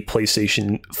the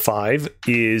PlayStation 5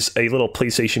 is a little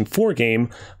PlayStation 4 game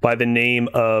by the name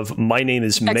of My Name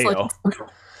is Mayo.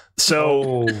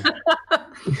 So,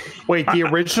 wait, the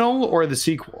original or the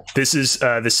sequel? This is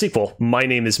the sequel, My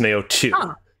Name is Mayo 2.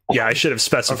 Huh. Yeah, I should have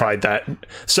specified that.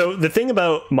 So the thing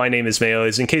about My Name is Mayo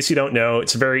is, in case you don't know,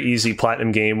 it's a very easy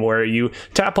platinum game where you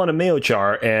tap on a mayo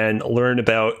jar and learn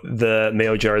about the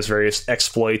mayo jar's various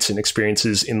exploits and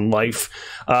experiences in life.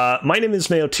 My Name is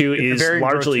Mayo 2 is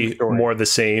largely more the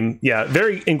same. Yeah,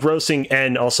 very engrossing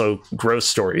and also gross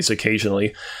stories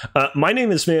occasionally. My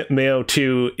Name is Mayo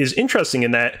 2 is interesting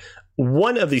in that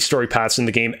one of these story paths in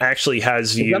the game actually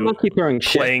has you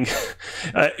playing,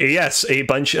 a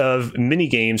bunch of mini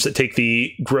games that take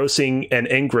the grossing and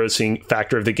engrossing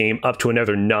factor of the game up to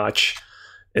another notch.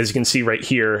 As you can see right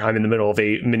here, I'm in the middle of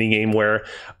a mini game where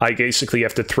I basically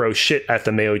have to throw shit at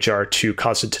the mayo jar to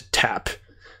cause it to tap.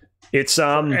 It's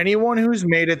For anyone who's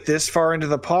made it this far into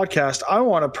the podcast, I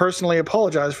want to personally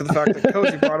apologize for the fact that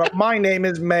Cozy brought up My Name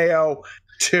is Mayo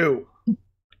 2.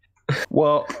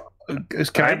 Well,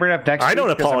 can I bring it up next? I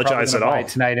don't apologize at all.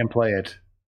 Tonight and play it.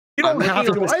 You don't have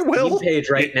to. I will. Page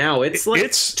right now. It's like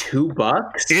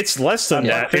 $2. It's less than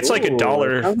that. It's like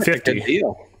 $1.50.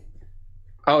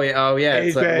 Oh yeah.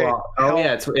 It's like,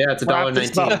 it's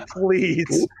 $1.19.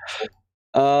 Please.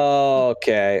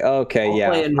 Okay.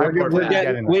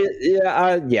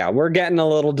 Yeah. We're getting a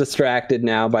little distracted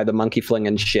now by the monkey fling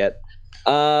and shit.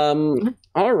 All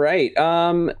right.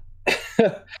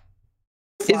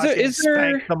 Is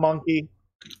there the monkey?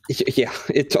 Yeah,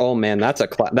 it's man. That's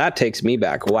that takes me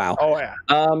back. Wow. Oh yeah.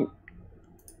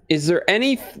 Is there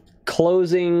any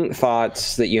closing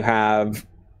thoughts that you have?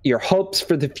 Your hopes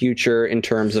for the future in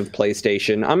terms of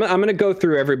PlayStation? I'm going to go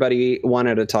through everybody one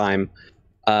at a time,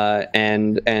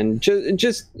 and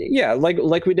just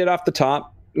like we did off the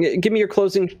top. Give me your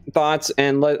closing thoughts,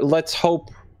 and let's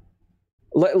hope.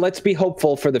 Let's be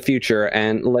hopeful for the future,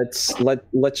 and let's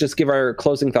just give our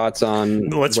closing thoughts on.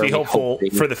 Let's be hopeful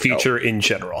for the future in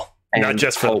general, not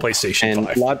just for the PlayStation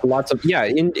 5. Lots of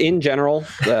in general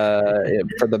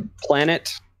for the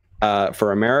planet,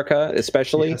 for America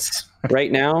especially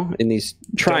right now in these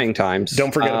trying times.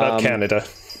 Don't forget about Canada.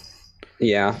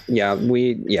 Yeah,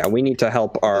 we need to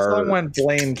help our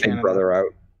big brother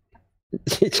out.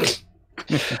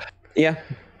 Yeah,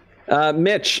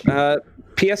 Mitch.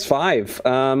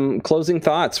 PS5, closing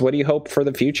thoughts. What do you hope for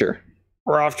the future?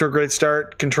 We're off to a great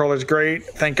start. Controller's great.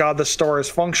 Thank God the store is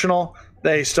functional.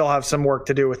 They still have some work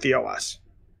to do with the OS.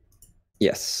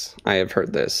 Yes, I have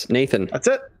heard this. Nathan. That's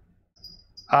it.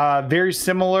 Very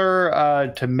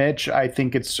similar to Mitch. I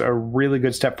think it's a really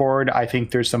good step forward. I think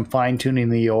there's some fine-tuning in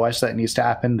the OS that needs to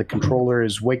happen. The controller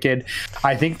is wicked.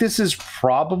 I think this is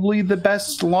probably the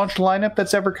best launch lineup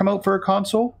that's ever come out for a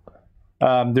console.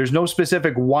 There's no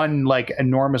specific one like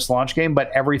enormous launch game,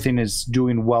 but everything is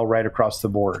doing well right across the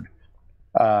board.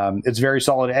 It's very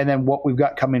solid. And then what we've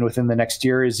got coming within the next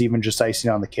year is even just icing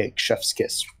on the cake. Chef's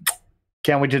kiss.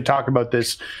 Can't wait to talk about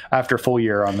this after a full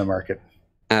year on the market.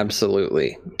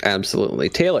 Absolutely.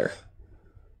 Taylor.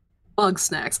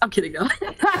 Bugsnax. I'm kidding. No.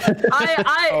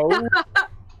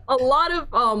 A lot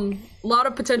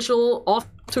of potential, off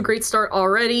to a great start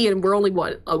already, and we're only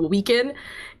a week in.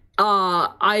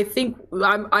 I think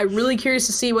I'm really curious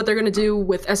to see what they're going to do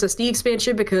with SSD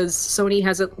expansion, because Sony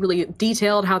hasn't really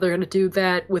detailed how they're going to do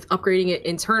that with upgrading it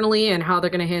internally and how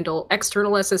they're going to handle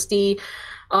external SSD.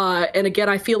 And again,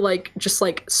 I feel like just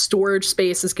like storage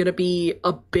space is going to be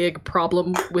a big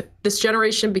problem with this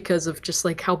generation because of just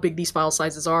like how big these file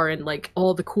sizes are and like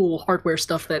all the cool hardware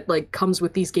stuff that like comes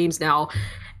with these games now.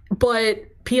 But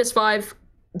PS5,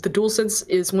 the DualSense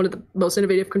is one of the most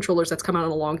innovative controllers that's come out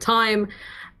in a long time.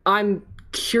 I'm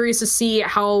curious to see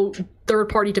how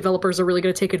third-party developers are really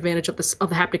going to take advantage of this, of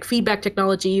the haptic feedback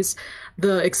technologies.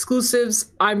 The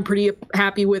exclusives I'm pretty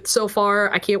happy with so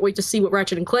far. I can't wait to see what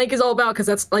Ratchet and Clank is all about because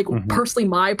that's like personally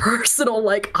my personal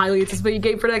like highly anticipated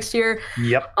game for next year.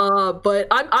 Yep. But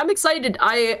I'm excited.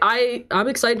 I'm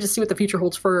excited to see what the future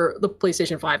holds for the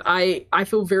PlayStation 5. I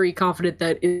feel very confident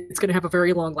that it's going to have a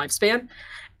very long lifespan.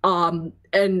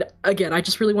 And again, I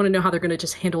just really want to know how they're going to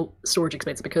just handle storage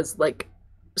expansion because like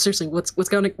seriously, what's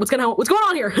going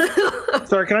on here?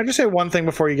 Sorry, can I just say one thing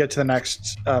before you get to the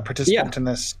next participant in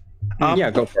this?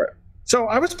 Yeah, go for it. So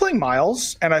I was playing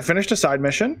Miles, and I finished a side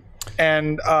mission,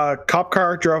 and a cop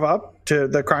car drove up to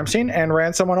the crime scene and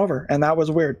ran someone over, and that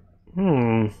was weird.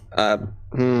 That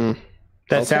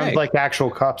sounds like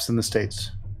actual cops in the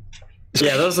States.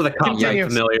 Yeah, those are the cops I'm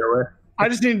familiar with. I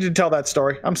just needed to tell that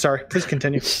story. I'm sorry. Please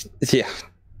continue. Yeah.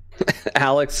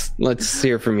 Alex, let's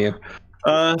hear from you.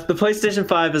 The PlayStation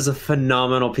 5 is a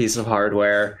phenomenal piece of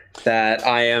hardware that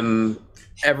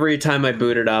every time I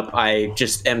boot it up, I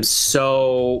just am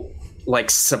so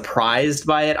like surprised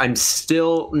by it. I'm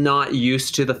still not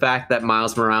used to the fact that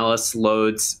Miles Morales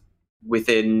loads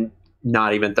within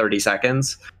not even 30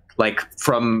 seconds. Like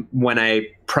from when I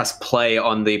press play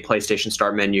on the PlayStation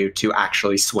Start menu to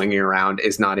actually swinging around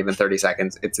is not even 30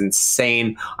 seconds. It's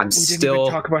insane. We didn't even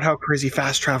talk about how crazy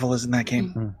fast travel is in that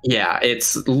game. Yeah,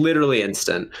 it's literally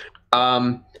instant.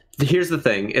 Here's the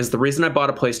thing, is the reason I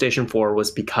bought a PlayStation 4 was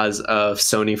because of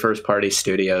Sony first-party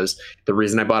studios. The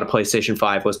reason I bought a PlayStation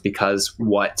 5 was because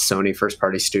what Sony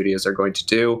first-party studios are going to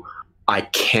do. I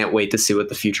can't wait to see what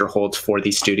the future holds for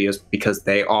these studios because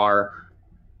they are,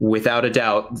 without a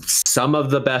doubt, some of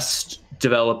the best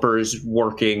developers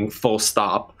working, full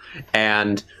stop.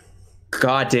 And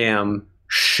goddamn,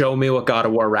 show me what God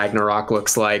of War Ragnarok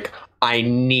looks like. I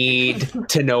need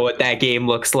to know what that game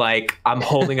looks like. I'm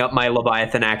holding up my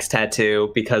Leviathan Axe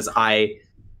tattoo because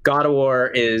God of War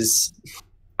is,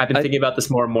 I've been thinking about this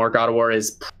more and more. God of War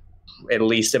is at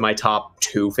least in my top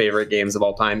 2 favorite games of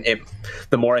all time.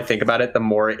 The more I think about it, the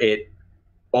more it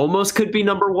almost could be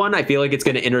number 1. I feel like it's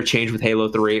going to interchange with Halo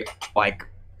 3. Like,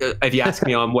 if you ask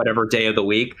me on whatever day of the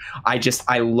week,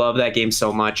 I love that game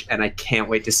so much, and I can't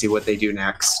wait to see what they do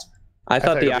next. I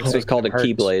thought the axe was called a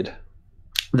Keyblade.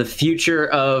 The future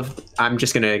of, I'm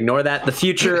just going to ignore that. The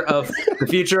future of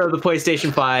the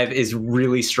PlayStation 5 is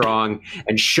really strong,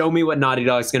 and show me what Naughty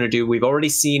Dog's going to do. We've already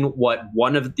seen what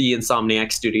one of the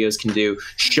Insomniac studios can do.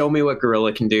 Show me what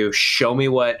Guerrilla can do. Show me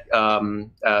what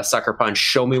Sucker Punch.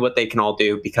 Show me what they can all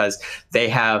do because they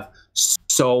have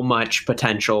so much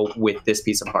potential with this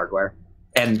piece of hardware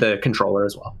and the controller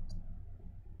as well.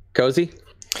 Cozy?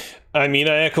 I mean,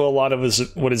 I echo a lot of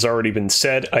what has already been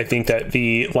said. I think that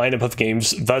the lineup of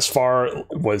games thus far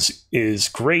is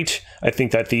great. I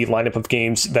think that the lineup of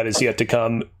games that is yet to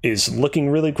come is looking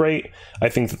really great. I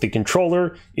think that the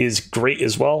controller is great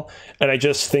as well. And I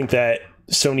just think that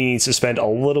Sony needs to spend a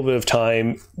little bit of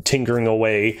time tinkering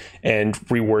away and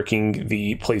reworking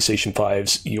the PlayStation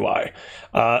 5's UI.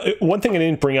 One thing I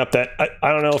didn't bring up that I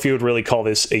don't know if you would really call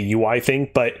this a UI thing,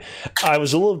 but I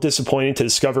was a little disappointed to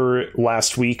discover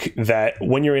last week that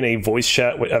when you're in a voice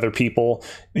chat with other people,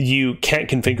 you can't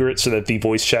configure it so that the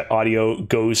voice chat audio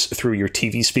goes through your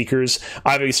TV speakers.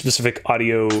 I have a specific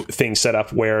audio thing set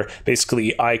up where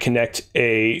basically I connect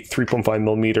a 3.5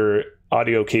 millimeter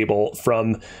audio cable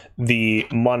from the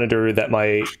monitor that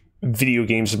my video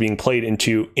games are being played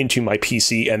into my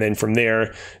PC, and then from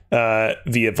there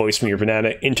via Voice from Your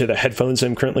Banana into the headphones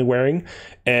I'm currently wearing.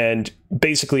 And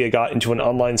basically I got into an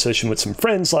online session with some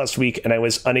friends last week, and I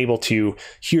was unable to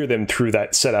hear them through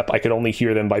that setup. I could only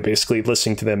hear them by basically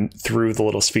listening to them through the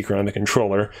little speaker on the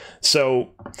controller.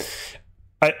 So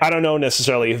I don't know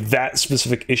necessarily if that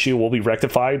specific issue will be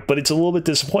rectified, but it's a little bit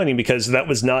disappointing because that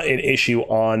was not an issue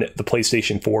on the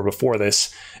PlayStation 4 before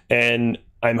this. And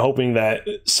I'm hoping that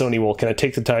Sony will kind of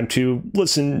take the time to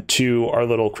listen to our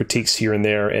little critiques here and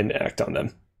there and act on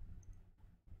them.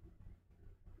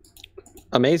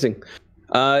 Amazing.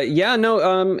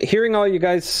 Hearing all you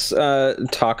guys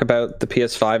talk about the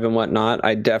PS5 and whatnot,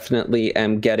 I definitely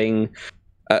am getting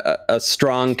a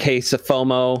strong case of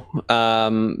FOMO,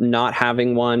 not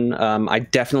having one. I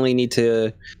definitely need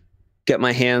to get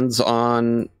my hands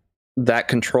on that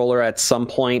controller at some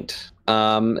point. As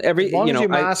long as you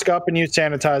mask up and you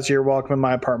sanitize, you're welcome in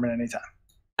my apartment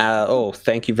anytime.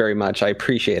 Thank you very much. I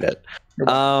appreciate it.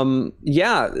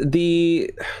 Yeah,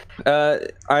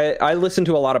 I listen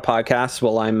to a lot of podcasts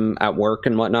while I'm at work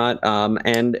and whatnot.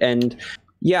 And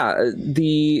yeah,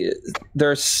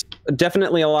 there's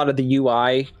definitely a lot of the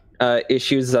UI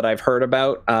issues that I've heard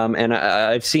about, and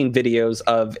I've seen videos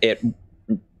of it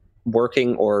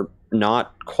working or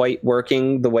not quite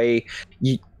working the way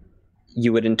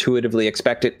you would intuitively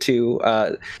expect it to.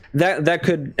 That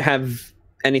could have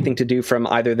anything to do from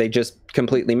either they just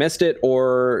completely missed it,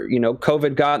 or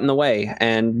COVID got in the way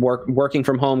and working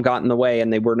from home got in the way,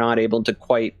 and they were not able to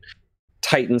quite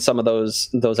tighten some of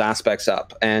those aspects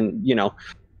up. And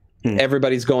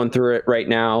everybody's going through it right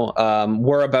now.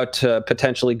 We're about to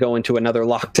potentially go into another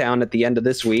lockdown at the end of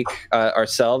this week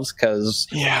ourselves, because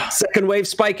second wave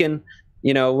spiking.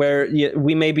 Where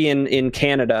we may be in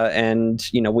Canada, and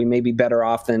we may be better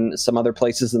off than some other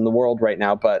places in the world right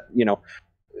now, but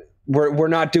we're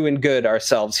not doing good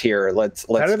ourselves here. Let's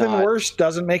better than worse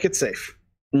doesn't make it safe.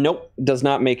 Nope, does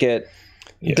not make it.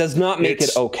 Yeah. Does not make it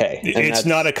okay. It's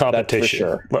not a competition.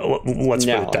 Sure. Let's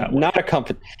put it that way. Not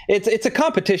a It's a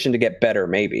competition to get better,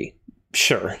 maybe.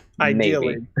 Sure.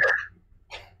 Ideally.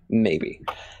 Maybe.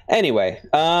 Anyway,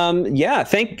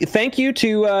 thank you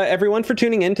to everyone for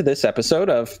tuning in to this episode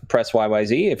of Press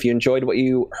YYZ. If you enjoyed what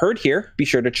you heard here, be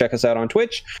sure to check us out on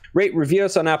Twitch, rate, review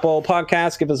us on Apple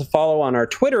Podcasts, give us a follow on our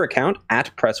Twitter account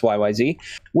at Press YYZ,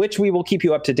 which we will keep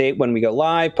you up to date when we go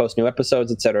live, post new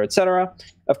episodes, etc., etc.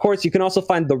 Of course, you can also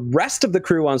find the rest of the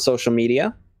crew on social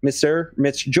media. Mr.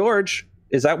 Mitch George,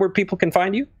 is that where people can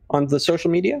find you on the social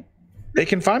media? They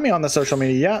can find me on the social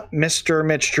media, Mr.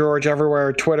 Mitch George,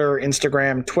 everywhere: Twitter,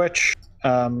 Instagram, Twitch.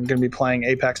 I'm going to be playing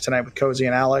Apex tonight with Cozy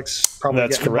and Alex. Probably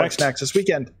getting Bugsnax this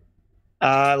weekend.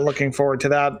 Looking forward to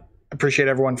that. Appreciate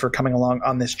everyone for coming along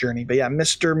on this journey. But yeah,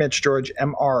 Mr. Mitch George,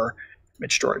 MR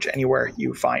Mitch George, anywhere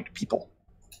you find people.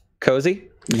 Cozy?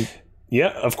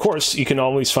 Yeah, of course. You can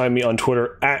always find me on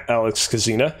Twitter at Alex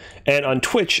Kazina, and on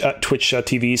Twitch at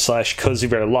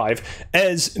twitch.tv/CozyBearLive.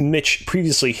 As Mitch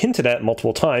previously hinted at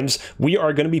multiple times, we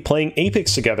are going to be playing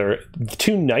Apex together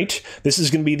tonight. This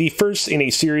is going to be the first in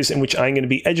a series in which I'm going to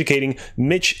be educating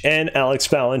Mitch and Alex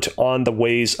Ballant on the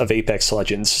ways of Apex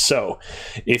Legends. So,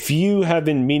 if you have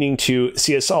been meaning to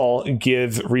see us all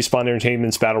give Respawn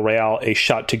Entertainment's Battle Royale a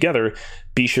shot together,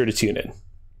 be sure to tune in.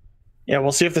 Yeah,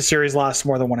 we'll see if the series lasts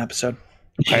more than one episode.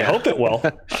 I hope it will.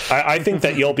 I think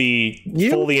that you'll be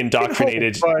fully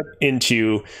indoctrinated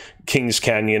into Kings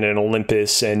Canyon and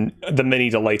Olympus and the many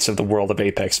delights of the world of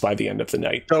Apex by the end of the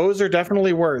night. Those are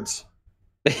definitely words.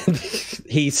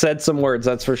 He said some words,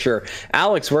 that's for sure.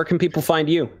 Alex, where can people find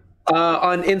you?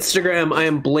 On Instagram, I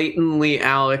am blatantly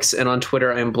Alex, and on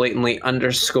Twitter, I am blatantly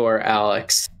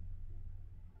 _Alex.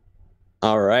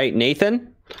 All right, Nathan?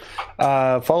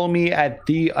 Follow me at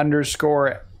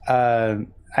 _NMAC.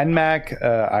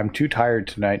 I'm too tired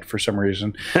tonight for some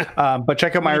reason. But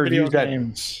check out my reviews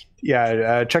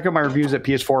check out my reviews at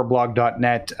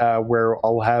ps4blog.net, where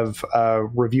I'll have a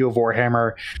review of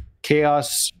Warhammer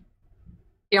Chaos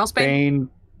Bane.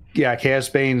 Yeah, Chaos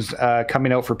Bane's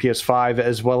coming out for PS5,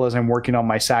 as well as I'm working on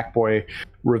my Sackboy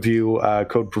review,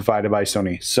 code provided by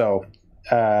Sony. So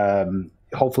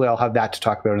hopefully I'll have that to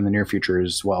talk about in the near future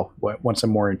as well, once I'm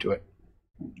more into it.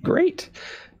 Great.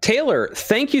 Taylor,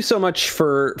 thank you so much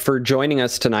for joining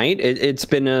us tonight. It's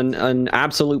been an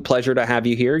absolute pleasure to have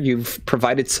you here. You've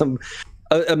provided some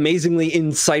amazingly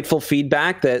insightful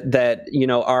feedback that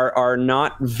our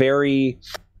not very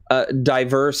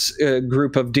diverse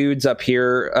group of dudes up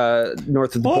here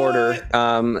north of the border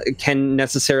can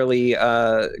necessarily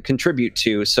contribute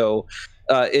to. So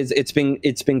it's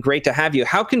been great to have you.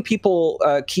 How can people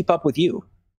keep up with you?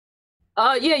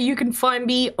 Yeah, you can find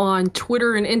me on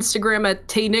Twitter and Instagram at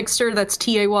Taynixter. That's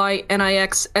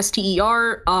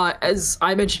TAYNIXSTER. As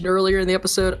I mentioned earlier in the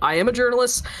episode, I am a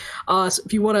journalist. So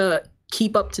if you want to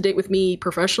keep up to date with me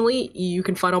professionally, you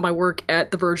can find all my work at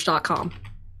theverge.com.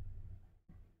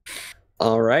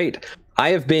 All right. I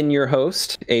have been your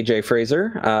host, AJ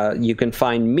Fraser. You can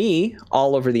find me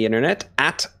all over the internet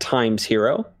at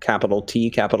TimesHero, capital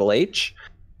T, capital H.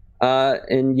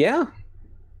 And yeah.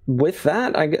 With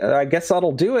that, I guess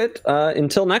that'll do it.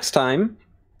 Until next time,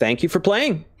 thank you for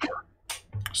playing.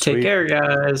 Take care,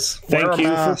 guys. Thank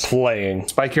you for playing.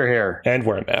 Spike your hair. And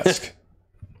wear a mask.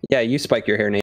 Yeah, you spike your hair, Nate.